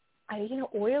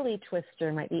 Oily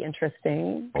Twister might be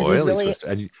interesting. Oily Twister.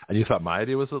 And you thought my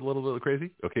idea was a little bit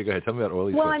crazy? Okay, go ahead. Tell me about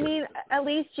Oily Twister. Well, I mean, at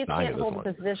least you can't hold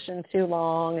the position too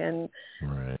long. And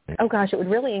right. Oh, gosh, it would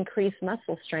really increase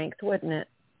muscle strength, wouldn't it?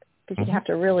 Because you'd have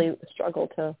to really struggle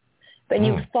to. But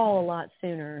you fall a lot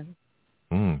sooner.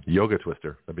 Yoga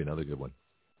Twister. That'd be another good one.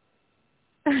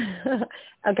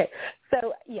 Okay,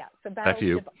 so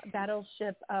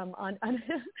Battleship on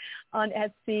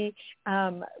Etsy.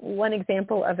 One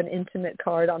example of an intimate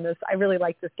card on this. I really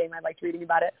like this game. I liked reading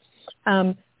about it.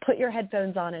 Put your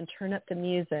headphones on and turn up the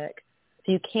music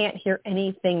so you can't hear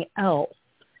anything else.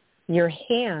 Your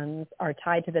hands are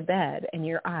tied to the bed and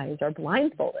your eyes are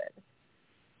blindfolded,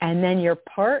 and then your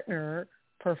partner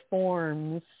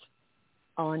performs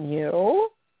on you.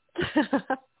 That's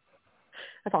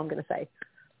all I'm going to say.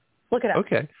 Look it up.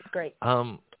 Okay. It's great.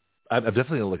 I'm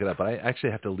definitely going to look it up, but I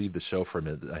actually have to leave the show for a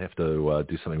minute. I have to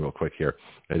do something real quick here.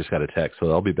 I just got a text, so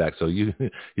I'll be back. So if you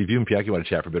and Piaki want to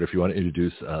chat for a bit, or if you want to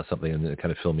introduce something and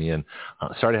kind of fill me in.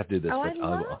 Sorry to have to do this. Oh, I'd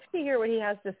love to hear what he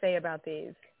has to say about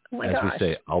these. Oh, my gosh. As we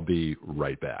say, I'll be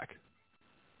right back.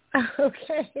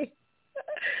 Okay.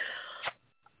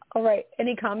 All right.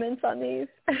 Any comments on these?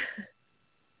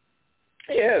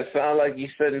 Yeah, it sounds like you're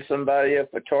setting somebody up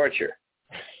for torture.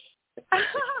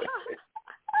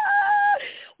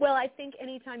 Well, I think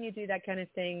anytime you do that kind of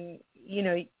thing,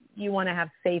 you want to have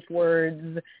safe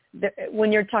words.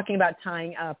 When you're talking about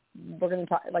tying up, we're going to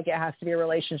talk it has to be a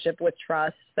relationship with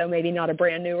trust, so maybe not a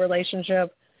brand new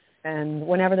relationship. And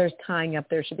whenever there's tying up,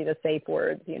 there should be the safe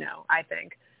words, I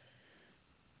think.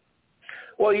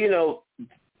 Well,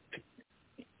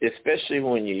 especially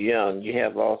when you're young, you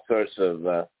have all sorts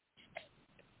of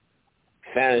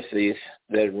fantasies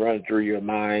that run through your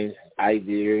mind,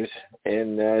 ideas,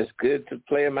 and it's good to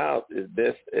play them out as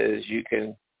best as you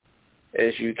can.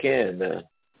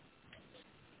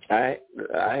 I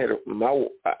had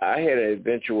an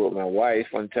adventure with my wife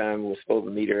one time. We were supposed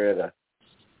to meet her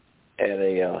at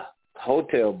a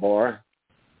hotel bar,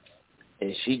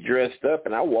 and she dressed up,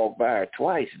 and I walked by her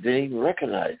twice, didn't even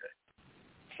recognize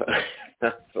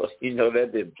So,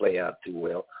 that didn't play out too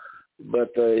well.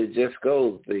 But it just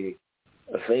goes, the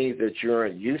things that you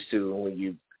aren't used to, when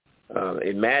you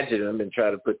imagine them and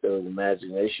try to put those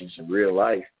imaginations in real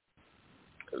life,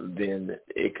 then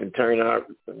it can turn out,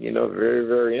 very,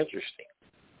 very interesting.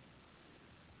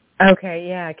 Okay,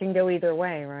 yeah, it can go either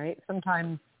way, right?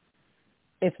 Sometimes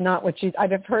it's not what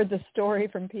I've heard the story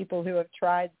from people who have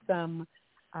tried some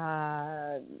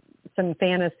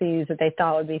fantasies that they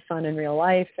thought would be fun in real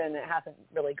life, and it hasn't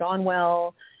really gone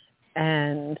well.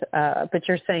 And but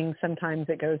you're saying sometimes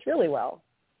it goes really well.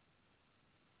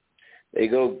 They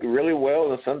go really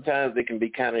well, and sometimes they can be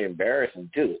kind of embarrassing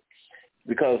too,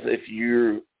 because if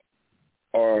you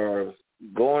are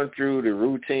going through the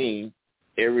routine,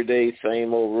 everyday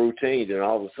same old routine, then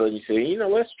all of a sudden you say,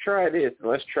 let's try this,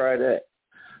 let's try that.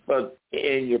 But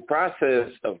in your process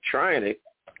of trying it,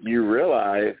 you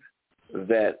realize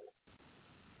that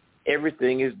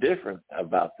everything is different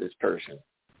about this person.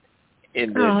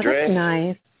 In their dress,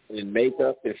 nice. in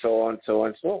makeup, and so on, so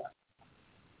on, so on.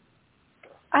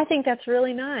 I think that's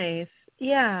really nice.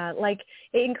 Yeah, like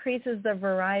it increases the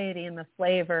variety and the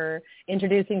flavor,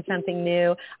 introducing something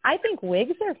new. I think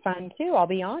wigs are fun too, I'll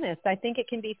be honest. I think it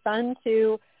can be fun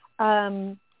to,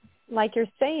 like you're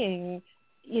saying,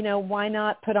 why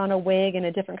not put on a wig and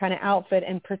a different kind of outfit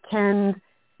and pretend,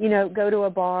 go to a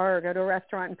bar or go to a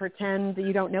restaurant and pretend that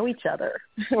you don't know each other,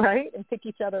 right? And pick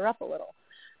each other up a little.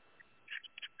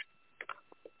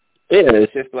 Yeah,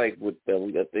 it's just like with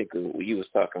I think you was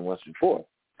talking once before.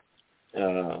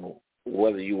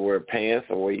 Whether you wear pants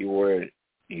or whether you wear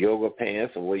yoga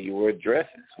pants or whether you wear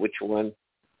dresses, which one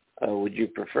would you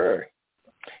prefer?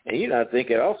 And, I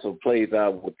think it also plays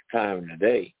out with the time of the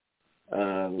day.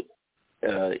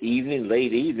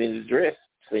 Late evening, dress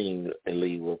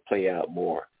seemingly will play out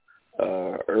more.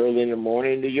 Early in the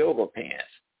morning, the yoga pants.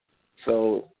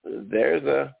 So there's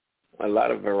a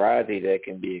lot of variety that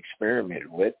can be experimented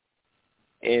with.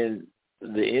 And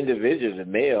the individual, the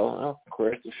male, of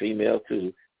course the female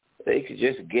too, they could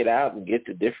just get out and get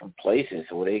to different places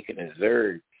where they can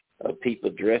observe people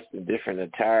dressed in different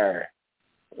attire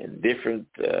and different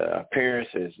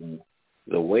appearances and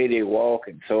the way they walk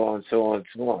and so on, so on,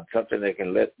 so on. Something that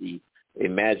can let the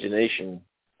imagination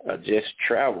just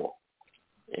travel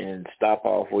and stop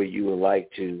off where you would like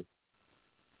to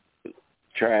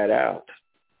try it out.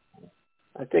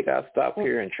 I think I'll stop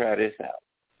here and try this out.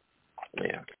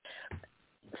 Yeah.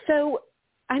 So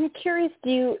I'm curious,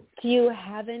 do you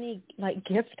have any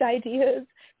gift ideas?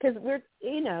 Because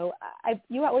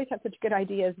you always have such good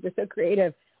ideas. You're so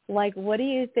creative. What do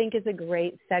you think is a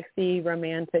great, sexy,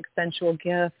 romantic, sensual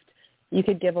gift you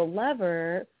could give a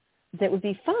lover that would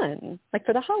be fun,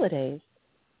 for the holidays?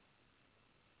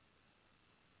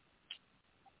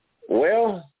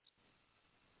 Well,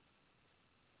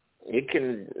 it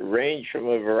can range from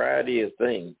a variety of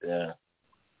things.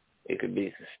 It could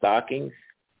be some stockings.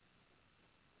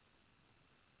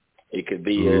 It could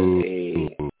be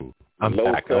I'm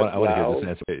back. I want to hear this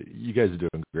answer. You guys are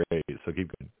doing great, so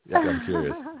keep going. Yeah, I'm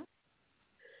curious.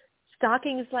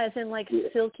 Stockings, as in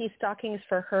silky stockings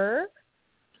for her?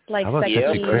 How about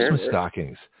sexy Christmas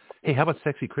stockings? Hey, how about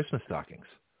sexy Christmas stockings?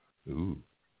 Ooh.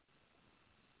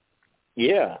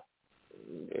 Yeah.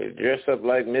 Dress up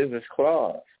like Mrs.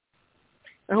 Claus.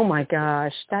 Oh, my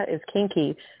gosh. That is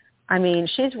kinky. I mean,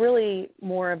 she's really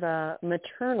more of a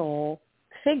maternal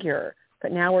figure,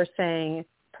 but now we're saying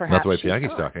perhaps not the way Bianchi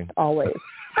stocking. Always.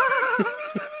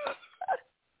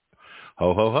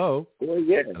 Ho, ho, ho. Well,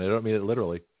 yeah. And I don't mean it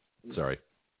literally. Sorry.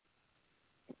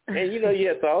 And, you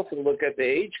have to also look at the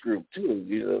age group,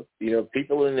 too.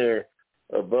 People in their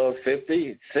above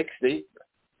 50, 60,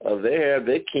 they have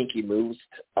their kinky moves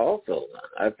also.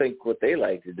 I think what they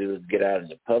like to do is get out in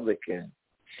the public and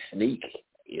sneak.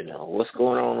 What's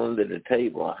going on under the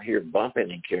table? I hear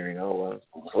bumping and carrying on.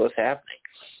 What's happening?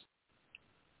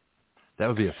 That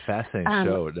would be a fascinating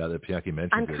show. Now that Bianchi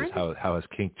mentioned it, is how has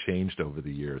kink changed over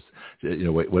the years?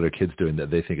 What are kids doing that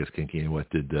they think is kinky, and what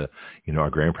did our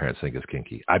grandparents think is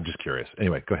kinky? I'm just curious.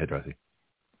 Anyway, go ahead, Dorothy.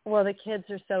 Well, the kids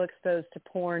are so exposed to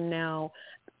porn now,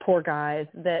 poor guys,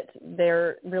 that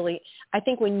they're really. I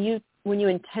think when you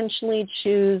intentionally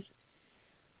choose.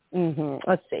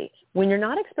 Let's see. When you're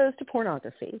not exposed to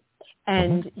pornography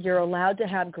and you're allowed to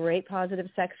have great positive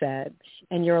sex ed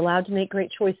and you're allowed to make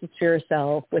great choices for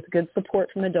yourself with good support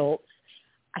from adults,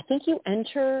 I think you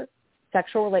enter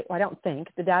I don't think.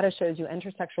 The data shows you enter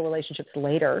sexual relationships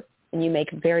later and you make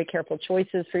very careful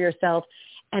choices for yourself.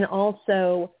 And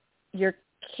also your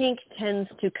kink tends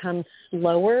to come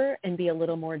slower and be a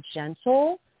little more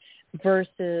gentle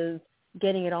versus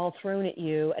getting it all thrown at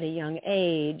you at a young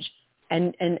age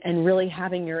and really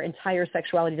having your entire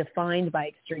sexuality defined by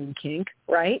extreme kink,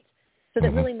 right? So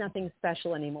that really nothing's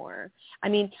special anymore. I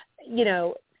mean,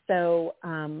 so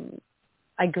I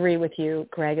agree with you,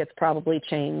 Greg. It's probably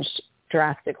changed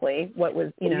drastically. What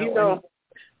was, we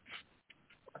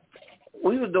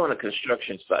were doing a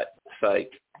construction site,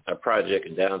 a project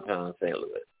in downtown St.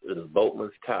 Louis. It was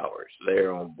Boatman's Towers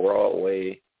there on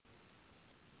Broadway.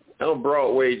 On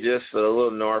Broadway, just a little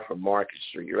north of Market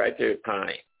Street, right there at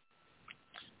Pine.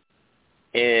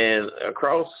 And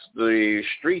across the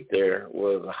street there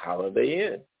was a Holiday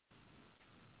Inn.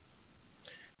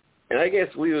 And I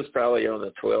guess we was probably on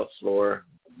the 12th floor,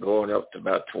 going up to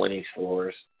about 20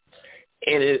 floors.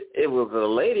 And it was a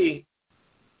lady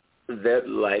that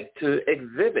liked to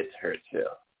exhibit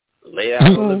herself. Lay out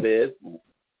on the bed.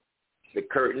 The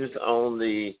curtains on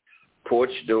the porch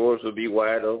doors would be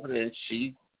wide open, and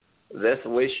that's the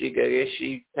way she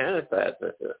fantasied herself.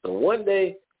 So one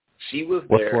day, she was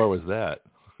there. What floor was that?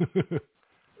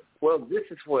 Well, this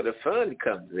is where the fun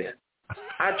comes in.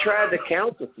 I tried to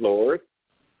count the floors,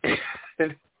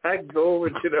 and I go over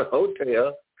to the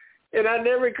hotel, and I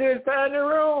never could find the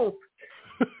room.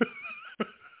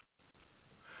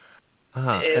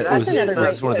 Was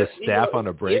this one of the staff on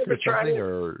a break or something?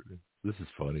 Or this is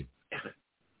funny.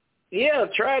 Yeah,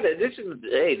 tried it. This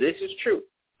is true.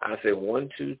 I said 1,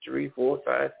 2, 3, 4,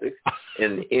 5, 6,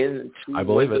 and in 2 I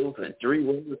believe windows it. and 3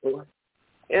 windows.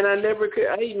 And I never could.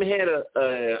 I even had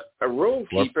a room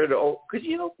keeper could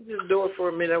you open this door for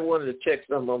a minute? I wanted to check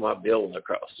something on my building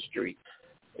across the street,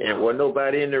 and there wasn't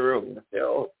nobody in the room. I said,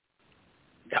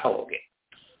 okay.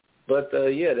 But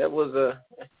that was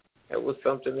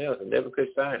something else. I never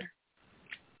could find her.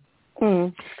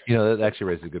 That actually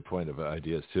raises a good point of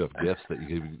ideas too, of gifts that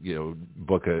you could,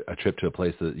 book a trip to a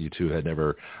place that you two had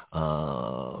never,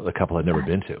 the couple had never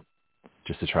been to,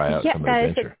 just to try out some adventure. Yeah,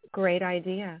 that is a great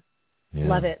idea. Yeah.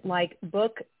 Love it. Like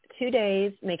book 2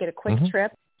 days, make it a quick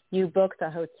trip. You book the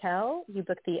hotel, you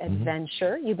book the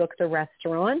adventure, you book the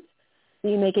restaurant.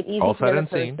 You make it easy for the other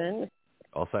person.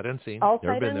 All sight unseen. All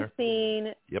sight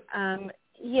unseen. Yep. And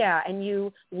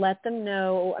you let them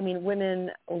know. I mean, women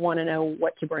want to know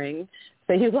what to bring,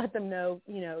 so you let them know.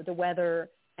 The weather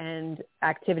and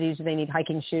activities they need,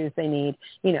 hiking shoes they need.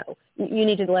 You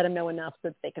need to let them know enough so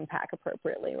that they can pack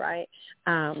appropriately, right?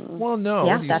 Well, no.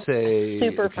 Yeah, you that's say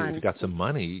super if fun. you've got some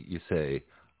money, you say,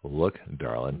 "Look,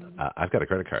 darling, I've got a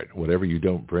credit card. Whatever you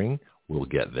don't bring, we'll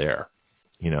get there."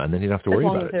 And then you don't have to worry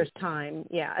about it. As long as there's time.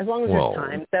 Yeah, as long as there's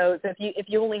time. So if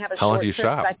you only have a short trip,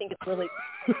 shop? I think it's really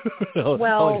I don't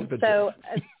know. Sorry.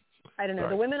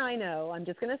 The women I know, I'm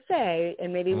just going to say,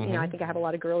 and maybe I think I have a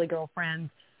lot of girly girl friends.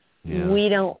 Yeah. We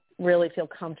don't really feel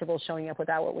comfortable showing up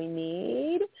without what we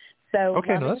need. So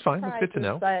okay, no, that's fine. That's good to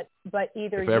know. But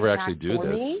either if I ever you actually pack do for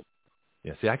this, me,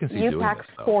 see, I can see doing this. You pack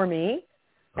for me.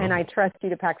 And I trust you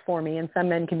to pack for me, and some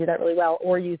men can do that really well.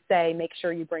 Or you say, make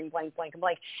sure you bring blank, blank, and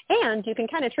blank. And you can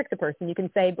kind of trick the person. You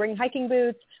can say, bring hiking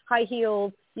boots, high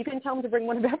heels. You can tell them to bring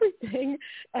one of everything.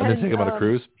 And then take them on a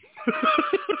cruise?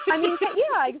 I mean,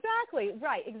 yeah, exactly.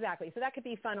 Right, exactly. So that could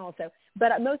be fun also.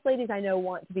 But most ladies I know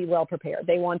want to be well prepared.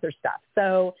 They want their stuff.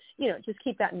 So, just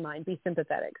keep that in mind. Be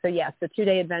sympathetic. So, yes, the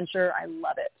 2-day adventure, I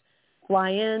love it. Fly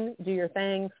in, do your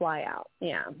thing, fly out.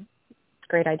 Yeah,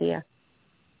 great idea.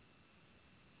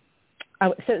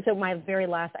 Oh, so my very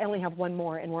last, I only have one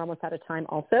more, and we're almost out of time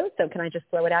also. So can I just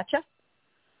throw it at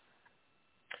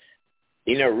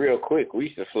you? Real quick, we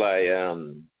used to fly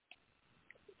on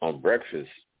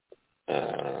breakfast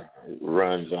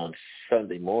runs on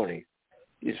Sunday morning.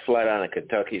 You just fly down to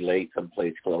Kentucky late,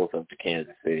 someplace close up to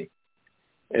Kansas City.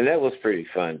 And that was pretty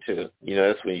fun, too.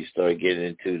 That's when you start getting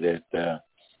into that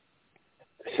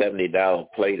 $70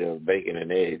 plate of bacon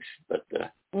and eggs. But,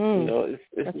 that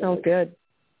sounds good.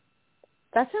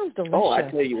 That sounds delicious. Oh, I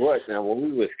tell you what, now, when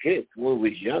we was kids, when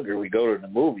we was younger, we go to the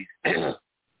movies,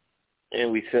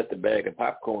 and we set the bag of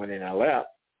popcorn in our lap,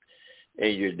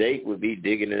 and your date would be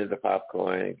digging into the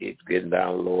popcorn and getting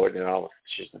down lower, and all of a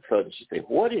sudden she'd say,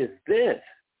 "What is this?"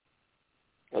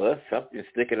 Well, that's something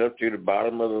sticking up through the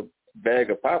bottom of the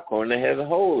bag of popcorn that has a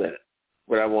hole in it.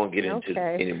 But I won't get into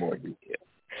any more detail.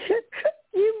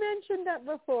 You mentioned that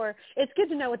before. It's good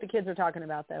to know what the kids are talking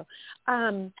about, though.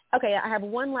 Okay, I have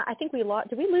one. I think we lost.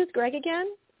 Did we lose Greg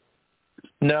again?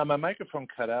 No, my microphone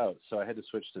cut out, so I had to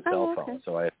switch to cell phone.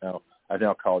 So I've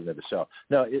now called into the show.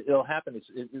 No, it'll happen.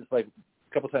 It's like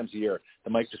a couple times a year. The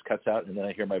mic just cuts out, and then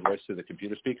I hear my voice through the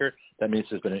computer speaker. That means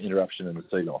there's been an interruption in the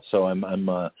signal. So I'm on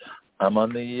the. I'm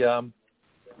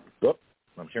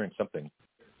hearing something.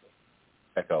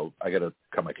 Echo. I got to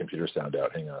cut my computer sound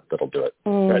out. Hang on, that'll do it.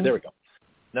 All right, there we go.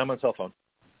 Now I'm on cell phone.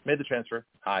 Made the transfer.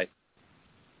 Hi.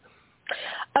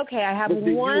 Okay, I have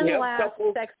one last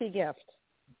sexy gift.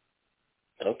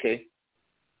 Okay.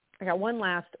 I got one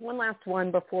last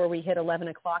one before we hit 11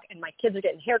 o'clock, and my kids are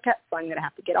getting haircuts, so I'm going to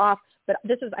have to get off. But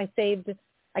I saved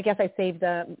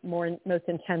the most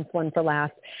intense one for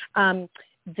last.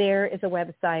 There is a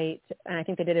website, and I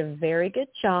think they did a very good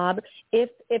job. If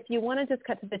you want to just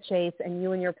cut to the chase and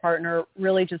you and your partner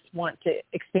really just want to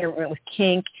experiment with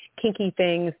kinky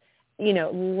things,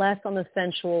 less on the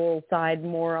sensual side,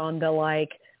 more on the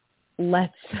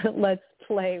let's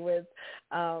play with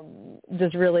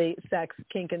just really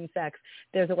kink and sex.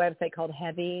 There's a website called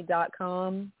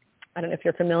heavy.com. I don't know if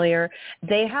you're familiar.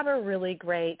 They have a really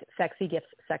great sexy gifts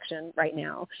section right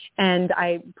now. And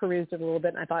I perused it a little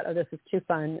bit, and I thought, this is too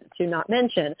fun to not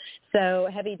mention. So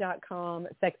heavy.com,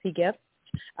 sexy gifts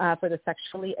for the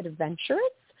sexually adventurous.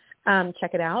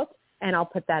 Check it out. And I'll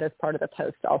put that as part of the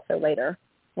post also later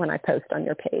when I post on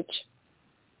your page.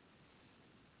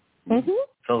 Mm-hmm.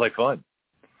 Sounds like fun.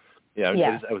 Yeah.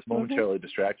 I was momentarily Mm-hmm.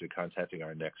 distracted contacting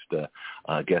our next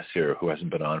guest here who hasn't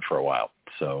been on for a while.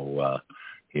 So,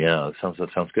 that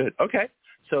sounds good. Okay.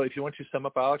 So if you want to sum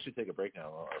up, I'll actually take a break now.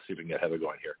 I'll see if we can get Heather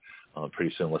going here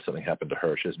pretty soon unless something happened to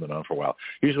her. She hasn't been on for a while.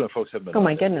 Usually when folks have been on,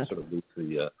 my goodness. They sort of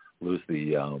lose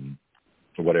the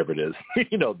whatever it is,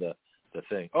 the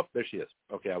thing. Oh, there she is.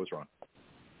 Okay, I was wrong.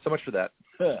 So much for that.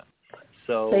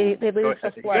 So they lose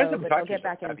the flow, but they'll get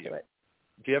back into it.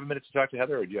 Do you have a minute to talk to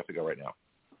Heather, or do you have to go right now?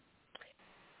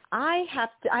 I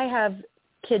have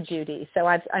kid duty, so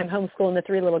I'm homeschooling the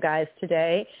 3 little guys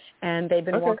today, and they've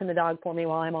been walking the dog for me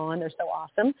while I'm on. They're so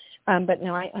awesome. But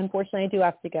no, unfortunately I do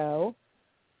have to go.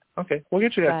 Okay, we'll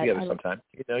get you guys together sometime.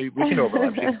 We can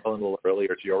overlap. You can call in a little earlier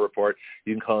to your report.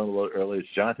 You can call in a little earlier to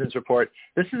Jonathan's report.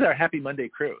 This is our Happy Monday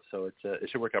crew, so it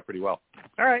should work out pretty well.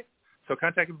 All right. So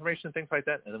contact information and things like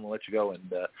that, and then we'll let you go,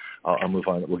 and I'll move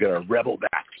on. We'll get our rebel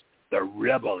back. The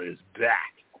rebel is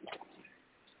back.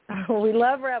 Oh, we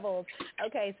love rebels.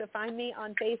 Okay, so find me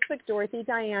on Facebook, Dorothy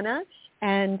Diana,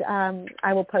 and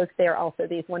I will post there also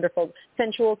these wonderful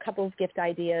sensual couples gift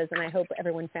ideas, and I hope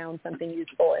everyone found something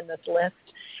useful in this list.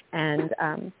 And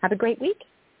have a great week.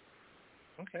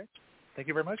 Okay. Thank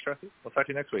you very much, Dorothy. We'll talk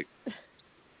to you next week.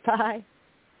 Bye.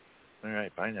 All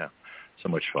right, bye now. So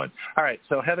much fun. All right,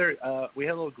 so Heather, we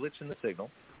had a little glitch in the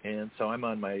signal. And so I'm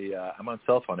on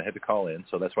cell phone. I had to call in,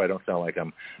 so that's why I don't sound like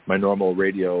I'm my normal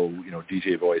radio,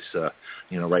 DJ voice,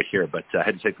 right here. But I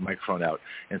had to take the microphone out,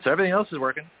 and so everything else is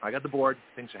working. I got the board.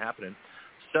 Things are happening.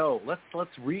 So let's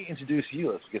reintroduce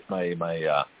you. Let's get my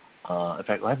in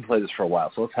fact, I haven't played this for a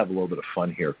while, so let's have a little bit of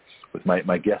fun here with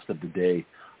my guest of the day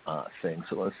thing.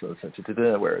 So let's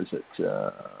where is it?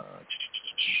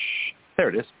 There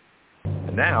it is.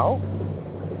 And now,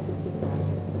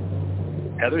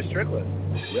 Heather Strickland,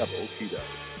 Rebel Tito.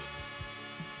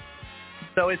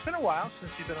 So it's been a while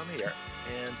since you've been on the air,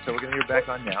 and so we're going to get back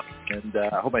on now. And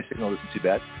I hope my signal isn't too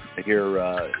bad. I hear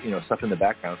stuff in the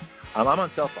background. I'm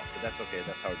on cell phone, but that's okay.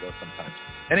 That's how it goes sometimes.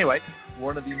 Anyway,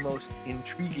 one of the most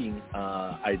intriguing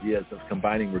ideas of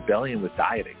combining rebellion with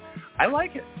dieting. I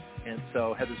like it. And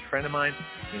so Heather's a friend of mine.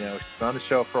 She's been on the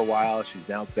show for a while. She's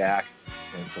now back.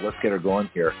 And so let's get her going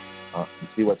here and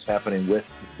see what's happening with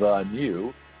the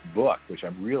new book, which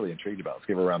I'm really intrigued about. Let's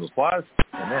give her a round of applause.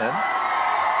 And then...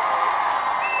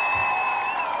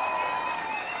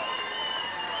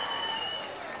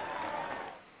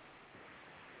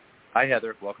 Hi,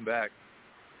 Heather. Welcome back.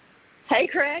 Hey,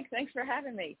 Craig. Thanks for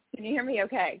having me. Can you hear me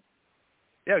okay?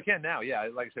 Yeah, we can now. Yeah,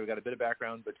 like I said, we got a bit of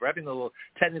background, but we're having a little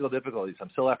technical difficulties. I'm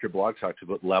still after Blog Talk to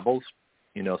put levels,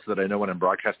 so that I know when I'm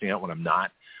broadcasting out, when I'm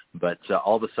not. But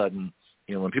all of a sudden,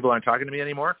 when people aren't talking to me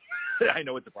anymore, I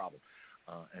know it's a problem.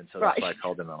 And so that's why I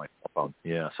called in on my cell phone.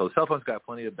 Yeah, so the cell phone's got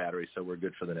plenty of battery, so we're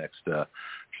good for the next, for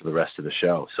the rest of the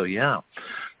show. So, yeah.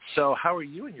 So how are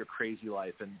you in your crazy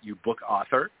life? And you book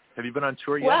author? Have you been on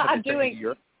tour yet? Well, I'm doing.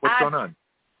 What's going on?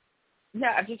 No,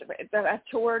 I've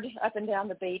toured up and down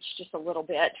the beach just a little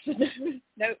bit.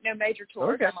 no major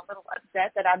tours. Okay. I'm a little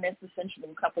upset that I missed the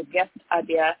sensual couple guest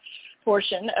idea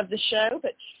portion of the show,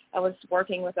 but I was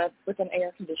working with an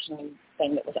air conditioning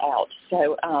thing that was out.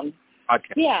 So,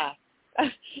 yeah.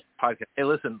 Podcast. Hey,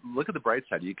 listen, look at the bright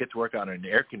side. You get to work on an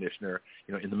air conditioner,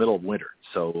 in the middle of winter.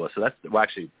 So that's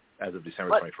actually as of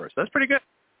December 21st. That's pretty good.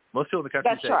 Most people in the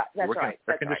country That's right.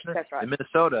 air conditioner. That's right. In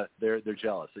Minnesota, they're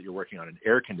jealous that you're working on an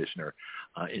air conditioner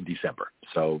in December.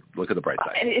 So look at the bright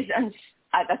side. And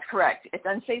that's correct. It's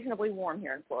unseasonably warm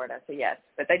here in Florida, so yes.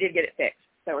 But they did get it fixed,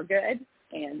 so we're good.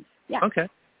 And yeah. Okay.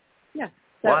 Yeah.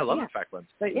 So, well, I love the fact that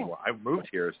I moved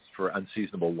here for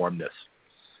unseasonable warmness.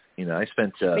 I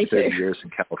spent 30 years in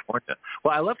California.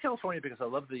 Well, I love California because I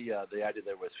love the idea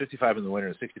that it was 55 in the winter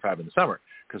and 65 in the summer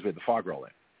because we had the fog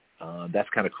rolling. That's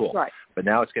kind of cool. Right. But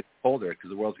now it's getting colder because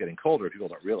the world's getting colder. People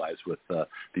don't realize with the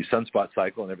sunspot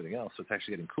cycle and everything else. So it's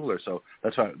actually getting cooler. So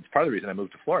that's why it's part of the reason I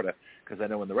moved to Florida, because I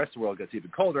know when the rest of the world gets even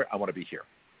colder, I want to be here.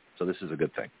 So this is a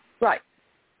good thing. Right.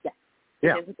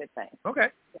 Yeah. It is a good thing. Okay.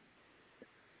 Yeah.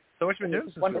 So what you been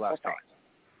doing since we last talked?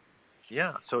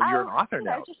 Yeah. So you're an author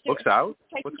now. Books out?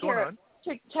 What's going on?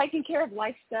 Taking care of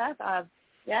life stuff.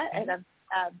 And I'm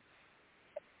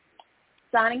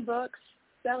signing books,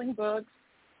 selling books,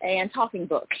 and talking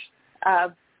books.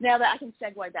 Now that I can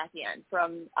segue back in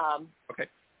from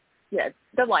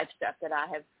the life stuff that I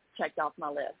have checked off my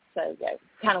list. So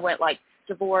kind of went like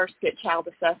divorce, get child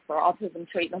assessed for autism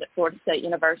treatment at Florida State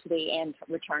University, and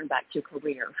return back to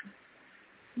career.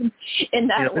 In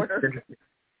that order.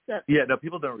 Yeah, no,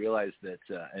 people don't realize that,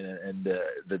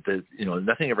 that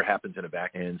nothing ever happens in a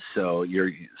vacuum. And so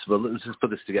let's just put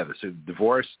this together. So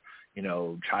divorce,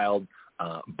 child,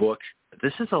 book.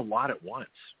 This is a lot at once.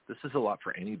 This is a lot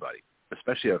for anybody,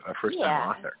 especially a first-time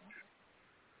author.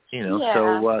 It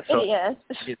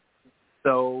is.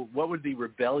 So what would the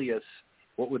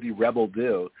rebel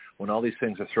do when all these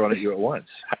things are thrown at you at once?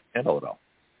 How do you handle it all?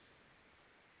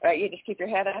 Right, you just keep your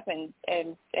head up and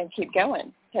keep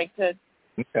going. Make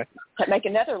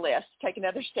another list. Take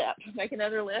another step. Make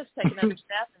another list. Take another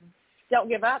step, and don't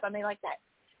give up. I mean, like that.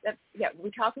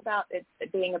 We talk about it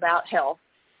being about health,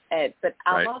 but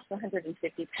I lost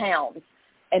 150 pounds,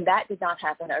 and that did not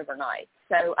happen overnight.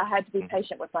 So I had to be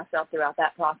patient with myself throughout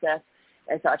that process,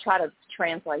 and so I try to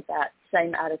translate that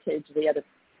same attitude to the other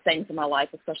things in my life,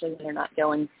 especially when they're not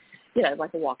going,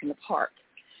 like a walk in the park.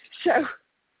 So,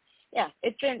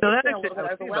 it's been a little bit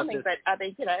overwhelming, but I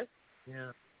think,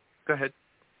 Yeah. Go ahead.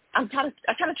 I kind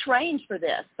of trained for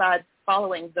this by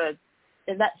following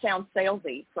and that sounds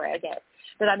salesy, Craig,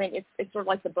 but I mean it's sort of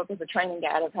like the book is a training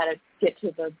guide of how to get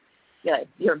to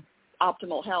your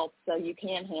optimal health, so you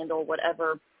can handle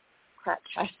whatever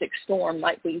craptastic storm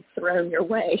might be thrown your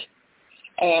way,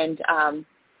 and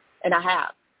I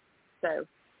have, so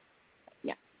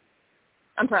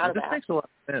I'm proud of that. This makes a lot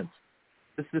of sense.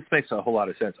 This makes a whole lot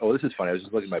of sense. Oh, this is funny. I was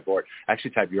just looking at my board. I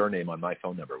actually typed your name on my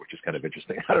phone number, which is kind of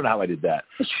interesting. I don't know how I did that,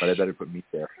 but I better put me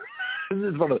there.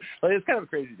 It's kind of a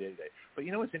crazy day today. But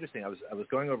what's interesting? I was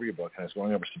going over your book, and I was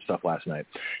going over some stuff last night,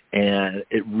 and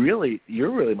you're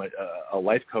really a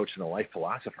life coach and a life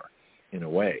philosopher in a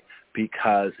way,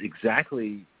 because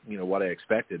exactly what I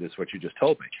expected is what you just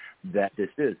told me, that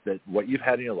what you've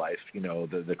had in your life,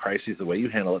 the crises, the way you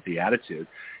handle it, the attitude,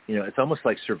 it's almost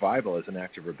like survival is an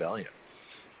act of rebellion.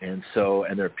 And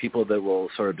there are people that will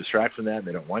sort of distract from that, and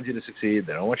they don't want you to succeed.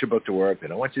 They don't want your book to work. They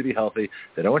don't want you to be healthy.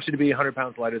 They don't want you to be 100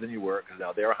 pounds lighter than you were, because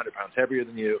now they're 100 pounds heavier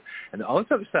than you. And all this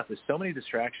other stuff, there's so many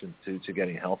distractions to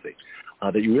getting healthy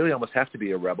that you really almost have to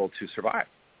be a rebel to survive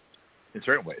in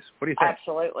certain ways. What do you think?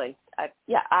 Absolutely.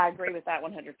 I agree with that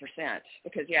 100%,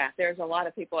 because, there's a lot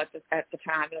of people at the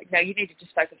time like, no, you need to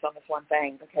just focus on this one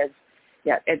thing, because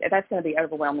that's going to be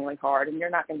overwhelmingly hard, and you're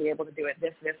not going to be able to do it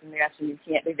this, and this, and you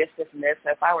can't do this, and this.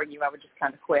 So if I were you, I would just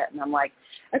kind of quit. And I'm like,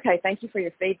 okay, thank you for your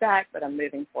feedback, but I'm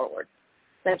moving forward.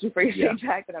 Thank you for your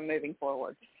feedback, but I'm moving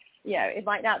forward. It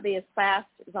might not be as fast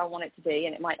as I want it to be,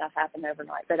 and it might not happen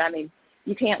overnight. But, I mean,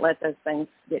 you can't let those things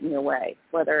get in your way,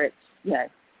 whether it's,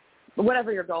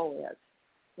 whatever your goal is.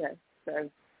 So,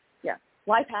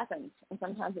 life happens, and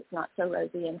sometimes it's not so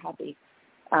rosy and happy.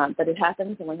 But it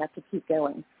happens, and we have to keep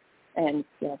going. And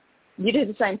you do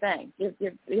the same thing. You're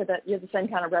the same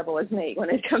kind of rebel as me when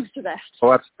it comes to that.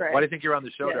 Well, why do you think you're on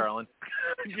the show, darling?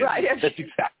 Right. That's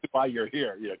exactly why you're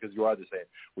here. Because you are the same.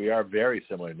 We are very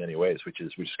similar in many ways, which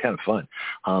is kind of fun.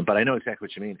 But I know exactly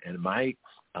what you mean. And my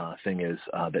thing is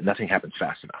that nothing happens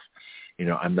fast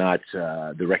enough. I'm not.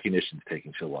 The recognition's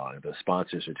taking too long. The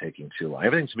sponsors are taking too long.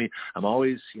 Everything to me, I'm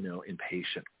always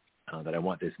impatient. That I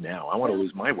want this now. I want to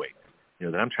lose my weight.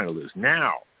 That I'm trying to lose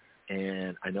now.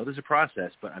 And I know there's a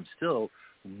process, but I'm still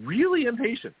really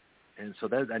impatient. And so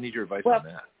I need your advice on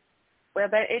that. Well,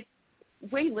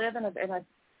 we live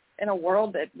in a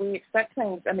world that we expect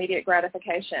things immediate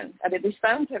gratification. I mean, these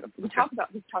phones we've talked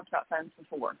about phones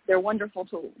before. They're wonderful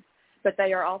tools, but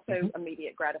they are also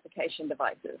immediate gratification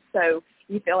devices. So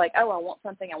you feel like, oh, I want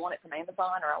something. I want it from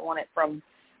Amazon, or I want it from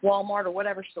Walmart, or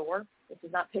whatever store. This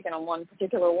is not picking on one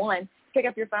particular one. Pick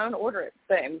up your phone, order it.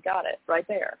 Boom, got it right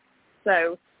there.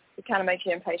 So it kind of makes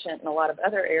you impatient in a lot of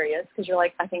other areas, because you're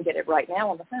like, I can get it right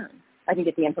now on the phone. I can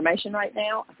get the information right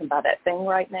now. I can buy that thing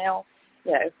right now.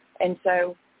 And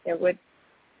so it's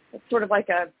sort of like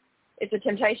it's a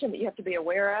temptation that you have to be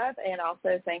aware of, and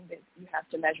also things that you have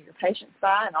to measure your patience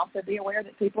by, and also be aware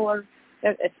that people are,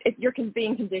 you're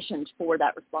being conditioned for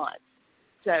that response.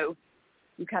 So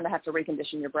you kind of have to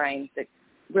recondition your brain that,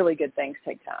 really good things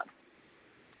take time.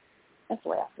 That's the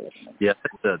way I see it. Yeah,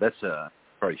 that's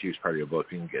probably a huge part of your book.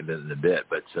 We can get into it in a bit,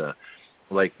 but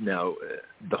like now,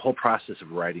 the whole process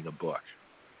of writing a book.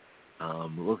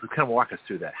 Well, kind of walk us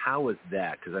through that. How was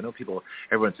that? Because I know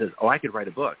everyone says, "Oh, I could write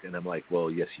a book," and I'm like, "Well,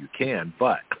 yes, you can,"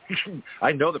 but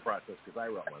I know the process because I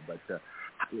wrote one. But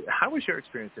how was your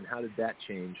experience, and how did that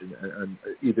change, and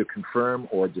either confirm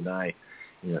or deny,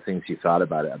 things you thought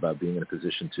about being in a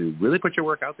position to really put your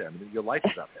work out there? I mean, your life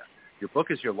is out there. Your book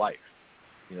is your life.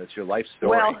 It's your life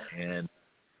story, and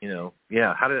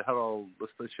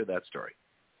let's share that story.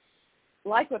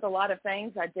 Like with a lot of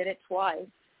things, I did it twice.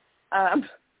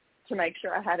 To make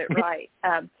sure I had it right.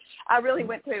 I really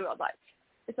went through,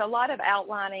 it's a lot of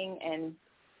outlining and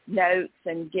notes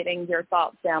and getting your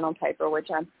thoughts down on paper, which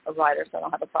I'm a writer, so I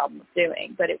don't have a problem with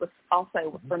doing. But it was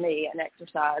also, for me, an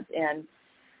exercise in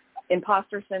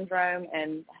imposter syndrome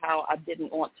and how I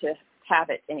didn't want to have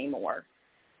it anymore.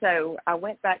 So I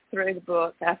went back through the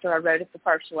book after I wrote it the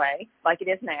first way, like it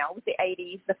is now, with the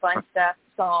 80s, the fun stuff,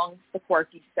 songs, the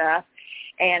quirky stuff.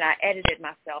 And I edited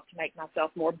myself to make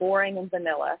myself more boring and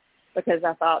vanilla, because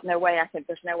I thought, there's no way I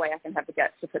can have the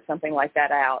guts to put something like that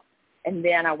out. And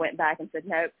then I went back and said,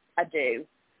 nope, I do.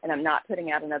 And I'm not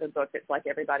putting out another book that's like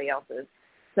everybody else's.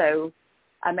 So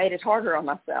I made it harder on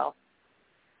myself,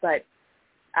 but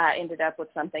I ended up with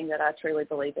something that I truly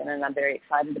believe in and I'm very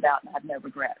excited about and I have no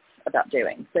regrets about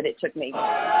doing. But it took me a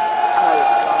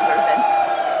lot longer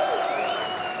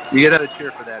than... You get another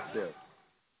cheer for that, too.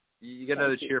 You get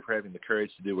another cheer for having the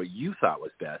courage to do what you thought was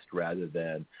best rather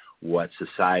than what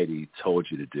society told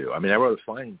you to do. I mean, I wrote a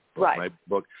flying book. Right. My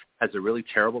book has a really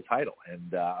terrible title,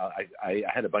 and I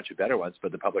had a bunch of better ones,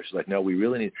 but the publisher's like, no, we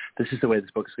really need, this is the way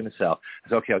this book is going to sell. I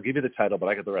said, okay, I'll give you the title, but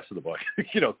I got the rest of the book.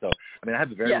 So, I mean, I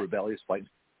have a very rebellious flight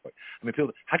instruction. I mean,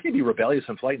 people, how can you be rebellious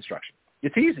in flight instruction?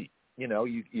 It's easy.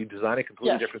 You design a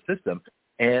completely different system.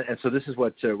 And so this is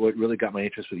what really got my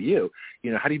interest with you.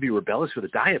 How do you be rebellious with a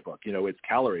diet book? It's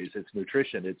calories, it's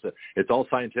nutrition, it's all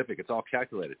scientific, it's all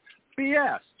calculated.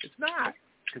 BS. It's not,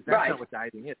 because that's not what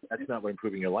dieting is. That's not what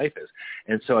improving your life is.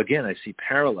 And so again, I see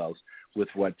parallels with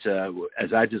what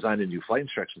as I designed a new flight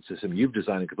instruction system, you've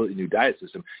designed a completely new diet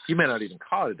system. You may not even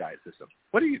call it a diet system.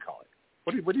 What do you call it?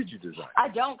 What did you design? I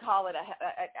don't call it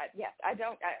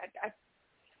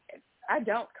I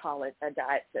don't call it a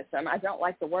diet system. I don't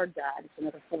like the word diet. It's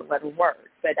another 4-letter word.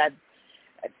 But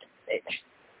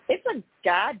it's a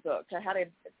guidebook to how to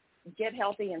get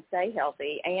healthy and stay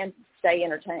healthy and stay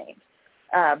entertained.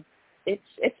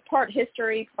 It's part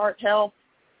history, part health.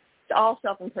 It's all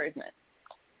self-improvement.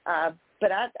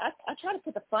 But I try to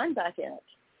put the fun back in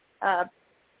it.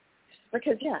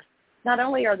 Because, not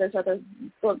only are those other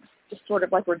books just sort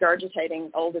of like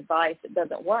regurgitating old advice that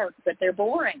doesn't work, but they're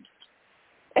boring.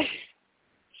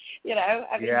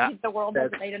 The world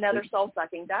doesn't need another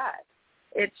soul-sucking diet.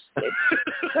 It's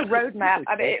the roadmap.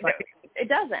 I mean, it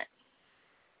doesn't.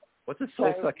 What's a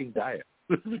soul-sucking diet?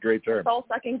 This is a great term.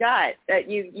 Soul-sucking diet that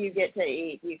you get to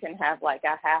eat. You can have like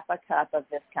a half a cup of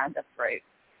this kind of fruit,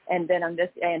 and then and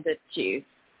it's juice,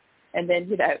 and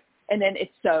then and then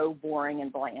it's so boring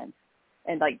and bland.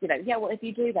 And well, if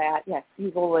you do that, yes,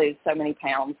 you will lose so many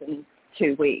pounds in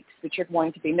 2 weeks, but you're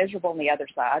going to be miserable on the other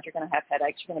side. You're going to have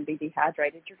headaches. You're going to be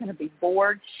dehydrated. You're going to be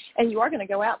bored, and you are going to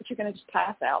go out, but you're going to just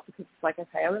pass out because it's like,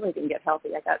 okay, I really didn't get healthy.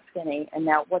 I got skinny, and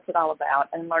now what's it all about?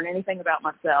 I didn't learn anything about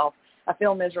myself. I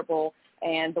feel miserable,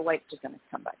 and the weight's just going to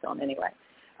come back on anyway.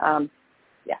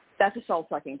 That's a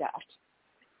soul-sucking diet.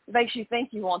 It makes you think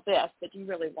you want this, but you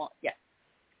really want,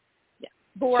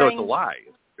 boring. So it's a lie.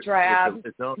 Drab.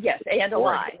 Yes, and a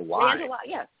lie. It's a lie. And a lie.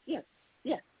 Yes.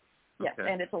 Yes,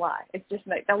 okay. And it's a lie. It's just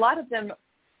a lot of them.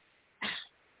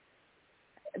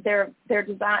 They're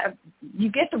designed.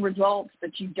 You get the results,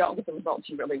 but you don't get the results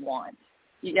you really want.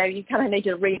 You kind of need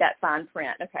to read that fine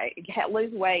print. Okay,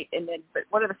 lose weight, but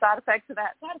what are the side effects of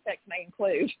that? Side effects may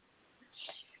include,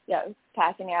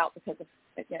 passing out because of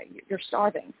you're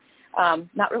starving,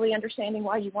 not really understanding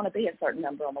why you want to be a certain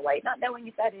number on the weight, not knowing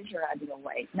if that is your ideal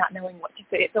weight, not knowing what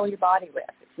to fill your body with.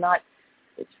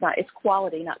 It's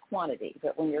quality, not quantity.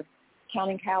 But when you're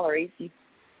counting calories,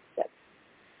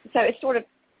 so it's sort of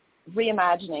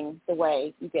reimagining the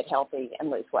way you get healthy and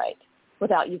lose weight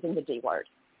without using the D word.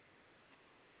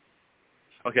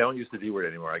 Okay, I won't use the D word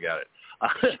anymore. I got it.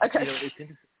 Okay.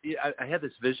 I had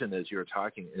this vision as you were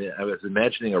talking. I was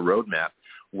imagining a roadmap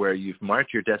where you've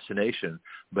marked your destination,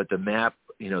 but the map,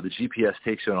 the GPS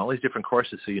takes you on all these different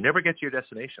courses, so you never get to your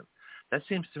destination. That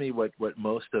seems to me what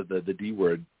most of the D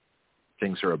word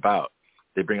things are about.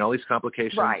 They bring all these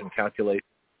complications and calculations,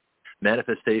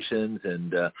 manifestations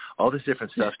and all this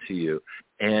different stuff to you,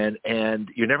 and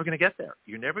you're never going to get there.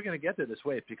 You're never going to get there this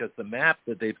way because the map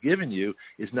that they've given you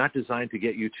is not designed to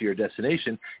get you to your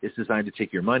destination. It's designed to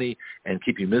take your money and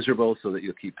keep you miserable so that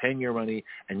you'll keep paying your money.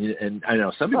 And I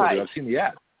know some people do. I've seen the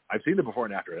ad. I've seen the before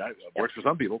and after. It works for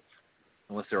some people,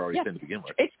 unless they're already thin to begin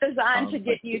with. It's designed to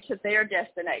get you to their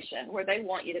destination where they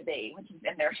want you to be, which is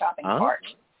in their shopping cart.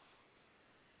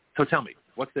 So tell me,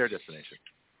 what's their destination?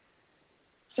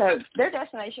 So their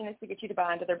destination is to get you to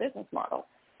buy into their business model.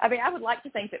 I mean, I would like to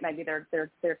think that maybe they're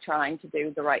trying to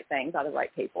do the right thing by the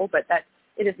right people, but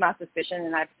it is my suspicion,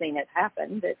 and I've seen it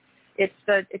happen, that it's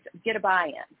get a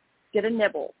buy-in, get a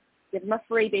nibble, give them a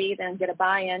freebie, then get a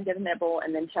buy-in, get a nibble,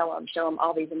 and then show them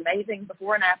all these amazing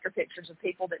before and after pictures of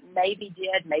people that maybe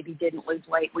did, maybe didn't lose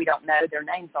weight. We don't know. Their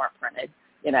names aren't printed,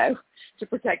 to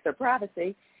protect their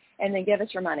privacy, and then give us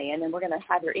your money, and then we're going to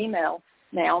have your email.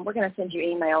 Now, we're going to send you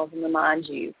emails and remind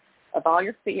you of all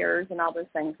your fears and all those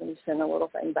things, and you send a little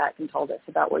thing back and told us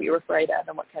about what you were afraid of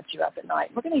and what kept you up at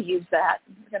night. We're going to use that.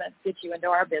 We're going to get you into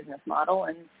our business model,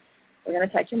 and we're going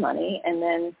to take your money, and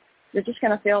then you're just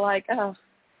going to feel like, oh,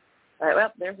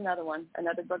 well, there's another one,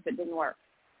 another book that didn't work,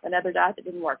 another diet that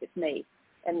didn't work. It's me.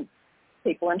 And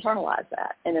people internalize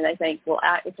that, and then they think, well,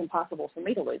 it's impossible for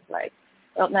me to lose weight.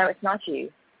 Well, no, it's not you.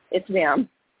 It's them,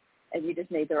 and you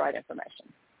just need the right information.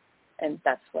 And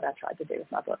that's what I tried to do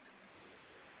with my book.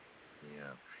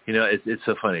 Yeah. It's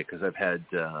so funny because I've had,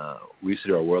 we used to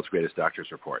do our World's Greatest Doctors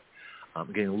Report.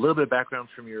 Getting a little bit of background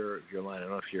from your line. I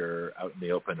don't know if you're out in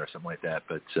the open or something like that,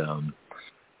 but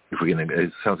if we can,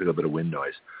 it sounds like a bit of wind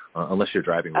noise, unless you're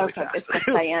driving really fast. It's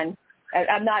a fan.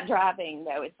 I'm not driving,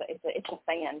 no. It's a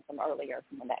fan from earlier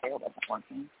from when that air wasn't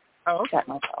working. Oh, okay. That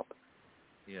might help.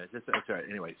 Yeah, that's all right.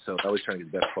 Anyway, so I was trying to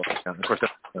get the best phone account. Of course,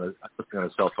 I'm looking on a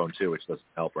cell phone too, which doesn't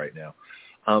help right now.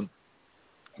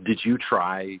 Did you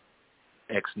try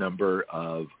X number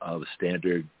of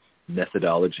standard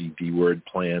methodology D-word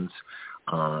plans,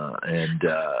 and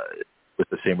with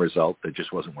the same result, that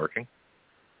just wasn't working?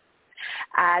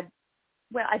 I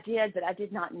did, but I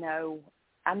did not know.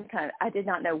 I did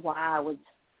not know why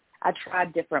I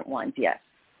tried different ones. Yes,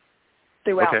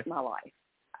 throughout my life,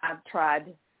 I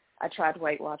tried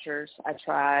Weight Watchers. I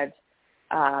tried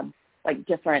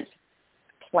different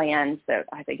plans that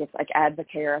I think it's like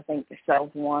Advocare. I think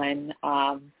sells one.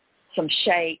 Some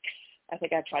shakes. I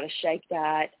think I tried a shake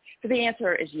diet. So the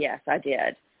answer is yes, I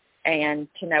did, and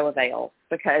to no avail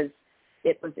because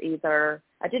it was either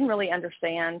I didn't really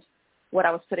understand what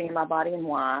I was putting in my body and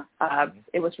why.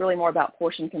 It was really more about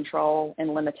portion control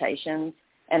and limitations,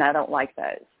 and I don't like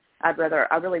those. I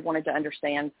really wanted to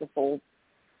understand the full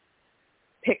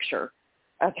picture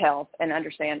of health and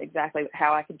understand exactly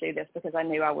how I could do this because I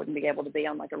knew I wouldn't be able to be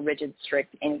on like a rigid,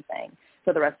 strict anything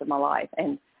for the rest of my life.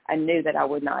 And I knew that I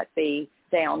would not be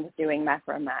down doing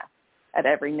macro math at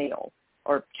every meal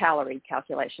or calorie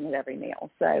calculation at every meal.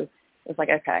 So it's like,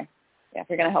 okay, if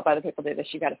you're going to help other people do this,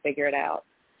 you got to figure it out.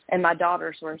 And my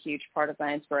daughters were a huge part of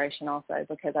my inspiration also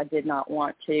because I did not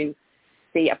want to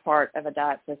be a part of a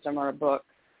diet system or a book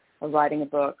or writing a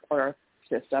book or a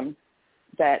system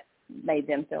that made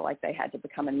them feel like they had to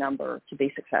become a number to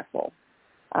be successful.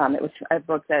 It was a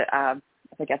book that I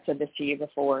think I said this to you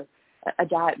before, a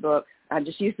diet book. I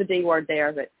just used the D word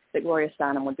there that Gloria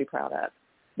Steinem would be proud of,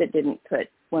 that didn't put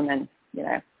women,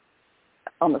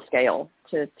 on the scale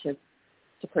to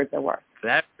prove their worth.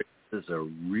 That is a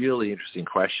really interesting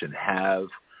question. Have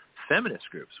feminist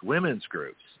groups, women's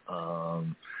groups,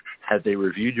 have they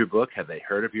reviewed your book? Have they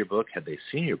heard of your book? Have they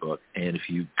seen your book? And if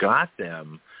you got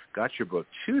your book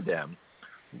to them,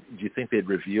 do you think they'd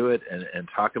review it and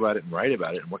talk about it and write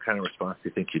about it? And what kind of response do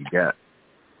you think you'd get?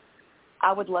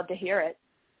 I would love to hear it.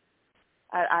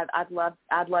 I'd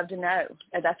love to know.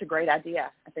 That's a great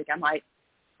idea. I think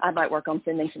I might work on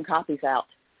sending some copies out.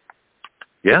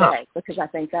 Yeah. Today, because I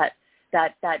think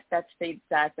that's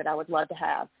feedback that I would love to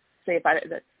have. See if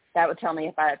that would tell me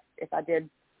if I did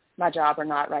my job or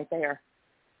not right there.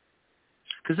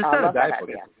 Because it's not a diet book.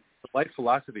 It's a life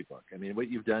philosophy book. I mean,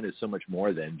 what you've done is so much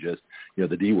more than just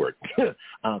the D word.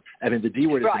 I mean, the D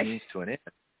word is a means to an end,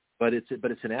 but it's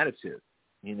an attitude.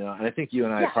 And I think you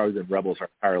and I have probably been rebels our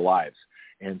entire lives.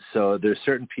 And so there's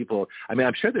certain people, I mean,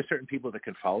 I'm sure there's certain people that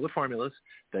can follow the formulas,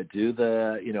 that do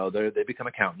they become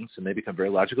accountants and they become very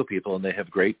logical people and they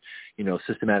have great,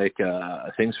 systematic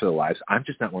things for their lives. I'm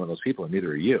just not one of those people, and neither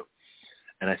are you.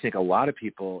 And I think a lot of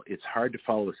people, it's hard to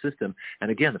follow a system. And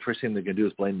again, the first thing they're going to do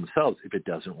is blame themselves if it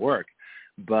doesn't work.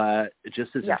 But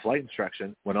just as in flight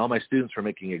instruction, when all my students were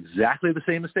making exactly the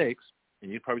same mistakes,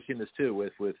 and you've probably seen this too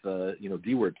with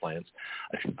D-word plans.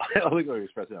 I think I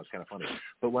expressed it. That was kind of funny.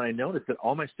 But when I noticed that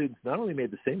all my students not only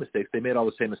made the same mistakes, they made all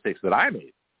the same mistakes that I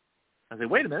made. I said,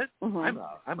 wait a minute, I'm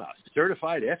a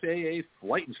certified FAA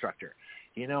flight instructor.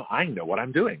 I know what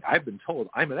I'm doing. I've been told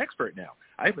I'm an expert now.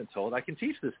 I've been told I can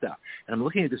teach this stuff. And I'm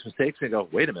looking at these mistakes and I go,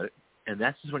 wait a minute. And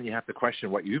that's just when you have to question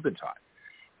what you've been taught.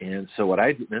 And so what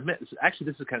I did, actually,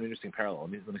 this is kind of an interesting parallel.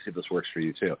 Let me see if this works for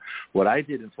you too. What I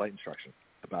did in flight instruction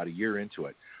about a year into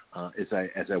it is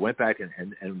as I went back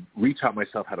and retaught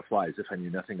myself how to fly as if I knew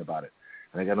nothing about it.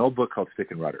 And I got an old book called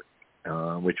Stick and Rudder,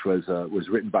 which was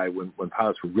written by when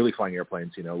pilots were really flying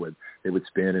airplanes, when they would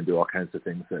spin and do all kinds of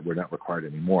things that were not required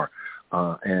anymore.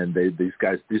 And these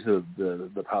are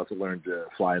the pilots that learned to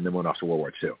fly and then went off to World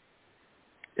War II.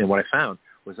 And what I found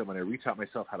was that when I retaught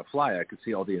myself how to fly, I could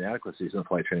see all the inadequacies in the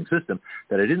flight training system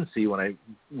that I didn't see when I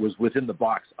was within the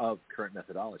box of current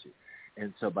methodology.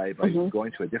 And so by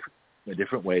going to a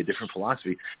different way, a different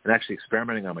philosophy, and actually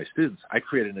experimenting on my students, I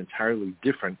created an entirely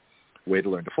different way to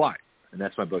learn to fly. And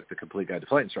that's my book, The Complete Guide to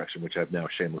Flight Instruction, which I've now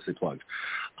shamelessly plugged.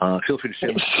 Feel free to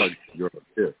shamelessly plug your book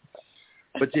too.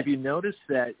 But if you notice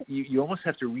that you almost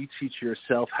have to reteach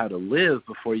yourself how to live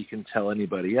before you can tell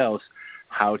anybody else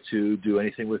how to do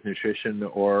anything with nutrition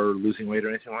or losing weight or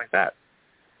anything like that.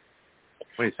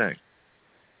 What do you think?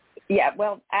 Yeah,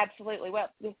 well, absolutely. Well,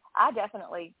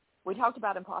 we talked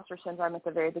about imposter syndrome at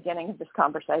the very beginning of this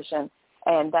conversation,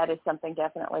 and that is something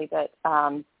definitely that,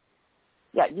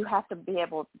 you have to be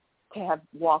able to have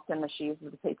walked in the shoes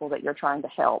of the people that you're trying to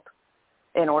help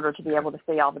in order to be able to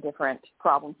see all the different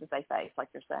problems that they face, like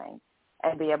you're saying,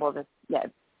 and be able to,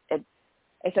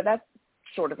 and so that's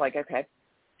sort of like, okay,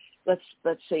 let's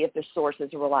see if this source is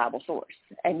a reliable source.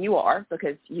 And you are,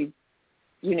 because you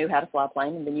knew how to fly a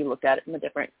plane, and then you looked at it from a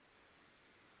different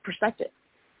perspective.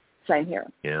 Same here.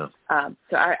 Yeah.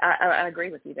 So I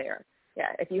agree with you there.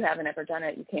 Yeah, if you haven't ever done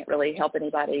it, you can't really help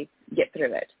anybody get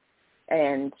through it.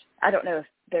 And I don't know if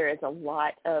there is a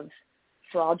lot of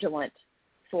fraudulent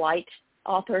flight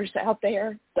authors out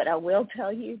there, but I will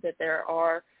tell you that there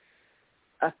are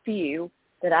a few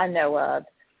that I know of,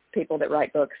 people that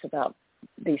write books about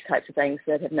these types of things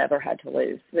that have never had to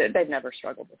lose. They've never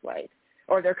struggled with weight,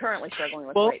 or they're currently struggling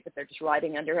with weight, but they're just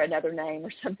writing under another name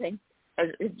or something,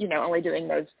 only doing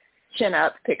those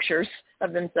chin-up pictures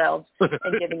of themselves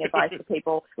and giving advice to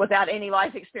people without any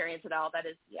life experience at all.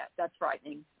 That's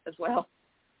frightening as well.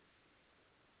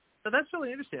 So that's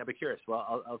really interesting. I'd be curious.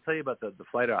 Well, I'll tell you about the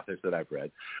flight authors that I've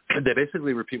read. They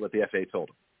basically repeat what the FAA told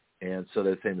them. And so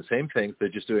they're saying the same things, they're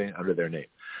just doing it under their name.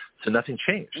 So nothing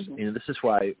changed. Mm-hmm. This is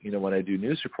why, when I do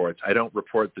news reports, I don't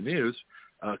report the news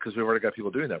because we've already got people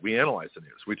doing that. We analyze the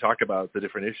news. We talk about the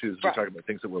different issues. Right. We talk about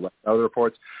things that were left out of the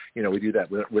reports. We do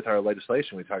that with our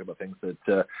legislation. We talk about things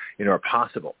that, are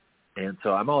possible. And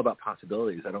so I'm all about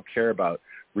possibilities. I don't care about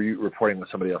reporting what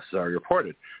somebody else has already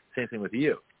reported. Same thing with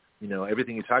you.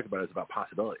 Everything you talk about is about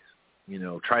possibilities.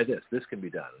 Try this. This can be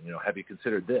done. Have you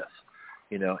considered this?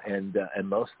 And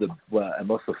most of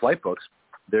the flight books,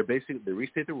 they restate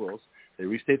the rules, they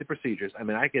restate the procedures. I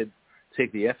mean, I could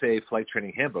take the FAA Flight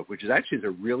Training Handbook, which is actually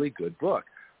a really good book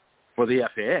for the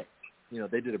FAA.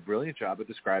 They did a brilliant job of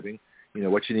describing,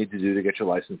 what you need to do to get your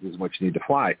licenses and what you need to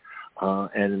fly,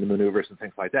 and the maneuvers and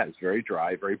things like that. It's very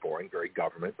dry, very boring, very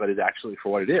government, but it actually, for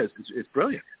what it is, it's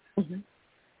brilliant. Mm-hmm.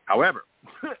 However,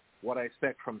 what I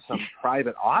expect from some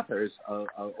private authors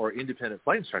or independent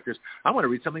flight instructors, I want to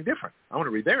read something different. I want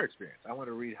to read their experience. I want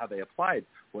to read how they applied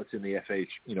what's in the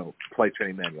FAA, flight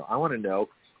training manual. I want to know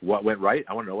what went right.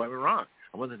 I want to know what went wrong.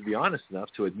 I want them to be honest enough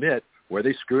to admit where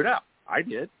they screwed up. I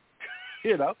did.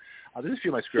 There's a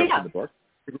few of my screw-ups in the book,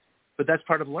 but that's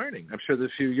part of learning. I'm sure there's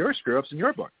a few of your screw-ups in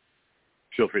your book.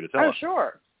 Feel free to tell us.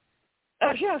 Sure.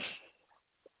 Oh, yes.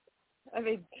 I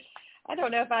mean, I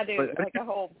don't know if I do a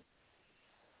whole...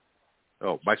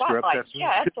 Oh, my screw-up test?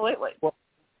 Yeah, absolutely. Well,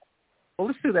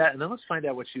 let's do that, and then let's find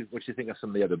out what you think of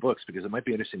some of the other books, because it might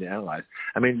be interesting to analyze.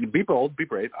 I mean, be bold, be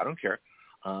brave. I don't care.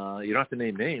 You don't have to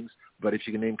name names, but if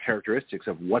you can name characteristics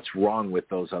of what's wrong with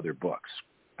those other books.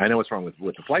 I know what's wrong with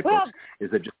the flight books is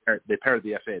that they parrot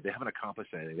the FAA. They haven't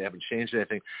accomplished anything. They haven't changed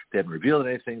anything. They haven't revealed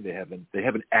anything. They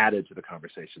haven't added to the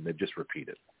conversation. They've just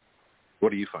repeated. What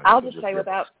do you find? I'll just say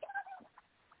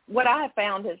what I have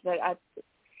found is that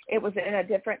it was in a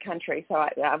different country, so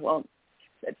I won't.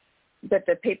 But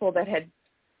the people that had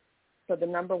for the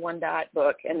number one diet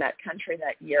book in that country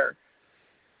that year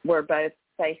were both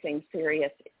facing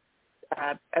serious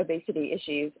obesity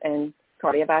issues and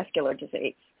cardiovascular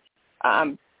disease,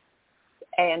 and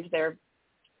that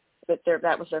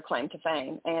was their claim to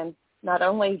fame. And not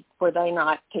only were they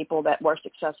not people that were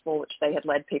successful, which they had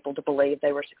led people to believe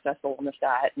they were successful on this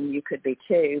diet, and you could be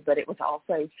too, but it was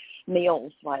also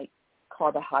meals like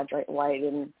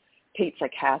carbohydrate-laden pizza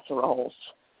casseroles,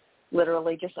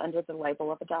 literally just under the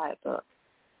label of a diet book.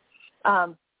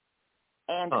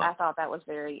 And I thought that was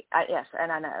very, yes,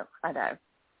 and I know.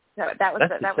 So that was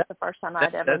the first time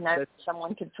I'd ever known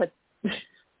someone could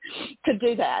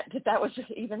do that was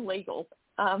even legal.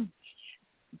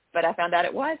 But I found out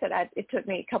it was, and it took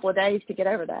me a couple of days to get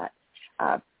over that.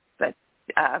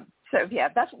 So yeah,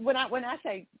 that's when I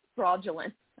say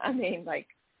fraudulent, I mean like,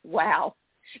 wow,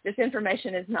 this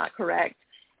information is not correct,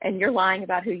 and you're lying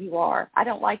about who you are. I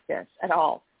don't like this at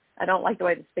all. I don't like the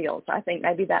way this feels. I think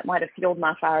maybe that might have fueled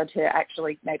my fire to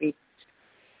actually maybe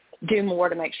do more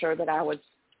to make sure that I was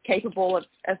capable of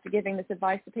giving this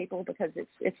advice to people, because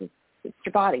it's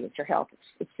your body, it's your health,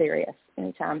 it's serious.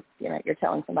 Anytime you're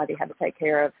telling somebody how to take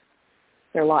care of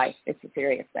their life, it's a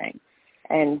serious thing.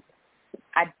 And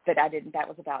I didn't. That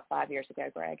was about 5 years ago,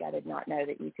 Greg. I did not know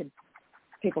that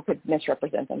people could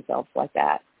misrepresent themselves like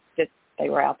that. That they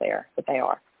were out there, but they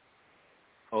are.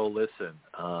 Oh, listen.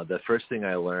 The first thing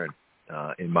I learned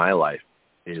in my life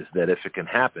is that if it can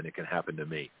happen to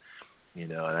me.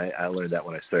 And I learned that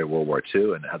when I started World War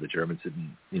II, and how the Germans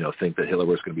didn't, think that Hitler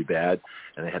was going to be bad,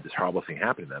 and they had this horrible thing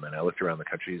happen to them. And I looked around the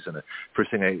countries, and the first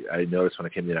thing I noticed when I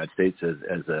came to the United States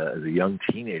as a young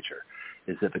teenager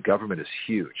is that the government is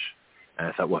huge. And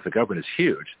I thought, well, if the government is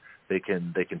huge, they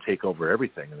can take over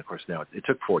everything. And of course, now it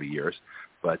took 40 years,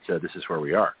 but this is where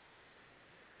we are.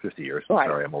 50 years. Right.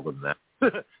 Sorry, I'm older than that.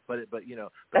 but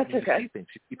that's okay. You see things.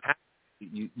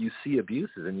 You see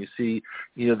abuses, and you see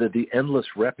the endless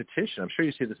repetition. I'm sure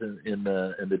you see this in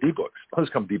the D books. Those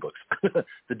come D books.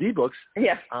 The D books,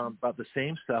 yeah, about the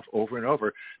same stuff over and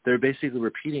over. They're basically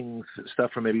repeating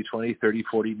stuff from maybe 20, 30,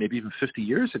 40, maybe even 50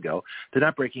 years ago. They're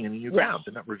not breaking any new ground.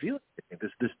 They're not revealing anything.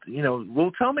 This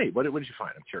well, tell me, what did you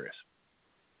find? I'm curious.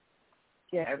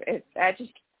 Yeah,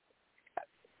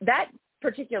 that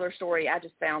particular story I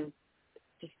just found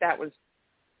that was.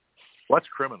 What's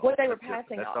criminal? What they were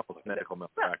passing off. That's almost medical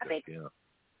malpractice.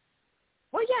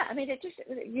 Well,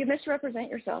 you misrepresent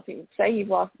yourself. You say you've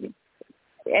lost,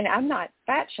 and I'm not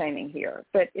fat shaming here,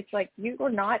 but it's like you are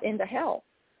not into health.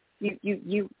 But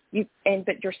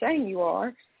you're saying you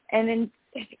are, and then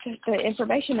the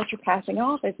information that you're passing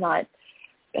off is not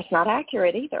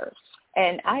accurate either.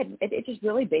 And it just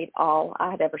really beat all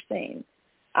I had ever seen.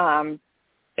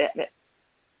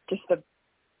 Just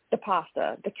the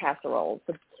pasta, the casseroles,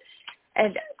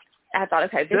 and I thought,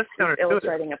 okay, this is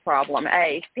illustrating a problem.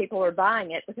 People are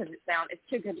buying it because it's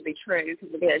too good to be true,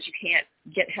 because it is. You can't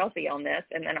get healthy on this.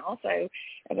 And then also,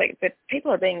 but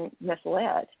people are being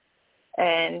misled.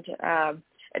 And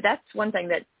that's one thing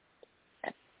that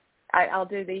I'll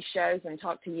do these shows and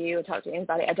talk to you and talk to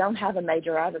anybody. I don't have a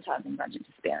major advertising budget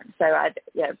to spend. So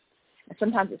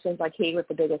sometimes it seems like he with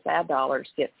the biggest ad dollars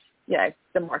gets,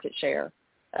 the market share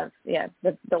of,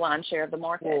 the lion's share of the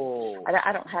market. Whoa.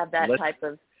 I don't have that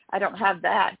I don't have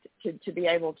that to be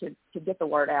able to get the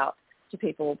word out to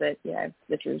people that,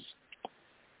 this is,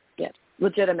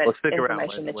 legitimate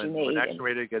information that you need. When Action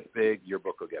Radio gets big, your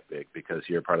book will get big because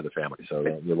you're part of the family. So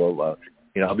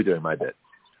I'll be doing my bit.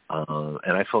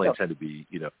 And I fully intend to be,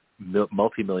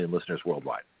 multi-million listeners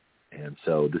worldwide. And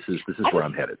so this is where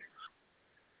I'm headed.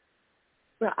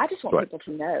 Well, I just want people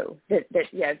to know that this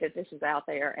is out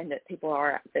there, and that people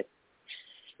are that.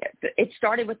 It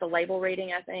started with the label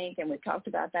reading, I think, and we talked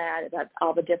about that, about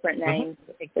all the different names.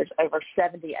 I think there's over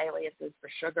 70 aliases for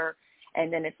sugar.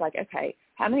 And then it's like, okay,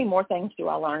 how many more things do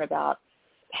I learn about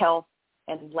health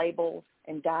and labels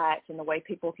and diets and the way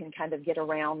people can kind of get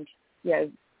around,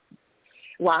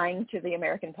 lying to the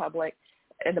American public?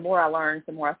 And the more I learned,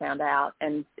 the more I found out.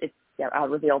 And I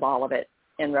revealed all of it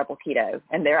in Rebel Keto.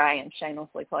 And there I am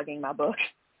shamelessly plugging my book.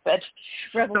 But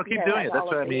Rebel Keto, keep doing it. That's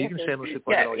what I mean. You can shamelessly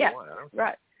plug it all you want.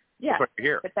 Right. Yeah.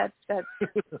 Here. But that's yeah.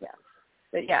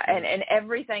 But and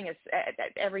everything is,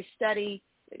 every study,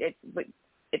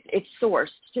 it's sourced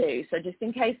too. So just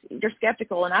in case you're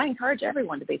skeptical, and I encourage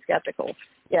everyone to be skeptical.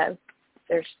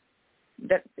 There's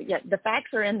the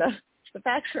facts are in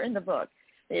the book.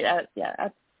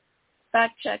 I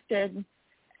fact checked it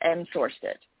and sourced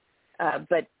it.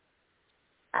 But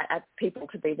people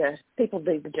be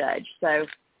the judge. So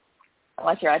I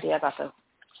like your idea about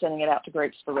sending it out to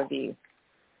groups for review.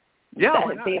 Yeah, that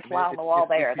would be a fly on the wall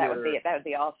there. That would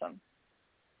be awesome.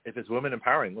 If it's women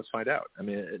empowering, let's find out. I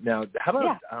mean, now, how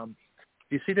about do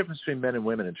you see a difference between men and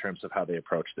women in terms of how they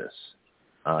approach this,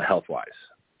 health-wise?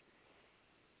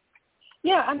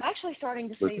 Yeah, I'm actually starting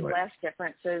to see less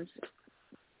differences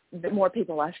the more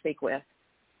people I speak with.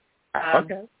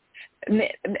 Okay.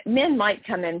 Men might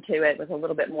come into it with a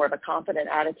little bit more of a confident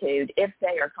attitude if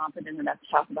they are confident enough to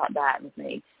talk about that with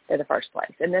me in the first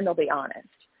place, and then they'll be honest.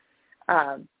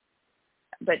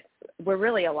 But we're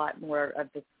really a lot more of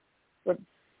we're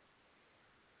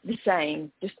the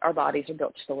same, just our bodies are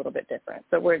built just a little bit different.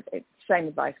 But same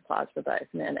advice applies for both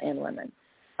men and women.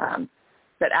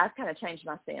 But I've kind of changed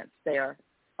my stance there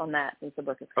on that since the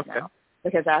book has come out,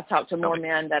 because I've talked to more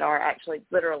men that are actually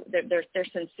literally, they're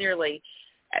sincerely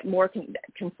more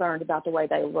concerned about the way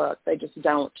they look. They just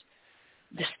don't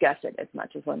discuss it as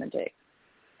much as women do.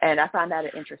 And I find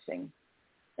that interesting.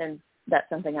 And that's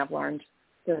something I've learned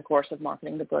through the course of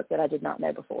marketing the book that I did not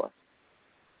know before.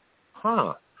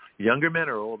 Huh. Younger men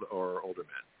or older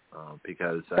men?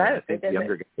 Because I think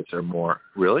younger guys are more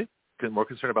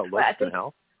concerned about looks than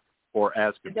health, or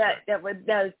as concerned. That was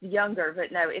younger,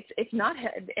 but no, it's not.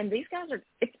 And these guys are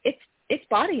it's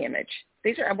body image.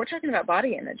 We're talking about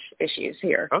body image issues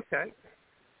here. Okay.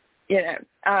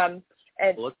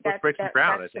 And let's break some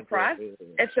ground. I think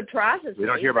it surprises me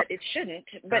that it shouldn't,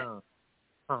 but.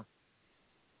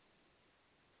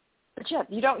 But yeah,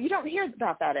 you don't hear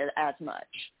about that as much.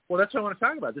 Well, that's what I want to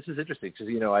talk about. This is interesting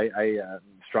because I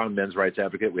strong men's rights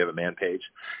advocate. We have a man page.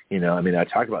 I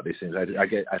talk about these things.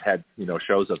 I've had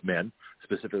shows of men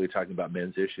specifically talking about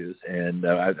men's issues, and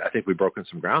I think we've broken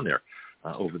some ground there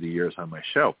over the years on my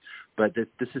show. But this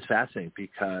is fascinating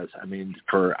because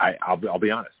I'll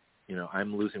be honest.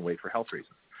 I'm losing weight for health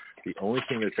reasons. The only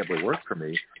thing that's ever worked for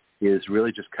me is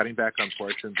really just cutting back on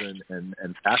portions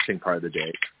and fasting part of the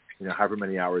day. However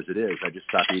many hours it is, I just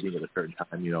stop eating at a certain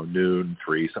time, noon,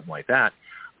 3, something like that.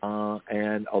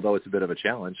 And although it's a bit of a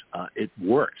challenge, it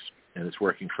works, and it's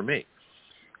working for me.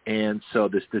 And so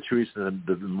the true reason,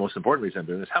 the most important reason I'm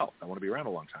doing is health. I want to be around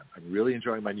a long time. I'm really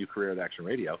enjoying my new career at Action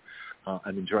Radio.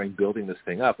 I'm enjoying building this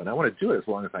thing up, and I want to do it as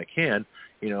long as I can,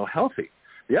 healthy.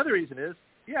 The other reason is,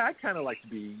 I kind of like to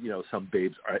be, some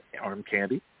babe's arm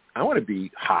candy. I want to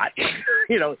be hot,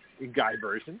 in guy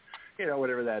version.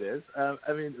 Whatever that is.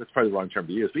 That's probably the wrong term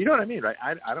to use, but you know what I mean, right?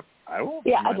 I don't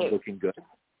mind looking good.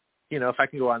 If I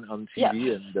can go on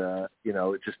TV and,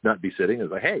 just not be sitting,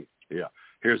 it's like, hey,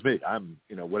 here's me. I'm,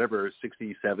 whatever,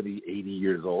 60, 70, 80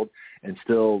 years old and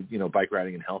still, bike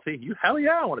riding and healthy. Hell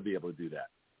yeah, I want to be able to do that.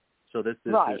 So this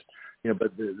right.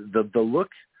 But the look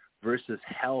versus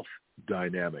health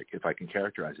dynamic, if I can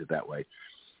characterize it that way,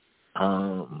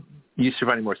 you should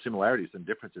finding more similarities than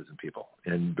differences in people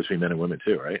and between men and women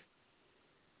too, right?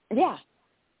 Yeah.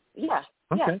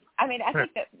 Okay. I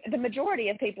think that the majority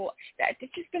of people,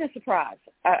 it's just been a surprise,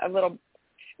 a little,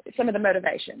 some of the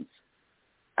motivations.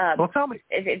 Well, tell me.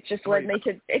 It just led me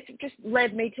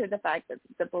to the fact that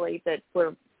the belief that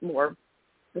we're more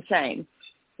the same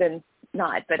than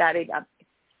not. But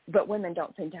but women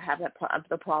don't seem to have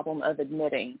the problem of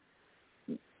admitting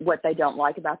what they don't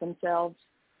like about themselves.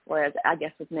 Whereas I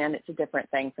guess with men, it's a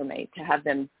different thing for me to have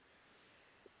them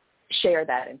share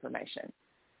that information.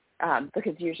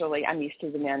 Because usually I'm used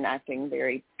to the men acting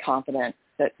very confident,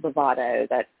 that bravado,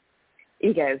 that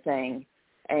ego thing.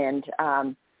 And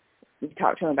you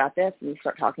talk to them about this, and you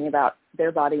start talking about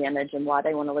their body image and why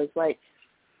they want to lose weight.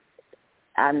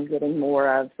 I'm getting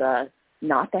more of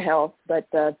not the health, but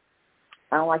I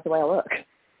don't like the way I look.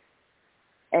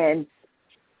 And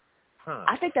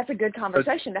I think that's a good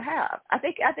conversation to have. I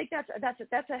think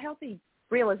that's a healthy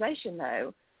realization,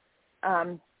 though.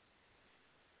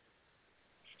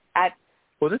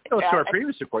 Well, this goes to our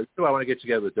previous report too. I want to get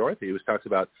together with Dorothy, who talks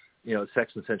about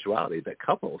sex and sensuality. That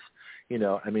couples,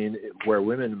 where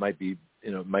women might be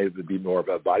more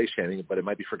about body shaming, but it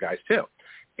might be for guys too.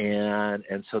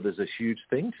 And so there's a huge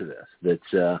thing to this.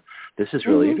 This is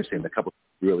really interesting. The couples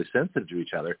are really sensitive to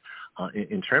each other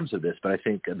in terms of this. But I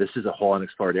think this is a whole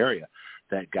unexplored area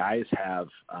that guys have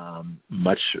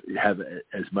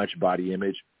as much body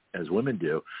image as women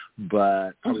do,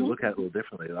 but probably look at it a little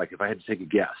differently. Like if I had to take a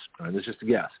guess, and this is just a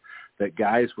guess, that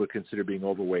guys would consider being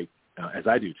overweight, as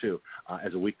I do too,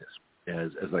 as a weakness,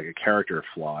 as like a character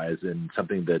flaw, as in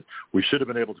something that we should have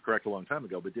been able to correct a long time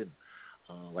ago, but didn't.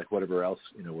 Like whatever else,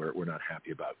 we're not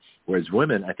happy about. Whereas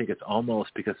women, I think it's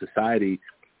almost because society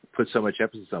puts so much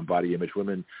emphasis on body image.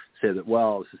 Women say that,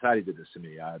 well, society did this to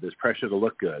me. There's pressure to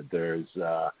look good. There's,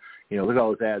 look at all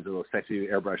those ads of those sexy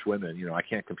airbrush women. I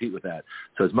can't compete with that.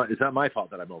 So it's not my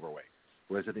fault that I'm overweight.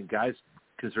 Whereas I think guys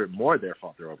consider it more their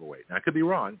fault they're overweight. Now, I could be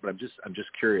wrong, but I'm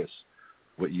just curious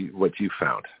what you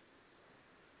found.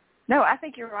 No, I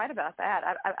think you're right about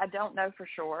that. I don't know for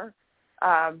sure.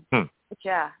 But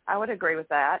yeah, I would agree with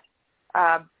that.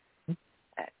 I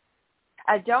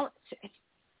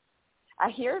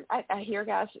hear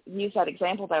guys use that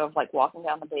example though of like walking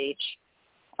down the beach,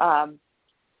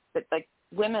 but like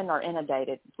women are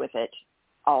inundated with it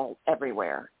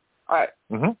everywhere,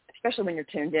 especially when you're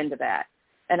tuned into that.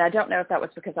 And I don't know if that was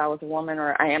because I was a woman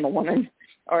or I am a woman,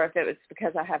 or if it was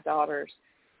because I have daughters,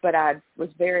 but I was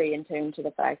very in tune to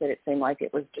the fact that it seemed like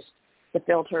it was just the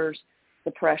filters,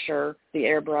 the pressure, the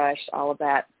airbrush, all of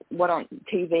that, what on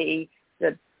TV.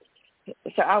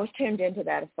 So I was tuned into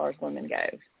that as far as women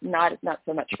go, not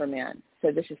so much for men.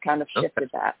 So this has kind of shifted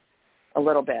that a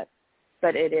little bit.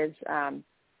 But it is, I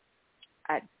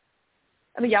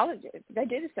mean, y'all, they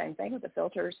do the same thing with the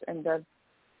filters and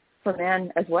for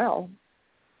men as well.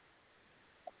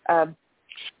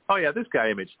 This guy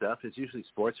image stuff is usually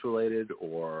sports related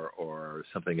or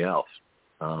something else.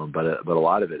 But a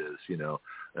lot of it is,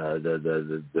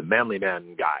 the manly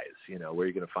man guys, where are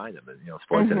you going to find them? And,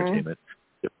 sports entertainment,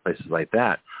 different places like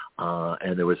that.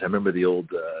 And I remember the old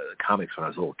comics when I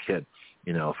was a little kid,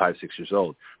 5, 6 years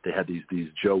old. They had these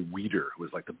Joe Weider, who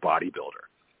was like the bodybuilder.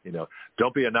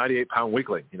 Don't be a 98-pound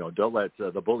weakling. Don't let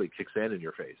the bully kick sand in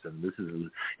your face. And this is,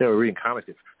 reading comics.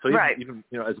 So even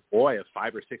as a boy of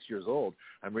 5 or 6 years old,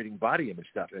 I'm reading body image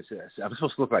stuff. And I said, I'm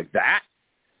supposed to look like that,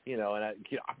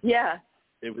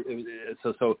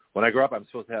 So when I grow up, I'm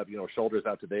supposed to have shoulders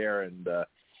out to there and a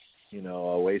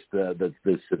waist that's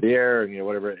severe and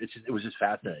whatever. It was just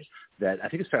fascinating. That I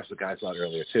think it's fascinating with guys a lot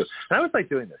earlier too. And I always like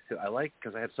doing this too. I like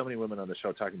because I have so many women on the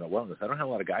show talking about wellness. I don't have a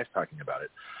lot of guys talking about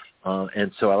it,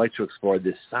 and so I like to explore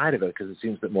this side of it because it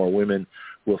seems that more women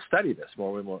will study this.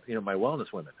 More women will, my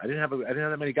wellness women. I didn't have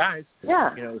that many guys.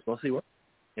 Yeah. It was mostly women.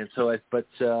 And so, but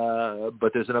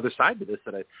there's another side to this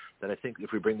that I think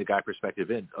if we bring the guy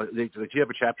perspective in, do you have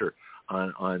a chapter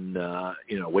on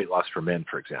weight loss for men,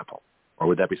 for example, or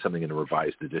would that be something in a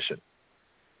revised edition?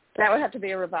 That would have to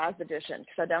be a revised edition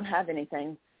because I don't have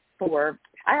anything for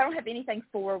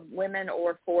women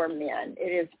or for men.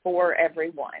 It is for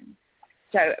everyone.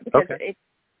 So because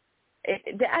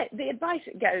the advice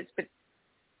goes, but as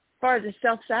far as the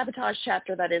self-sabotage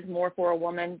chapter, that is more for a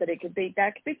woman, but that could be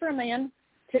for a man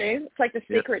too. It's like the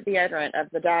secret deodorant of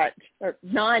the diet or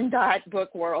non-diet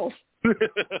book world.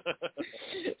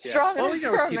 Strong enough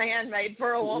for a man, made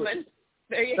for a woman.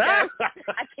 There you go.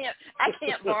 I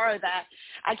can't borrow that.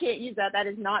 I can't use that. That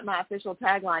is not my official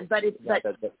tagline, but it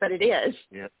is.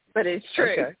 Yeah. But it's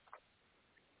true. Okay.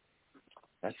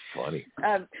 That's funny.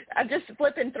 I'm just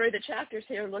flipping through the chapters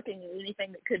here, looking at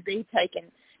anything that could be taken.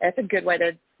 That's a good way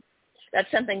to. That's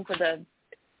something for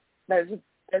those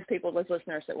people, those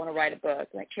listeners that want to write a book.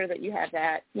 Make sure that you have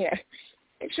that. Yeah.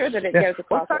 Make sure that it goes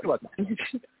across. Let's talk about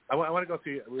that. I want to go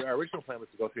through. Our original plan was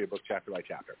to go through your book chapter by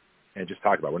chapter and just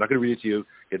talk about it. We're not going to read it to you.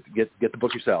 Get the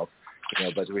book yourself.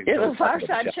 But we it's a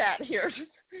fireside chat here.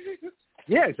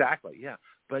 Yeah, exactly. Yeah,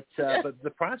 but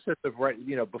the process of writing,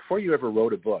 before you ever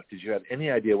wrote a book, did you have any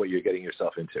idea what you're getting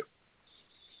yourself into?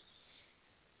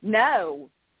 No,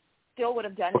 still would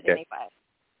have done it anyway.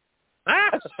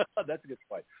 That's a good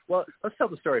point. Well, let's tell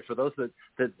the story for those that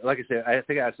like I said, I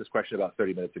think I asked this question about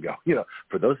 30 minutes ago.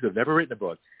 For those who have never written a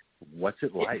book, what's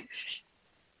it like?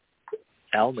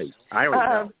 Tell me. I already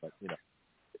know, but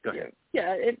go ahead.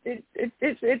 Yeah,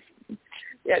 it's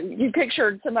you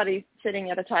pictured somebody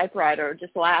sitting at a typewriter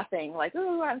just laughing, like,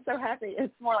 "Oh, I'm so happy."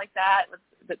 It's more like that,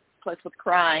 but plus with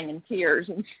crying and tears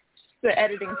and the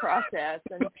editing process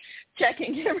and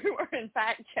checking everywhere and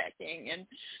fact checking and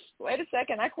wait a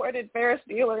second, I quoted Ferris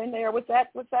Bueller in there. Was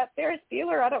that Ferris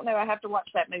Bueller? I don't know. I have to watch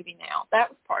that movie now. That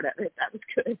was part of it. That was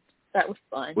good. That was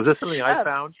fun. Was that something I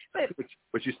found?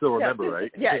 Which you still remember, right?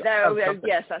 Yeah.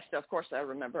 Yes, of course I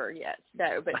remember. Yes.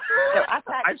 No, but I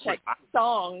fact checked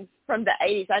songs from the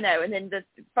 80s. I know. And then the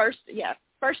first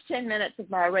 10 minutes of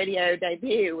my radio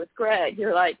debut with Greg,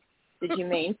 you're like, did you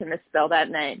mean to misspell that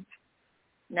name?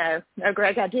 No,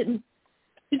 Greg, I didn't.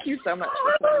 Thank you so much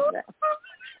for pointing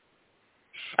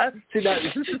that. See, now,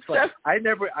 this is fun. I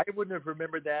wouldn't have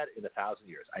remembered that in 1,000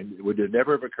 years. It would have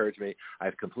never have occurred to me.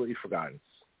 I've completely forgotten.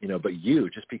 But you,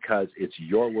 just because it's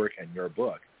your work and your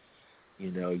book,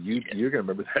 you're going to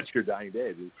remember that to your dying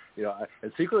days.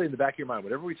 And secretly in the back of your mind,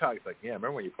 whenever we talk, it's like, yeah, I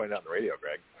remember when you pointed out on the radio,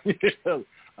 Greg.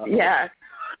 Yeah.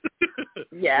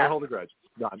 Don't hold a grudge.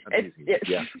 No, I'm teasing you.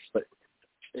 Yeah,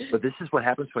 but this is what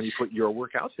happens when you put your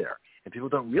work out there, and people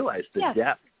don't realize the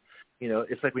depth.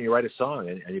 It's like when you write a song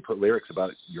and you put lyrics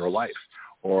about your life.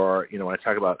 Or, when I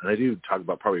talk about, and I do talk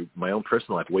about probably my own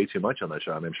personal life way too much on that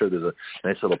show. I'm sure there's a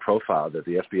nice little profile that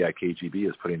the FBI KGB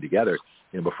is putting together,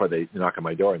 before they knock on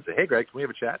my door and say, hey, Greg, can we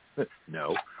have a chat?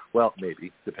 No. Well,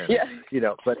 maybe, depends. Yeah.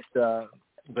 But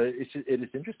it is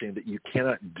interesting that you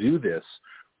cannot do this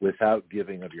without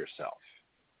giving of yourself.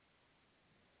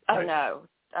 Oh, right? No.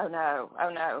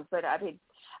 But I mean,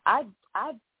 I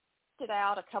it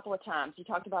out a couple of times. You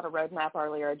talked about a roadmap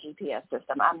earlier, a GPS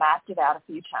system. I mapped it out a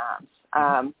few times.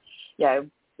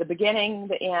 The beginning,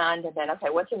 the end, and then, okay,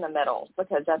 what's in the middle?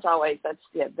 Because that's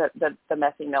the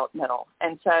messy middle.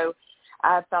 And so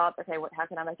I thought, okay, how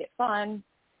can I make it fun?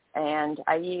 And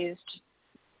I used,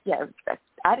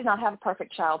 I did not have a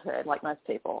perfect childhood like most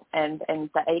people. And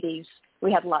the 80s,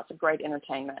 we had lots of great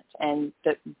entertainment and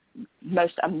the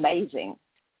most amazing,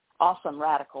 awesome,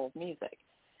 radical music.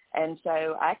 And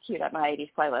so I queued up my 80s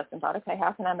playlist and thought, okay,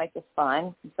 how can I make this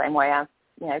fun? The same way I,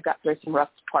 got through some rough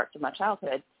parts of my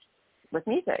childhood with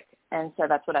music. And so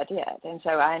that's what I did. And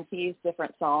so I infused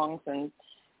different songs and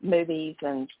movies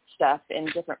and stuff in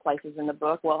different places in the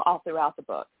book, well, all throughout the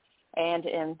book, and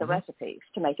in the recipes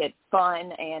to make it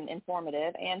fun and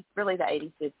informative. And really the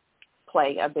 80s did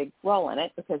play a big role in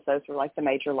it because those were like the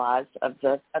major lives of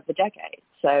the decade.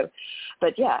 So,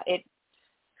 but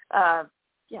I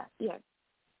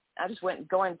just went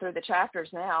going through the chapters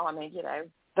now. I mean,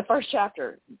 the first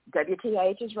chapter,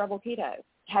 WTH is Rebel Keto.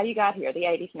 How you got here, the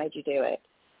 80s made you do it.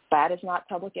 Fat is not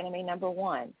public enemy number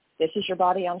one. This is your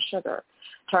body on sugar.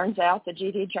 Turns out the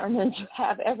GD Germans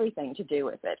have everything to do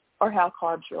with it, or how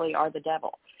carbs really are the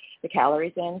devil. The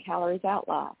calories in, calories out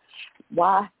lie.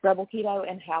 Why Rebel Keto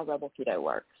and how Rebel Keto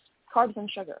works. Carbs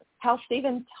and sugar. How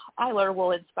Steven Tyler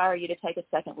will inspire you to take a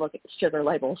second look at the sugar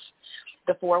labels.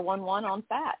 The 411 on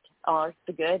fat are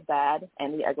the good, bad,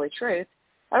 and the ugly truth.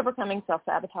 Overcoming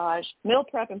self-sabotage, meal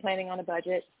prep and planning on a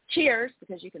budget, cheers,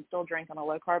 because you can still drink on a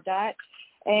low-carb diet,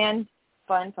 and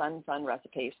fun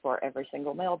recipes for every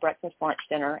single meal, breakfast, lunch,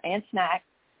 dinner, and snack,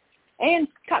 and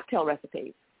cocktail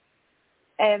recipes.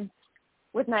 And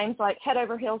with names like Head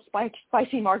Over Heels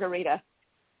Spicy Margarita.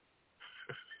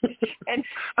 And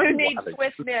who needs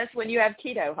Swiss Miss when you have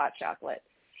keto hot chocolate?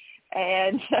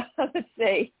 And let's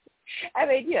see. I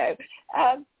mean,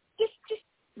 just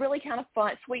really kind of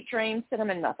fun. Sweet Dreams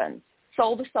cinnamon muffins,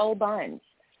 soul to soul buns.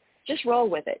 Just roll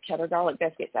with it. Cheddar garlic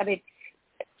biscuits. I mean,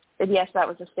 yes, that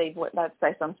was that's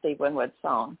based on Steve Winwood's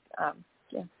song.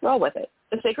 Roll with it.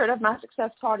 The secret of my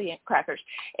success party crackers.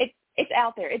 It's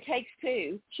out there. It takes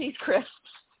two cheese crisps.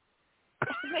 I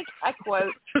think I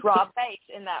quote Rob Bates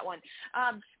in that one.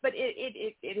 But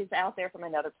it is out there from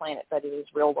another planet, but it is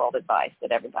real world advice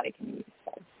that everybody can use.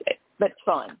 But it's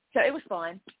fun. So it was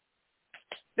fun.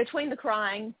 Between the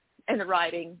crying and the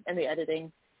writing and the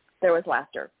editing, there was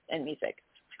laughter and music.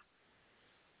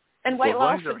 And weight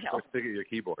loss and health. Don't your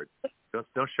keyboard.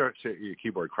 Don't short your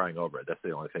keyboard crying over it. That's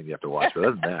the only thing you have to watch. But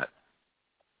other than that.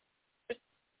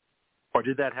 Or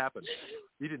did that happen?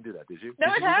 You didn't do that, did you? No,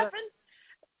 it happened.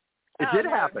 It did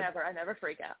happen. I never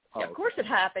freak out. Yeah, of course it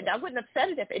happened. I wouldn't have said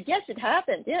it if it. Yes, it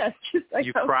happened. Yes.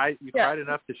 You cried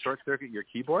enough to short circuit your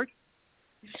keyboard?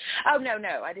 Oh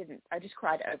no, I didn't. I just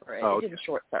cried over it. It didn't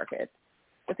short circuit.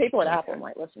 The people at Apple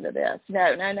might listen to this.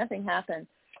 No, nothing happened.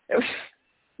 It was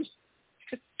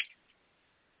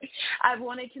I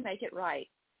wanted to make it right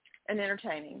and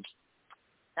entertaining.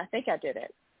 I think I did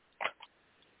it.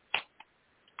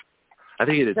 I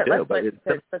think you did too. But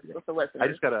I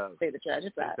just got a be the judge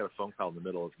of that. I just got a phone call in the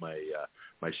middle of my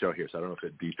my show here, so I don't know if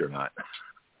it beeped or not.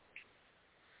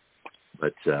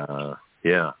 But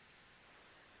yeah.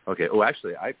 Okay. Oh,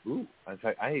 actually, I was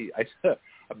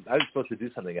supposed to do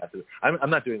something after. I'm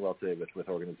not doing well today with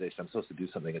organization. I'm supposed to do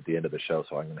something at the end of the show,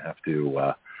 so I'm going to have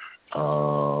to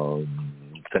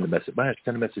send a message. Might I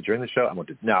send a message during the show? I won't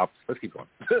do. No, let's keep going.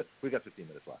 We got 15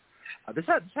 minutes left. This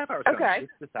half hour. Okay.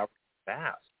 This hour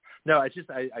fast. No, I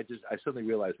suddenly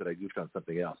realized that I goofed on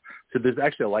something else. So there's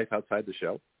actually a life outside the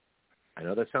show. I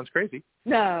know that sounds crazy.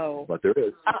 No. But there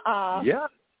is. Yeah.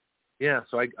 Yeah,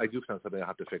 so I goofed on something I'll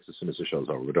have to fix as soon as the show's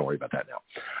over, but don't worry about that now.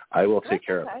 I will take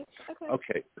care of it.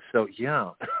 Okay, so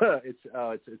yeah, it's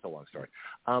a long story.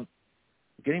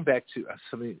 Getting back to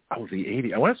something, the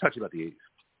 80s. I want to talk to you about the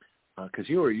 80s because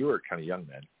you were kind of young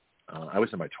then. I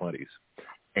was in my 20s,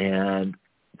 and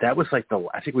that was like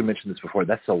I think we mentioned this before.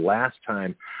 That's the last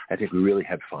time I think we really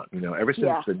had fun. Ever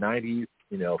since the 90s,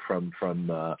 from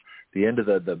the end of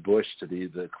the Bush to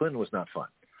the Clinton was not fun.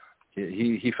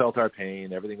 He felt our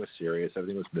pain. Everything was serious.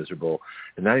 Everything was miserable.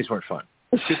 And 90s weren't fun.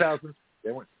 2000s,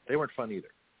 they weren't fun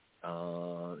either.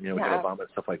 We had Obama and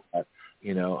stuff like that.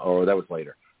 Or that was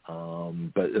later.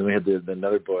 But then we had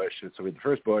another Bush. So we had the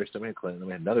first Bush, then we had Clinton, then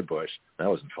we had another Bush. That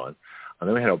wasn't fun. And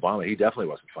then we had Obama. He definitely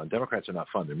wasn't fun. Democrats are not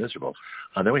fun. They're miserable.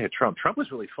 And then we had Trump. Trump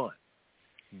was really fun.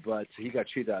 But he got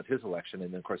cheated out of his election,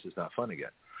 and then, of course, it's not fun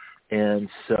again. And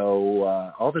so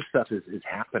all this stuff is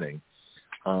happening.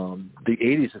 The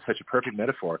 80s is such a perfect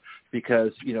metaphor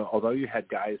because, although you had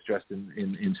guys dressed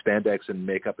in spandex and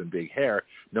makeup and big hair,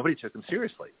 nobody took them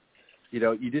seriously.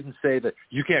 You didn't say that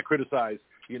you can't criticize,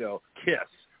 Kiss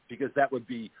because that would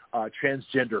be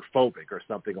transgender phobic or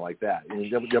something like that. I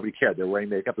mean, nobody cared. They were wearing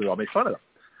makeup and we all made fun of them.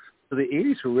 So the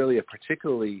 80s were really a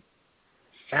particularly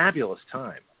fabulous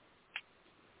time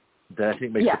that I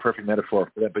think makes the perfect metaphor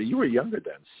for that. But you were younger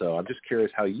then, so I'm just curious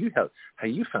how you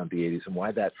found the 80s and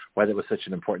why that was such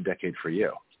an important decade for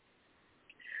you.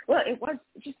 Well, it was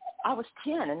just I was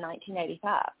 10 in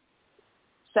 1985,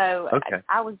 so okay.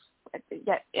 I was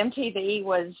MTV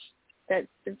was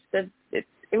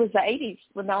it was the 80s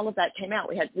when all of that came out.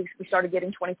 We started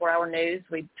getting 24-hour news.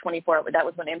 That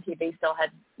was when MTV still had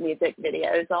music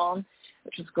videos on,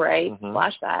 which was great.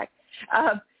 Flashback,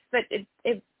 but it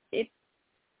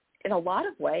in a lot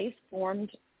of ways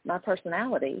formed my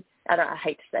personality. I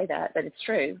hate to say that, but it's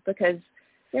true because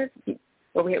we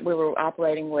were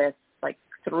operating with like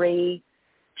 3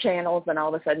 channels, and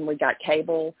all of a sudden we got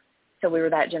cable. So we were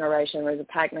that generation. We were the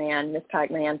Pac-Man, Miss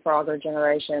Pac-Man, Frogger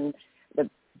generation, the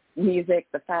music,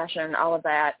 the fashion, all of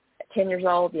that. 10 years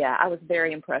old, I was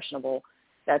very impressionable.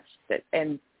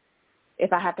 And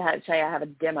if I have to say I have a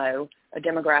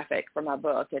demographic for my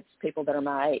book, it's people that are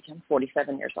my age. I'm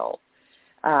 47 years old.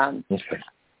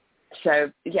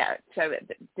 So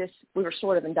we were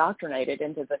sort of indoctrinated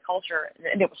into the culture,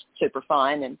 and it was super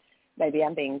fun. And maybe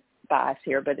I'm being biased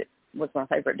here, but it was my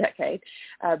favorite decade.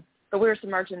 But we were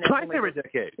submerged in this. My favorite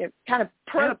decade. Kind of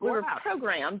we were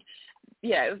programmed,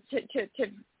 to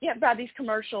by these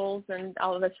commercials and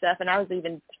all of this stuff. And I was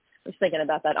thinking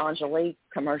about that Angelique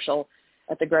commercial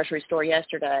at the grocery store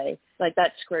yesterday. Like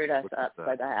that screwed us up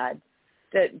so bad.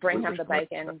 To bring home the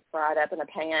bacon fried up in a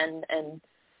pan, and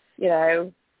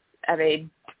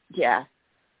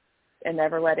and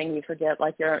never letting you forget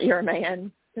like you're a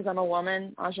man because I'm a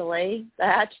woman, Angelique.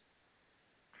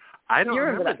 I don't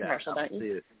remember that commercial, don't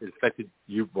you? It affected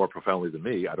you more profoundly than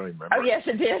me. I don't even remember. Oh, yes,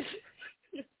 it did.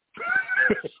 Yes,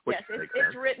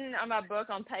 it's written on my book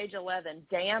on page 11.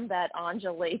 Damn that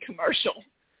Angelique commercial.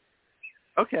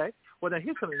 Okay. Well, now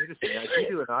here's something interesting. Now, if you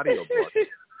do an audiobook,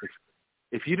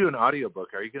 if you do an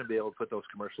audiobook, are you going to be able to put those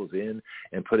commercials in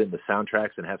and put in the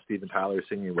soundtracks and have Steven Tyler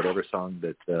singing whatever song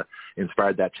that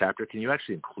inspired that chapter? Can you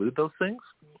actually include those things?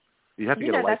 You have to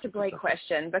get a license. That's a great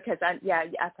question because I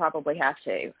probably have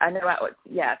to. I know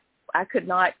I could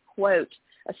not quote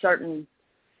a certain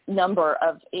number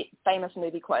of famous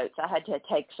movie quotes. I had to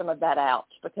take some of that out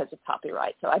because of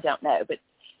copyright, so I don't know. But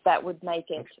that would make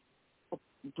it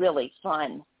really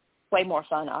fun, way more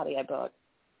fun audiobook.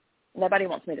 Nobody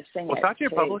wants me to sing it. Talk to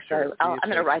your publisher. So I'm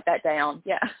going to write that down.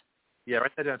 Yeah. Yeah,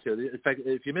 write that down too. In fact,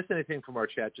 if you miss anything from our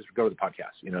chat, just go to the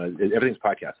podcast. Everything's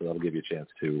podcast, so that'll give you a chance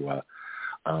to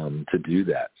do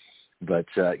that. But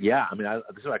I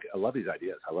love these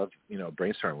ideas. I love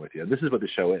brainstorming with you. And this is what the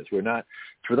show is. We're not,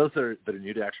 for those that are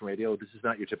new to Action Radio, this is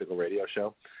not your typical radio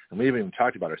show. And we haven't even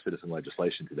talked about our citizen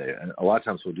legislation today. And a lot of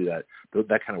times we'll do that.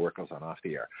 That kind of work goes on off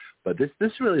the air. But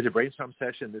this really is a brainstorm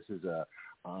session.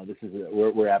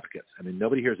 We're advocates. I mean,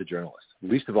 nobody here is a journalist,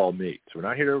 least of all me. So we're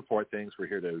not here to report things. We're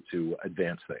here to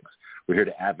advance things. We're here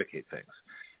to advocate things.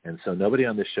 And so nobody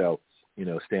on this show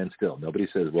stand still. Nobody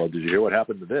says, well, did you hear what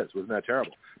happened to this? Wasn't that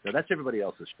terrible? No, that's everybody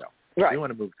else's show. Right. We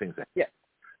want to move things ahead. Yeah.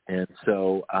 And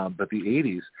so, but the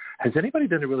 80s, has anybody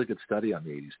done a really good study on the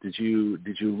 80s? Did you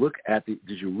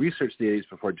research the 80s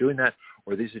before doing that,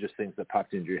 or these are just things that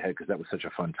popped into your head because that was such a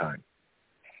fun time?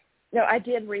 No, I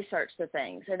did research the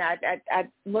things, and I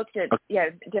looked at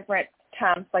different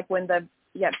times, like when the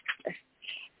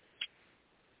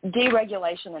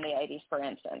deregulation in the 80s, for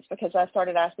instance, because I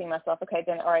started asking myself, okay,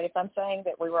 then, all right, if I'm saying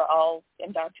that we were all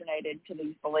indoctrinated to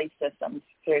these belief systems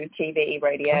through TV,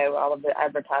 radio, all of the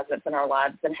advertisements in our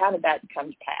lives, then how did that come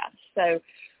to pass? So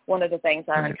one of the things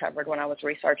I uncovered when I was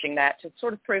researching that to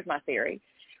sort of prove my theory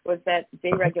was that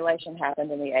deregulation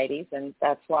happened in the 80s, and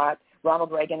that's why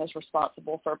Ronald Reagan is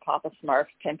responsible for Papa Smurf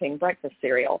pimping breakfast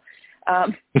cereal.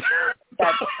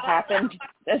 That happened.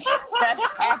 That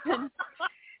happened.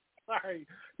 Sorry.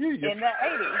 In the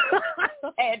 80s.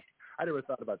 And I never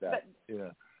thought about that.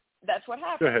 That's what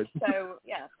happened. Go ahead.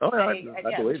 So, I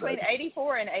believe between that.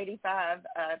 84 and 85,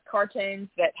 cartoons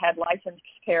that had licensed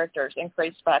characters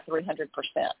increased by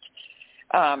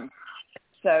 300%.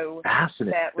 So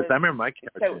fascinating. Because I remember my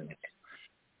cartoons.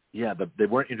 But they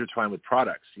weren't intertwined with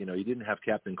products. You didn't have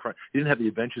Captain Crunch. You didn't have the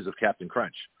Adventures of Captain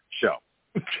Crunch show.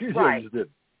 Right. You just did.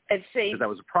 And see, that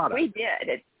was a product. We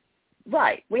did.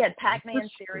 Right. We had Pac-Man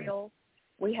cereal.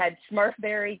 We had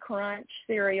Smurfberry Crunch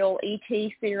cereal,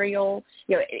 E.T. cereal.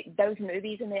 You know, those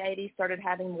movies in the 80s started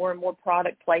having more and more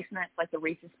product placements, like the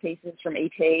Reese's Pieces from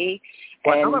E.T.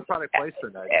 Well, I know about product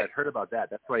placement. I'd heard about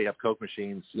that. That's why you have Coke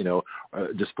machines, you know,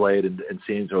 displayed in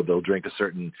scenes, or they'll drink a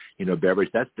certain, you know, beverage.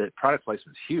 That product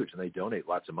placement is huge, and they donate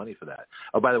lots of money for that.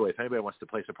 Oh, by the way, if anybody wants to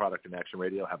place a product in Action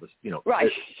Radio, have a, you know,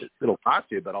 right. It'll cost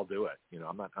you, but I'll do it. You know,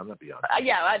 I'm not beyond.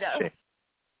 Yeah, I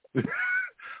know.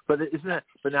 But isn't that?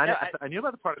 But now, I knew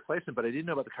about the product placement, but I didn't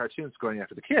know about the cartoons going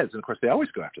after the kids. And of course, they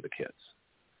always go after the kids.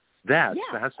 That's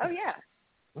fascinating. Oh yeah.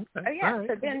 Okay. Oh yeah. Right.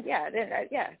 So then,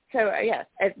 So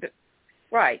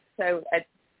right. So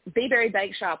Bee-Berry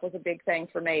Bake Shop was a big thing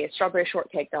for me. It's Strawberry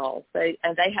Shortcake Dolls. They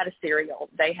had a cereal.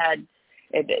 They had.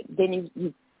 Then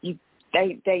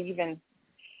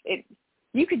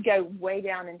you could go way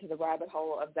down into the rabbit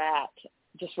hole of that.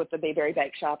 Just with the Bee-Berry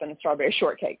Bake Shop and the Strawberry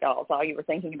Shortcake Dolls, all you were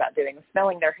thinking about doing was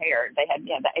smelling their hair. They had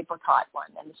the apricot one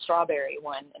and the strawberry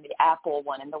one and the apple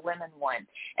one and the lemon one,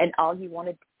 and all you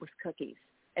wanted was cookies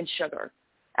and sugar.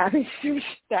 I mean,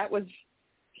 that was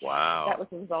wow. That was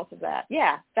the result of that.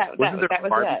 Yeah, that Wasn't there that a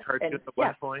Barbie was it. cartoon at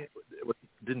one point?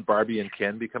 Didn't Barbie and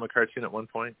Ken become a cartoon at one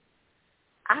point?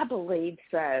 I believe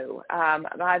so.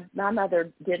 My mother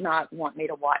did not want me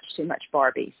to watch too much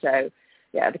Barbie, so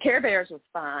yeah, the Care Bears was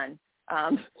fine.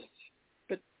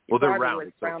 But they're Barbie round.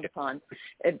 was frowned upon.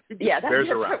 That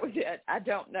was it. I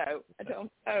don't know.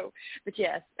 But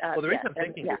yes. Well, the reason I'm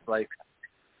thinking is like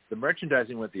the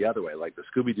merchandising went the other way. Like the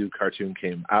Scooby-Doo cartoon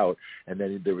came out, and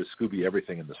then there was Scooby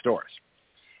Everything in the stores.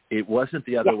 It wasn't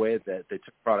the other way that they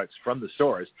took products from the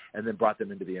stores and then brought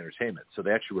them into the entertainment. So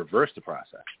they actually reversed the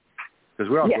process. Because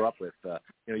we all grew up with, you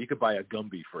know, you could buy a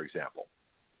Gumby, for example.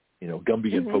 You know,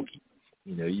 Gumby and Pokey.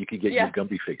 You know, you could get your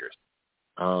Gumby figures.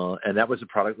 And that was a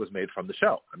product that was made from the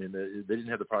show. I mean, they didn't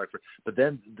have the product but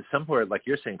then somewhere, like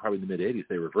you're saying, probably in the mid-'80s,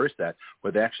 they reversed that,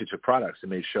 where they actually took products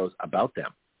and made shows about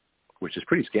them, which is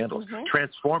pretty scandalous.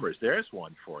 Transformers, there's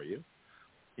one for you.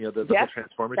 You know, the whole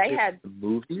Transformers, the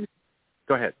movies.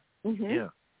 Go ahead. Yeah.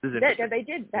 They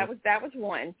did. That was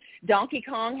one. Donkey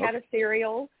Kong had a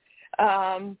cereal.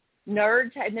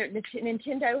 Nerds had,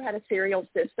 Nintendo had a cereal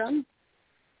system.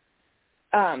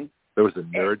 There was a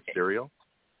Nerd cereal?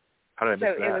 How did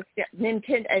I miss that? So it was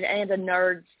Nintendo and a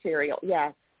Nerd cereal.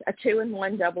 Yeah, a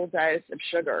 2-in-1 double dose of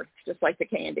sugar, just like the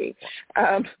candy.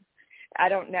 I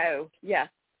don't know. Yeah,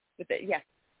 but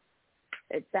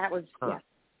that was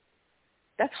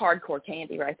that's hardcore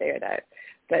candy right there, though.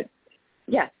 But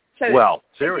yeah, so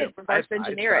cereal. Reverse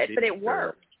engineer it, but it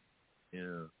worked.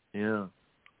 Yeah.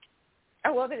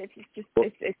 Oh well, but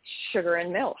it's sugar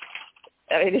and milk.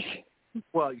 I mean,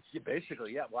 well,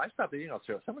 basically, yeah. Well, I stopped eating all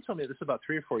cereal. Someone told me this about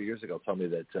 3 or 4 years ago. Told me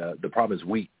that the problem is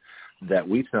wheat. That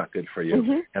wheat's not good for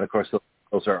you, and of course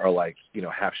those are like, you know,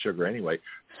 half sugar anyway.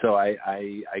 So I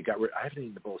haven't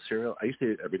eaten a bowl of cereal. I used to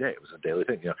eat it every day. It was a daily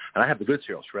thing, you know. And I have the good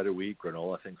cereal, shredded wheat,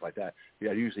 granola, things like that.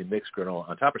 Yeah, I usually mix granola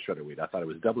on top of shredded wheat. I thought it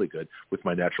was doubly good with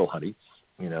my natural honey,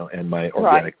 you know, and my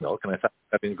organic milk. And I thought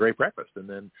I was having a great breakfast. And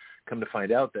then come to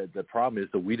find out that the problem is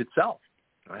the wheat itself.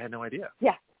 I had no idea.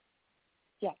 Yeah.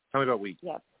 Tell me about wheat.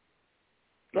 Yeah.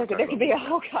 There could be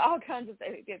all kinds of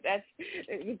things.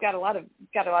 You've got a lot of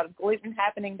gluten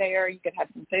happening there. You could have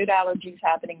some food allergies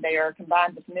happening there.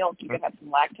 Combined with milk, you could have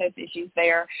some lactose issues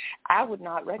there. I would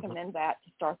not recommend that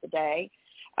to start the day.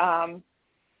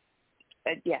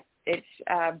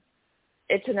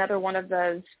 It's another one of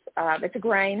those. It's a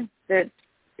grain that's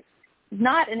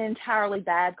not an entirely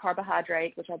bad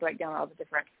carbohydrate, which I break down all the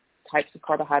different types of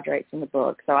carbohydrates in the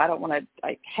book. So I don't want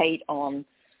to hate on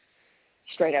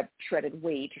straight up shredded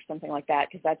wheat or something like that,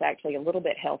 because that's actually a little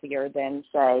bit healthier than,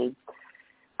 say,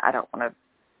 I don't want to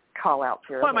call out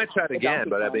cereal. Well, I might try it again,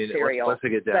 but I mean, once I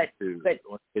get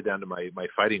down to my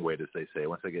fighting weight, as they say,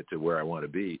 once I get to where I want to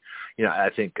be, you know, I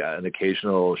think an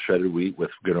occasional shredded wheat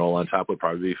with granola on top would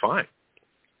probably be fine.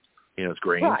 You know, it's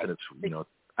grains and it's, you know,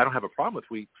 I don't have a problem with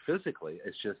wheat physically.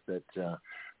 It's just that,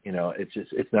 you know,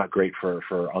 it's not great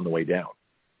for on the way down.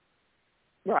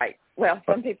 Right. Well,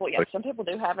 some people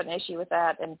do have an issue with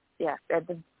that, and at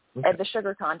the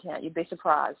sugar content, you'd be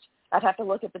surprised. I'd have to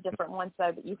look at the different ones,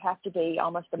 though, but you have to be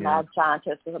almost a mad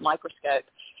scientist with a microscope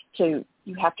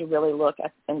you have to really look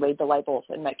at and read the labels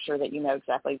and make sure that you know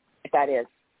exactly if that is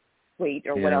wheat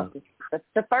or what else is.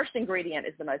 The first ingredient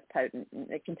is the most potent, and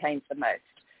it contains the most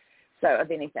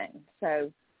of anything.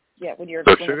 So, yeah, when you're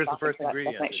sugar is the first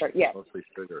ingredient. Make sure, mostly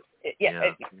sugar.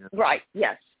 Right.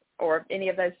 Yes. Or any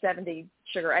of those 70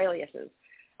 sugar aliases.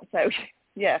 So,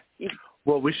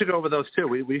 well, we should go over those too.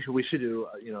 We should do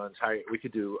we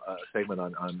could do a segment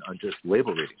on just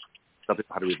label reading. tell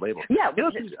people how to read labels. Yeah.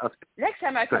 Next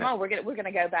time I come on, we're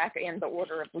gonna go back in the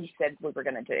order we said we were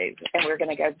gonna do, and we're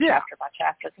gonna go chapter by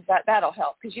chapter, because that'll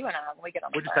help. Because you and I, when we get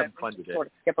on the phone, we sort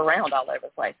of skip around all over the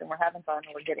place, and we're having fun,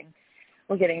 and we're getting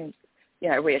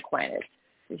reacquainted.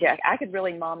 Yeah, I could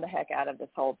really mom the heck out of this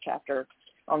whole chapter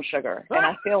on sugar, and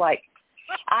I feel like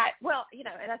and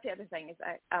that's the other thing is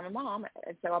I'm a mom,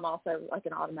 and so I'm also like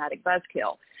an automatic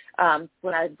buzzkill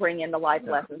when I bring in the life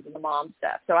lessons and the mom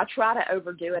stuff. So I try to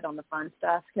overdo it on the fun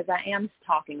stuff, because I am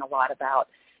talking a lot about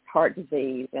heart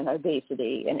disease and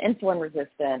obesity and insulin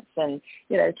resistance and,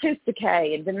 tooth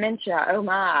decay and dementia. Oh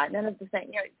my, none of the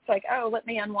things, it's like, let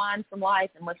me unwind from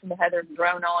life and listen to Heather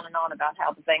drone on and on about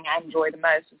how the thing I enjoy the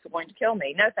most is going to kill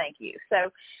me. No, thank you.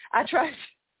 So I try to,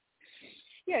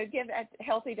 give a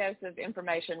healthy dose of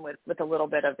information with a little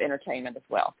bit of entertainment as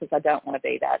well, because I don't want to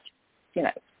be that,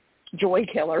 joy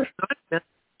killer.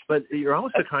 But you're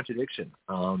almost a contradiction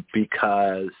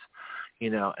because,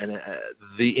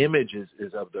 the image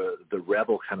is of the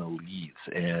rebel kind of leads,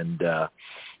 and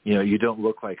you don't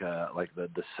look like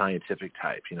the scientific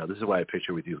type. This is why a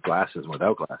picture with these glasses and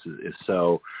without glasses is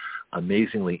so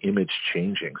amazingly image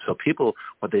changing. So people,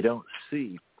 what they don't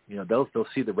see, they'll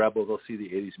see the rebel, they'll see the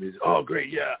 80s music. Oh, great,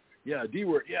 yeah, D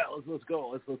word, yeah, let's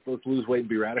go, let's lose weight and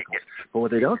be radical. But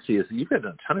what they don't see is that you've got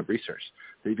a ton of research.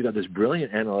 That you've got this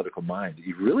brilliant analytical mind.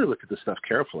 You've really looked at this stuff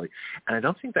carefully, and I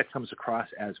don't think that comes across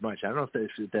as much. I don't know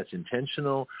if that's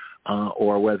intentional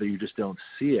or whether you just don't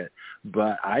see it.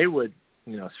 But I would,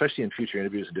 especially in future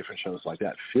interviews and different shows like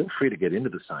that, feel free to get into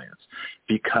the science,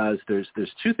 because there's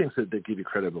two things that give you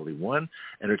credibility. One,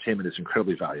 entertainment is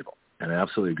incredibly valuable. And I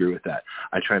absolutely agree with that.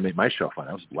 I try and make my show fun.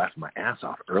 I was laughing my ass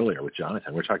off earlier with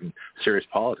Jonathan. We're talking serious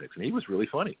politics, and he was really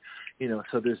funny.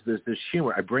 So there's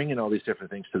humor. I bring in all these different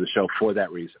things to the show for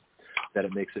that reason, that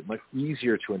it makes it much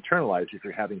easier to internalize if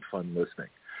you're having fun listening.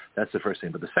 That's the first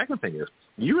thing. But the second thing is,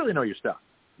 you really know your stuff.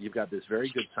 You've got this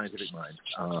very good scientific mind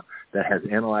that has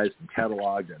analyzed and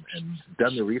cataloged and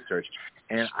done the research.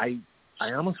 And I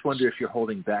almost wonder if you're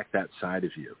holding back that side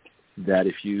of you. That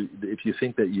if you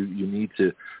think that you need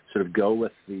to sort of go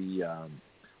with the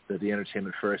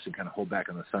entertainment first and kind of hold back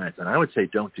on the science, and I would say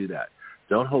don't do that.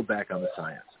 Don't hold back on the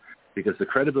science, because the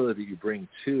credibility you bring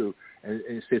to, and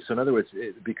you say, so in other words,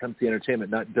 it becomes the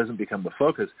entertainment, doesn't become the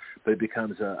focus, but it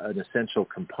becomes an essential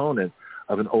component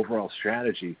of an overall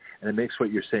strategy, and it makes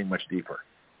what you're saying much deeper.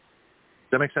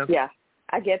 Does that make sense? Yeah,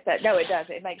 I get that. No, it does.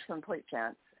 It makes complete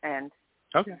sense. And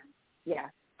okay. Yeah,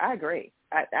 I agree.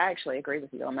 I actually agree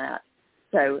with you on that.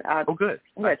 So good.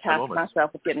 I'm going to task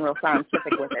myself with getting real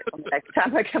scientific with it the next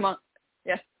time I come on.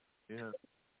 Yeah. Yeah.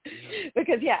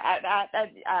 Because,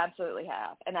 I absolutely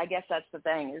have. And I guess that's the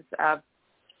thing is,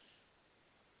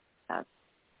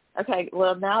 okay,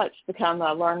 well, now it's become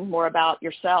learn more about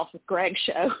yourself with Greg's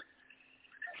show.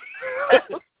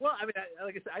 Well, I mean,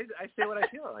 like I said, I say what I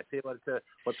feel. I say what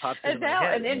pops into and my now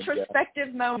head. an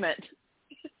introspective moment.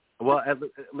 Well,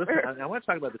 listen, I want to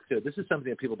talk about this too. This is something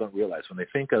that people don't realize when they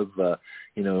think of, I'll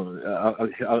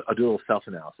do a little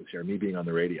self-analysis here, me being on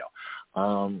the radio.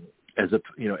 As a,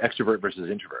 extrovert versus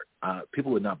introvert,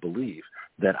 people would not believe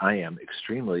that I am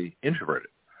extremely introverted.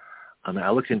 I mean,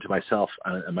 I looked into myself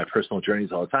and my personal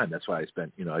journeys all the time. That's why I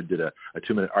spent, I did a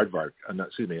 2-minute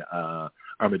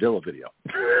armadillo video,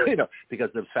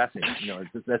 because it's fascinating.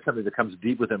 That's something that comes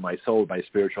deep within my soul, my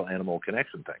spiritual animal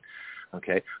connection thing.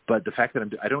 Okay. But the fact that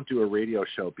I don't do a radio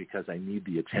show because I need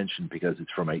the attention, because it's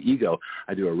for my ego.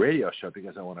 I do a radio show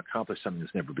because I want to accomplish something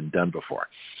that's never been done before.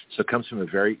 So it comes from a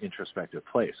very introspective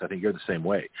place. I think you're the same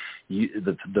way.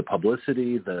 The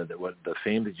publicity, the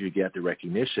fame that you get, the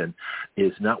recognition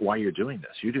is not why you're doing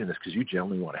this. You're doing this because you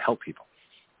genuinely want to help people.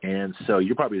 And so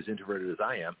you're probably as introverted as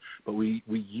I am, but we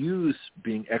use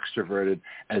being extroverted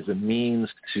as a means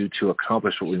to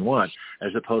accomplish what we want,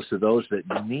 as opposed to those that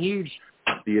need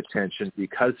the attention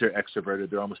because they're extroverted.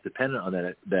 They're almost dependent on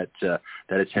that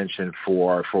attention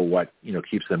for what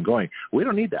keeps them going. We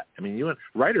don't need that. I mean,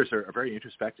 writers are very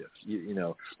introspective.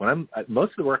 When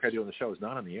most of the work I do on the show is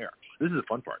not on the air. This is the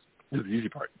fun part. This is the easy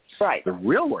part. Right. The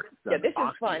real work is done this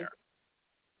off is fun. the air.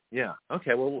 Yeah.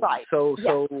 Okay. Well. Right. So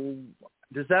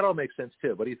does that all make sense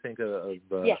too? What do you think of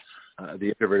the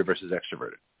introverted versus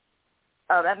extroverted?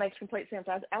 Oh, that makes complete sense.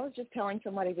 I was just telling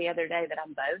somebody the other day that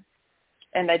I'm both.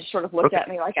 And they just sort of looked at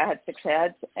me like I had 6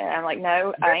 heads, and I'm like,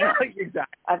 no, I am.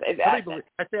 Exactly.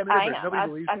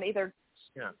 I'm either.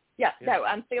 Yeah. No,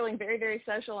 I'm feeling very, very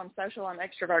social. I'm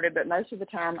extroverted, but most of the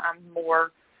time I'm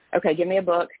more, okay, give me a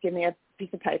book, give me a piece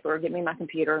of paper, give me my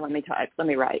computer, let me type, let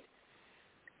me write.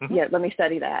 Mm-hmm. Yeah, let me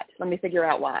study that. Let me figure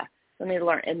out why. Let me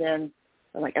learn. And then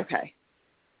I'm like, okay.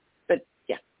 But,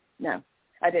 yeah, no,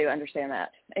 I do understand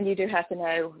that. And you do have to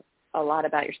know a lot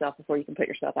about yourself before you can put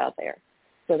yourself out there.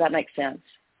 So that makes sense.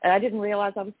 And I didn't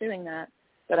realize I was doing that,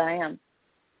 but I am.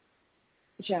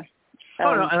 But yeah.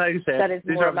 No, and like you say, that is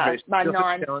more my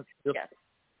yes.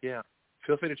 Yeah.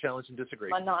 Feel free to challenge and disagree.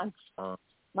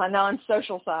 My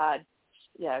non-social side,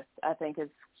 yes, I think is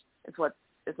what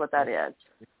that is.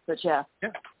 But yeah. Yeah.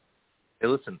 Hey,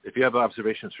 listen, if you have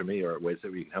observations for me or ways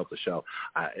that we can help the show,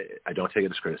 I don't take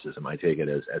it as criticism. I take it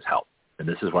as help. And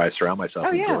this is why I surround myself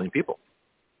with brilliant people.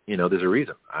 There's a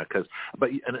reason. But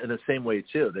in the same way,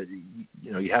 too, that,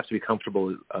 you have to be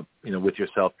comfortable, with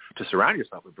yourself to surround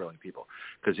yourself with brilliant people.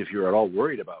 Because if you're at all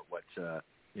worried about what,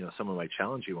 someone might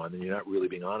challenge you on, then you're not really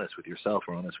being honest with yourself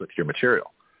or honest with your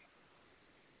material.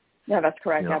 No, that's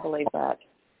correct. I believe that.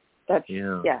 That's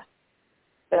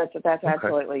That's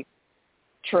absolutely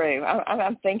true.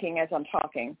 I'm thinking as I'm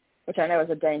talking, which I know is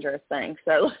a dangerous thing.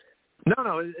 So.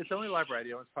 No, it's only live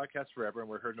radio. It's podcast forever, and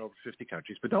we're heard in over 50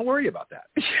 countries. But don't worry about that.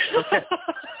 Okay.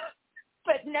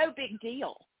 But no big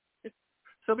deal. It's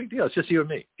no big deal. It's just you and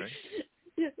me, right?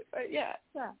 Yeah.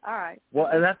 All right. Well,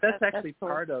 and that's actually cool.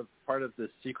 part of the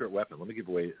secret weapon. Let me give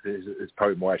away. It's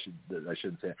probably more. I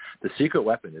shouldn't say it. The secret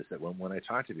weapon is that when I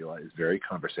talk to people, it's very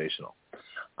conversational,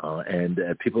 and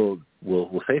people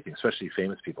will say things, especially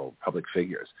famous people, public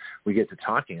figures. We get to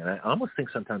talking, and I almost think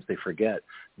sometimes they forget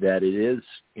that it is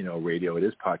radio, it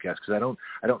is podcast, because I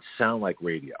don't sound like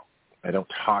radio. I don't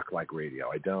talk like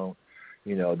radio. I don't.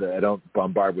 I don't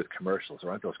bombard with commercials. There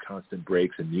aren't those constant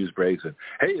breaks and news breaks and,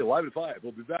 hey, live at 5,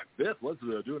 we'll be back. Biff, let's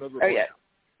do another report.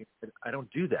 I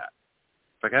don't do that.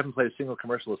 In fact, I haven't played a single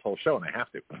commercial this whole show, and I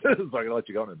have to. So I'm going to let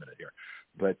you go in a minute here.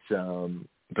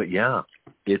 But yeah,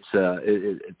 it's,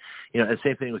 and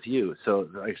same thing with you. So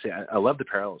like I say, I love the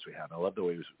parallels we have. I love the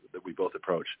ways that we both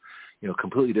approach,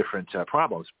 completely different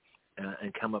problems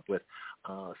and come up with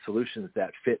solutions that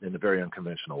fit in a very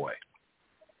unconventional way.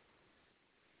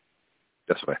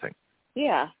 That's what I think.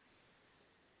 Yeah,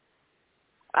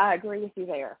 I agree with you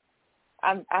there.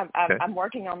 I'm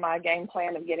working on my game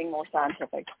plan of getting more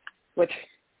scientific, so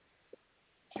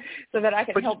that I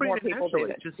can help more people do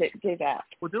that.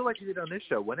 Well, do like you did on this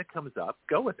show. When it comes up,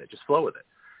 go with it. Just flow with it.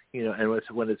 And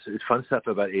when it's fun stuff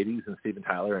about 80s and Steven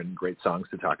Tyler and great songs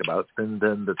to talk about, then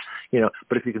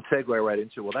but if you can segue right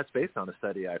into, well, that's based on a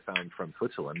study I found from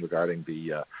Switzerland regarding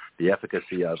the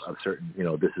efficacy of certain,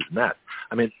 this is meth.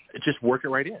 I mean, just work it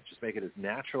right in. Just make it as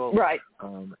natural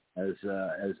as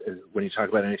when you talk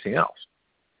about anything else.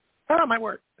 Oh, it might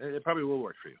work. It probably will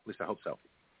work for you. At least I hope so.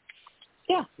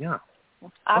 Yeah. Yeah.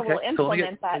 I will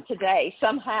implement that today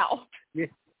somehow. Yeah.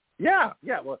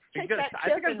 Well, I think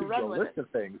I do a list of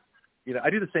things. I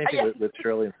do the same thing with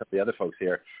Shirley and some of the other folks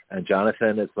here. And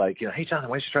Jonathan, it's like, hey,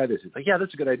 Jonathan, why don't you try this? It's like, yeah,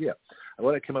 that's a good idea. I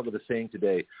want to come up with a saying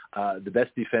today. The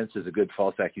best defense is a good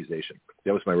false accusation.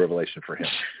 That was my revelation for him.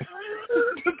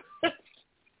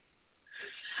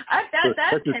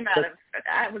 That came out of,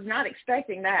 I was not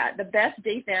expecting that. The best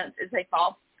defense is a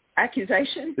false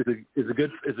accusation. Is a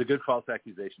good false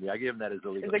accusation. Yeah, I gave him that as a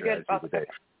legal strategy today. Okay.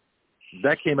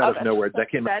 That came out of nowhere.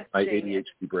 That came out of my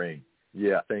ADHD brain.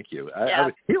 Yeah, thank you.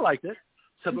 He liked it.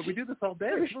 So, but we do this all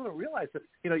day. People don't realize that,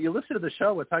 you listen to the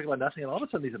show, we're talking about nothing, and all of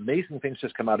a sudden these amazing things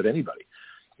just come out of anybody.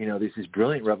 These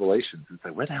brilliant revelations. It's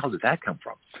like, where the hell did that come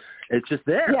from? It's just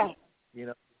there.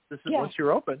 Yeah. This is once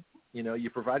you're open, you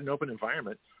provide an open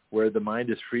environment where the mind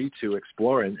is free to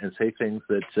explore and say things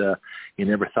that you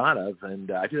never thought of. And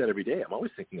I do that every day. I'm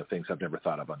always thinking of things I've never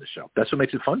thought of on the show. That's what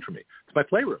makes it fun for me. It's my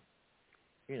playroom.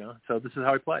 So this is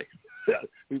how I play.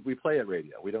 we play at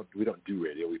radio. We don't do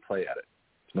radio. We play at it.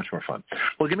 It's much more fun.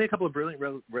 Well, give me a couple of brilliant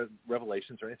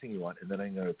revelations or anything you want, and then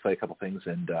I'm going to play a couple things,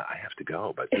 and I have to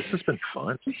go. But this has been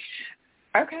fun.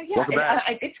 Okay, yeah. Welcome back.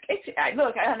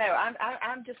 Look, I know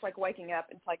I'm just like waking up.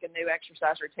 It's like a new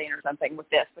exercise routine or something with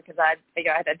this because I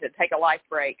had to take a life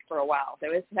break for a while. So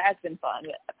it has been fun.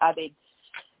 I mean,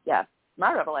 yeah,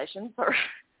 my revelations are,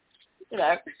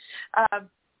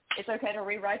 it's okay to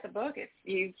rewrite the book if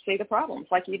you see the problems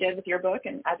like you did with your book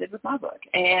and I did with my book.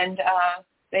 And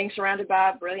being surrounded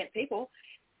by brilliant people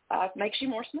makes you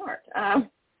more smart.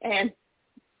 And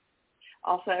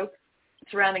also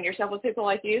surrounding yourself with people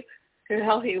like you who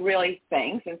help you really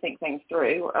things and think things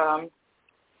through.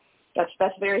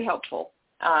 That's very helpful.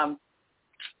 It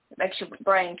makes your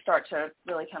brain start to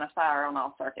really kind of fire on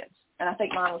all circuits. And I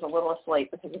think mine was a little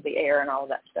asleep because of the air and all of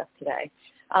that stuff today.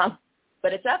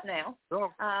 But it's up now.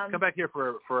 So come back here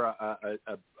for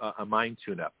a mind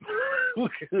tune-up. We'll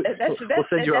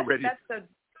send you already.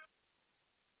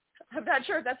 I'm not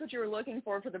sure if that's what you were looking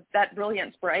for that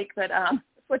brilliance break, but that's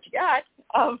what you got.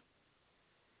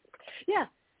 Yeah.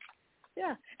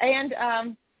 And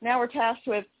now we're tasked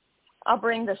with, I'll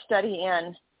bring the study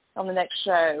in on the next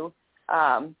show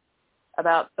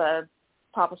about the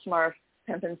Papa Smurf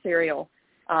pimping cereal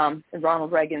and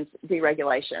Ronald Reagan's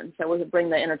deregulation. So we'll bring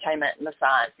the entertainment and the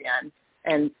science in,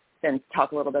 and then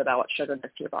talk a little bit about what sugar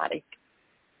does to your body.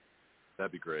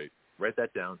 That'd be great. Write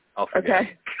that down. I'll forget.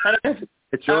 Okay.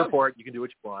 It's your report. You can do what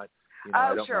you want.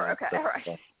 I don't sure. mind. Okay. All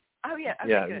right. Oh, yeah.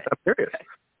 Okay, yeah, good. I'm serious. Okay.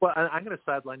 Well, I'm going to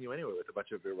sideline you anyway with a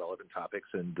bunch of irrelevant topics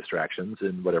and distractions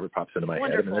and whatever pops into my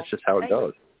head, and that's just how it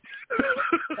goes.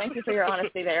 Thank you for your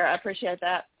honesty there. I appreciate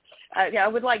that. I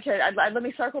would like to let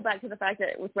me circle back to the fact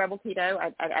that with Rebel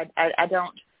Keto, I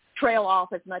don't trail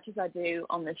off as much as I do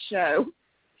on this show.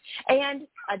 And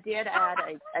I did add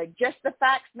a just the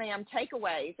facts, ma'am,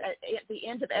 takeaways at the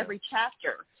end of every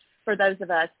chapter for those of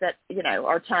us that,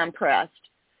 are time pressed.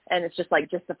 And it's just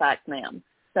like just the facts, ma'am.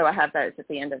 So I have those at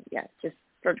the end of, just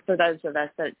for those of us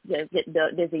that get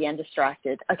busy and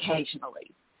distracted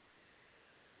occasionally.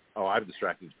 Oh, I'm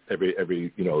distracted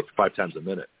every 5 times a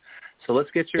minute. So let's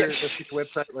get your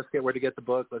website. Let's get where to get the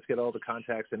book. Let's get all the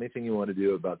contacts, anything you want to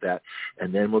do about that.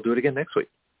 And then we'll do it again next week.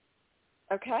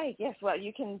 Okay. Yes. Well,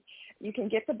 you can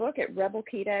get the book at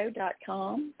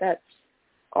rebelketo.com. That's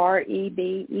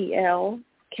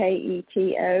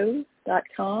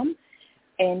REBELKETO.com.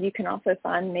 And you can also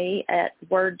find me at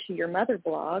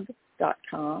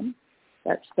wordtoyourmotherblog.com.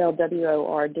 That's spelled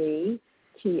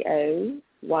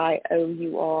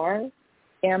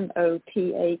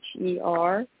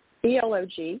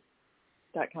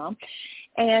WORDTOYOURMOTHERblog.com.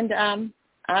 And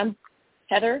I'm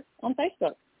Heather on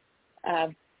Facebook.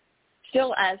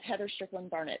 Still as Heather Strickland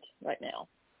Burnett right now.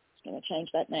 I'm going to change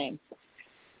that name.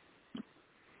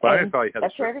 Well,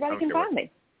 that's where everybody can find me.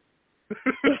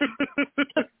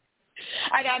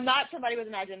 I'm not somebody with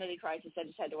an identity crisis. I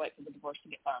just had to wait for the divorce to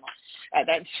get final.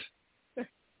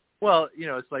 Well,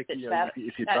 it's like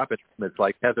if you drop it, it's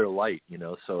like Heather Light.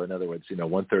 So in other words,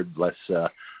 1/3 less,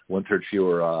 1/3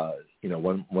 fewer,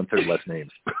 1/3 less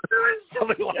names,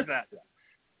 something like that.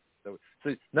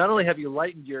 So not only have you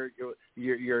lightened your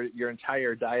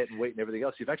entire diet and weight and everything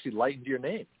else, you've actually lightened your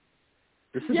name.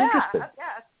 This is interesting.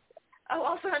 Yeah. Oh,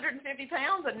 also 150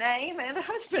 pounds, a name, and a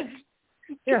husband.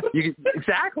 Yeah,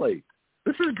 exactly.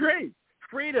 This is great.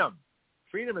 Freedom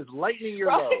is lightening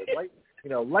your load.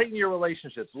 Lighten your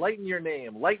relationships, lighten your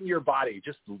name, lighten your body.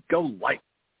 Just go light.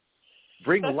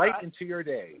 Bring light into your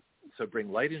day. So bring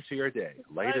light into your day.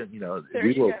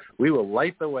 We will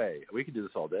light the way. We can do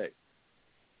this all day.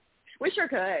 We sure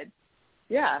could.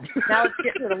 Yeah. Now let's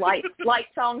get to the light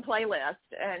song playlist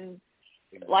and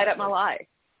light up my life.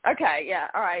 Okay, yeah,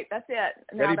 all right, that's it.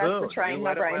 Now that's the train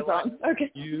my brain's on. Okay.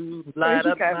 You light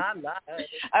up my life.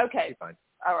 Okay. Fine.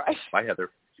 All right. Bye, Heather.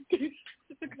 Okay.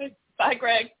 Bye,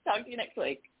 Greg. Talk to you next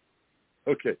week.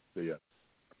 Okay, see ya.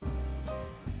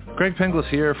 Greg Penglis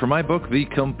here for my book, The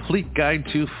Complete Guide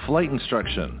to Flight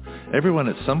Instruction. Everyone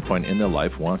at some point in their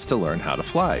life wants to learn how to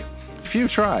fly. Few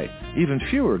try. Even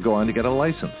fewer go on to get a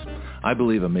license. I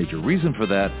believe a major reason for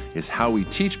that is how we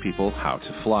teach people how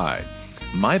to fly.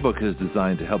 My book is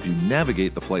designed to help you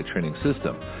navigate the flight training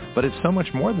system, but it's so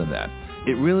much more than that.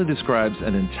 It really describes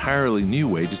an entirely new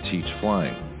way to teach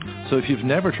flying. So if you've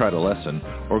never tried a lesson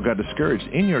or got discouraged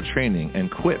in your training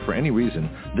and quit for any reason,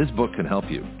 this book can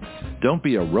help you. Don't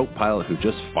be a rote pilot who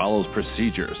just follows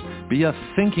procedures. Be a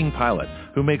thinking pilot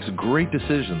who makes great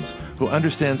decisions, who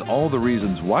understands all the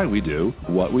reasons why we do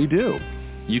what we do.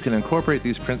 You can incorporate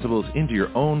these principles into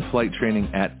your own flight training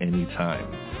at any time.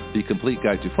 The Complete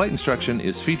Guide to Flight Instruction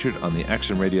is featured on the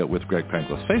Action Radio with Greg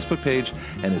Penglis Facebook page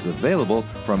and is available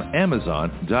from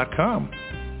Amazon.com.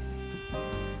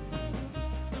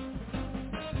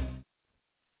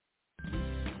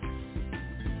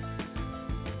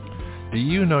 Do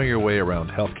you know your way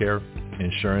around healthcare,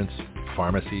 insurance,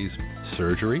 pharmacies,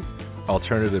 surgery,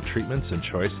 alternative treatments and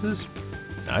choices?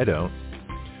 I don't.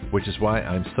 Which is why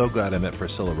I'm so glad I met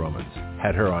Priscilla Romans,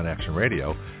 had her on Action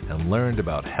Radio, and learned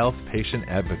about health patient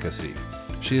advocacy.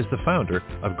 She is the founder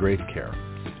of Great Care.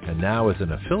 And now as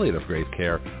an affiliate of Great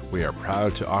Care, we are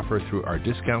proud to offer through our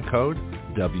discount code,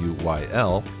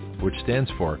 WYL, which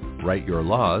stands for Write Your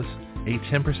Laws, a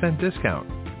 10% discount.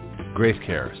 Great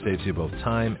Care saves you both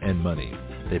time and money.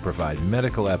 They provide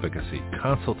medical advocacy,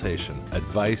 consultation,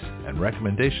 advice, and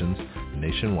recommendations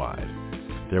nationwide.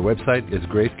 Their website is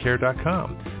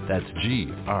greatcare.com. That's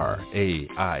GRAITH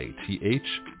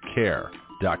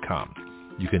care.com.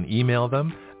 You can email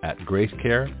them at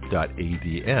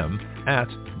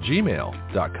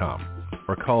greatcare.adm@gmail.com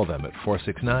or call them at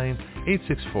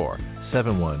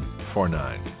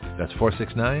 469-864-7149. That's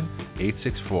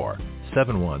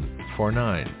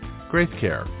 469-864-7149. Great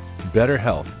Care. Better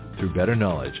health through better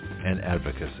knowledge and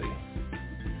advocacy.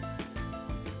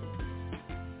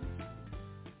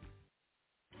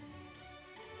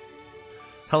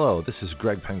 Hello, this is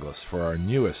Greg Penglis for our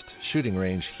newest shooting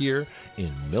range here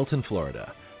in Milton,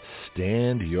 Florida.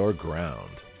 Stand Your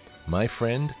Ground. My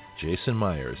friend Jason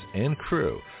Myers and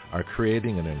crew are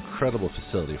creating an incredible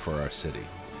facility for our city.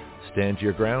 Stand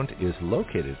Your Ground is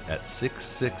located at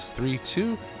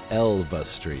 6632 Elba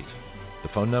Street. The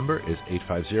phone number is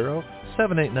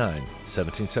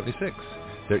 850-789-1776.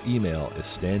 Their email is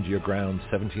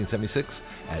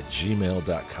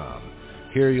standyourground1776@gmail.com.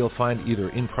 Here you'll find either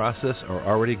in process or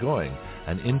already going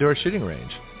an indoor shooting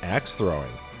range, axe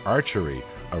throwing, archery,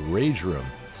 a rage room,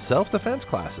 self-defense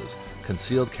classes,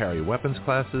 concealed carry weapons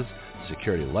classes,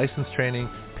 security license training,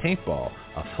 paintball,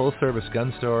 a full-service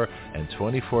gun store, and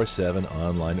 24/7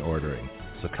 online ordering.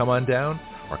 So come on down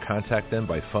or contact them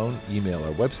by phone, email,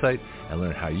 or website and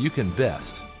learn how you can best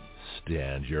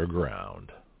stand your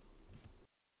ground.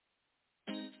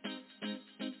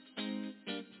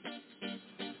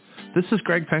 This is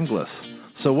Greg Penglis.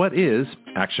 So what is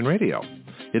Action Radio?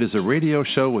 It is a radio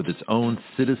show with its own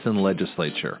citizen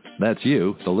legislature. That's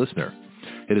you, the listener.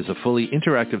 It is a fully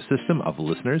interactive system of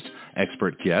listeners,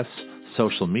 expert guests,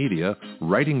 social media,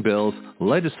 writing bills,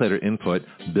 legislator input,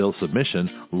 bill submission,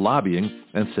 lobbying,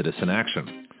 and citizen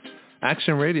action.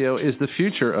 Action Radio is the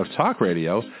future of talk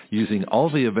radio using all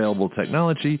the available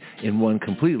technology in one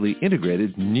completely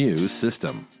integrated new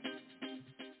system.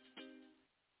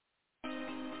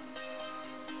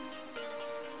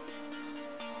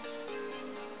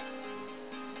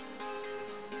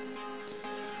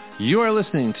 You are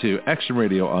listening to Action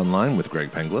Radio Online with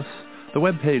Greg Penglis. The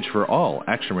webpage for all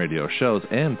Action Radio shows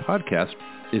and podcasts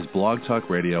is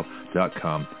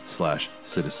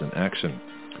blogtalkradio.com/citizenaction.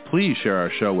 Please share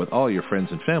our show with all your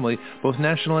friends and family, both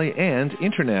nationally and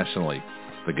internationally.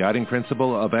 The guiding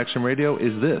principle of Action Radio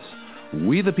is this: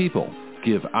 we the people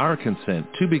give our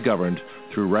consent to be governed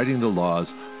through writing the laws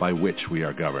by which we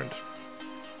are governed.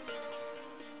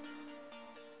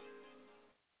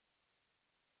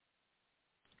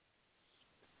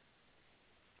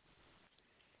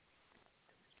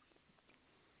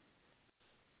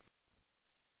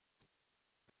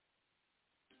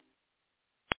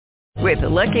 With the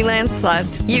Lucky Land Slots,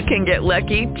 you can get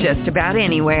lucky just about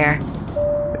anywhere.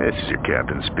 This is your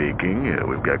captain speaking.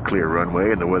 We've got clear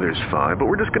runway and the weather's fine, but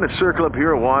we're just going to circle up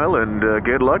here a while and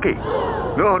get lucky.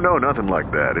 No, nothing like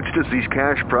that. It's just these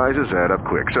cash prizes add up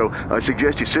quick. So I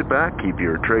suggest you sit back, keep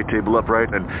your tray table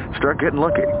upright, and start getting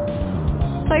lucky.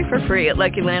 Play for free at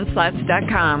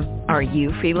LuckyLandSlots.com. Are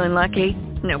you feeling lucky?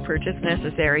 No purchase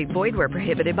necessary. Void where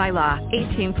prohibited by law.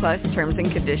 18+ terms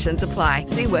and conditions apply.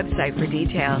 See website for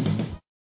details.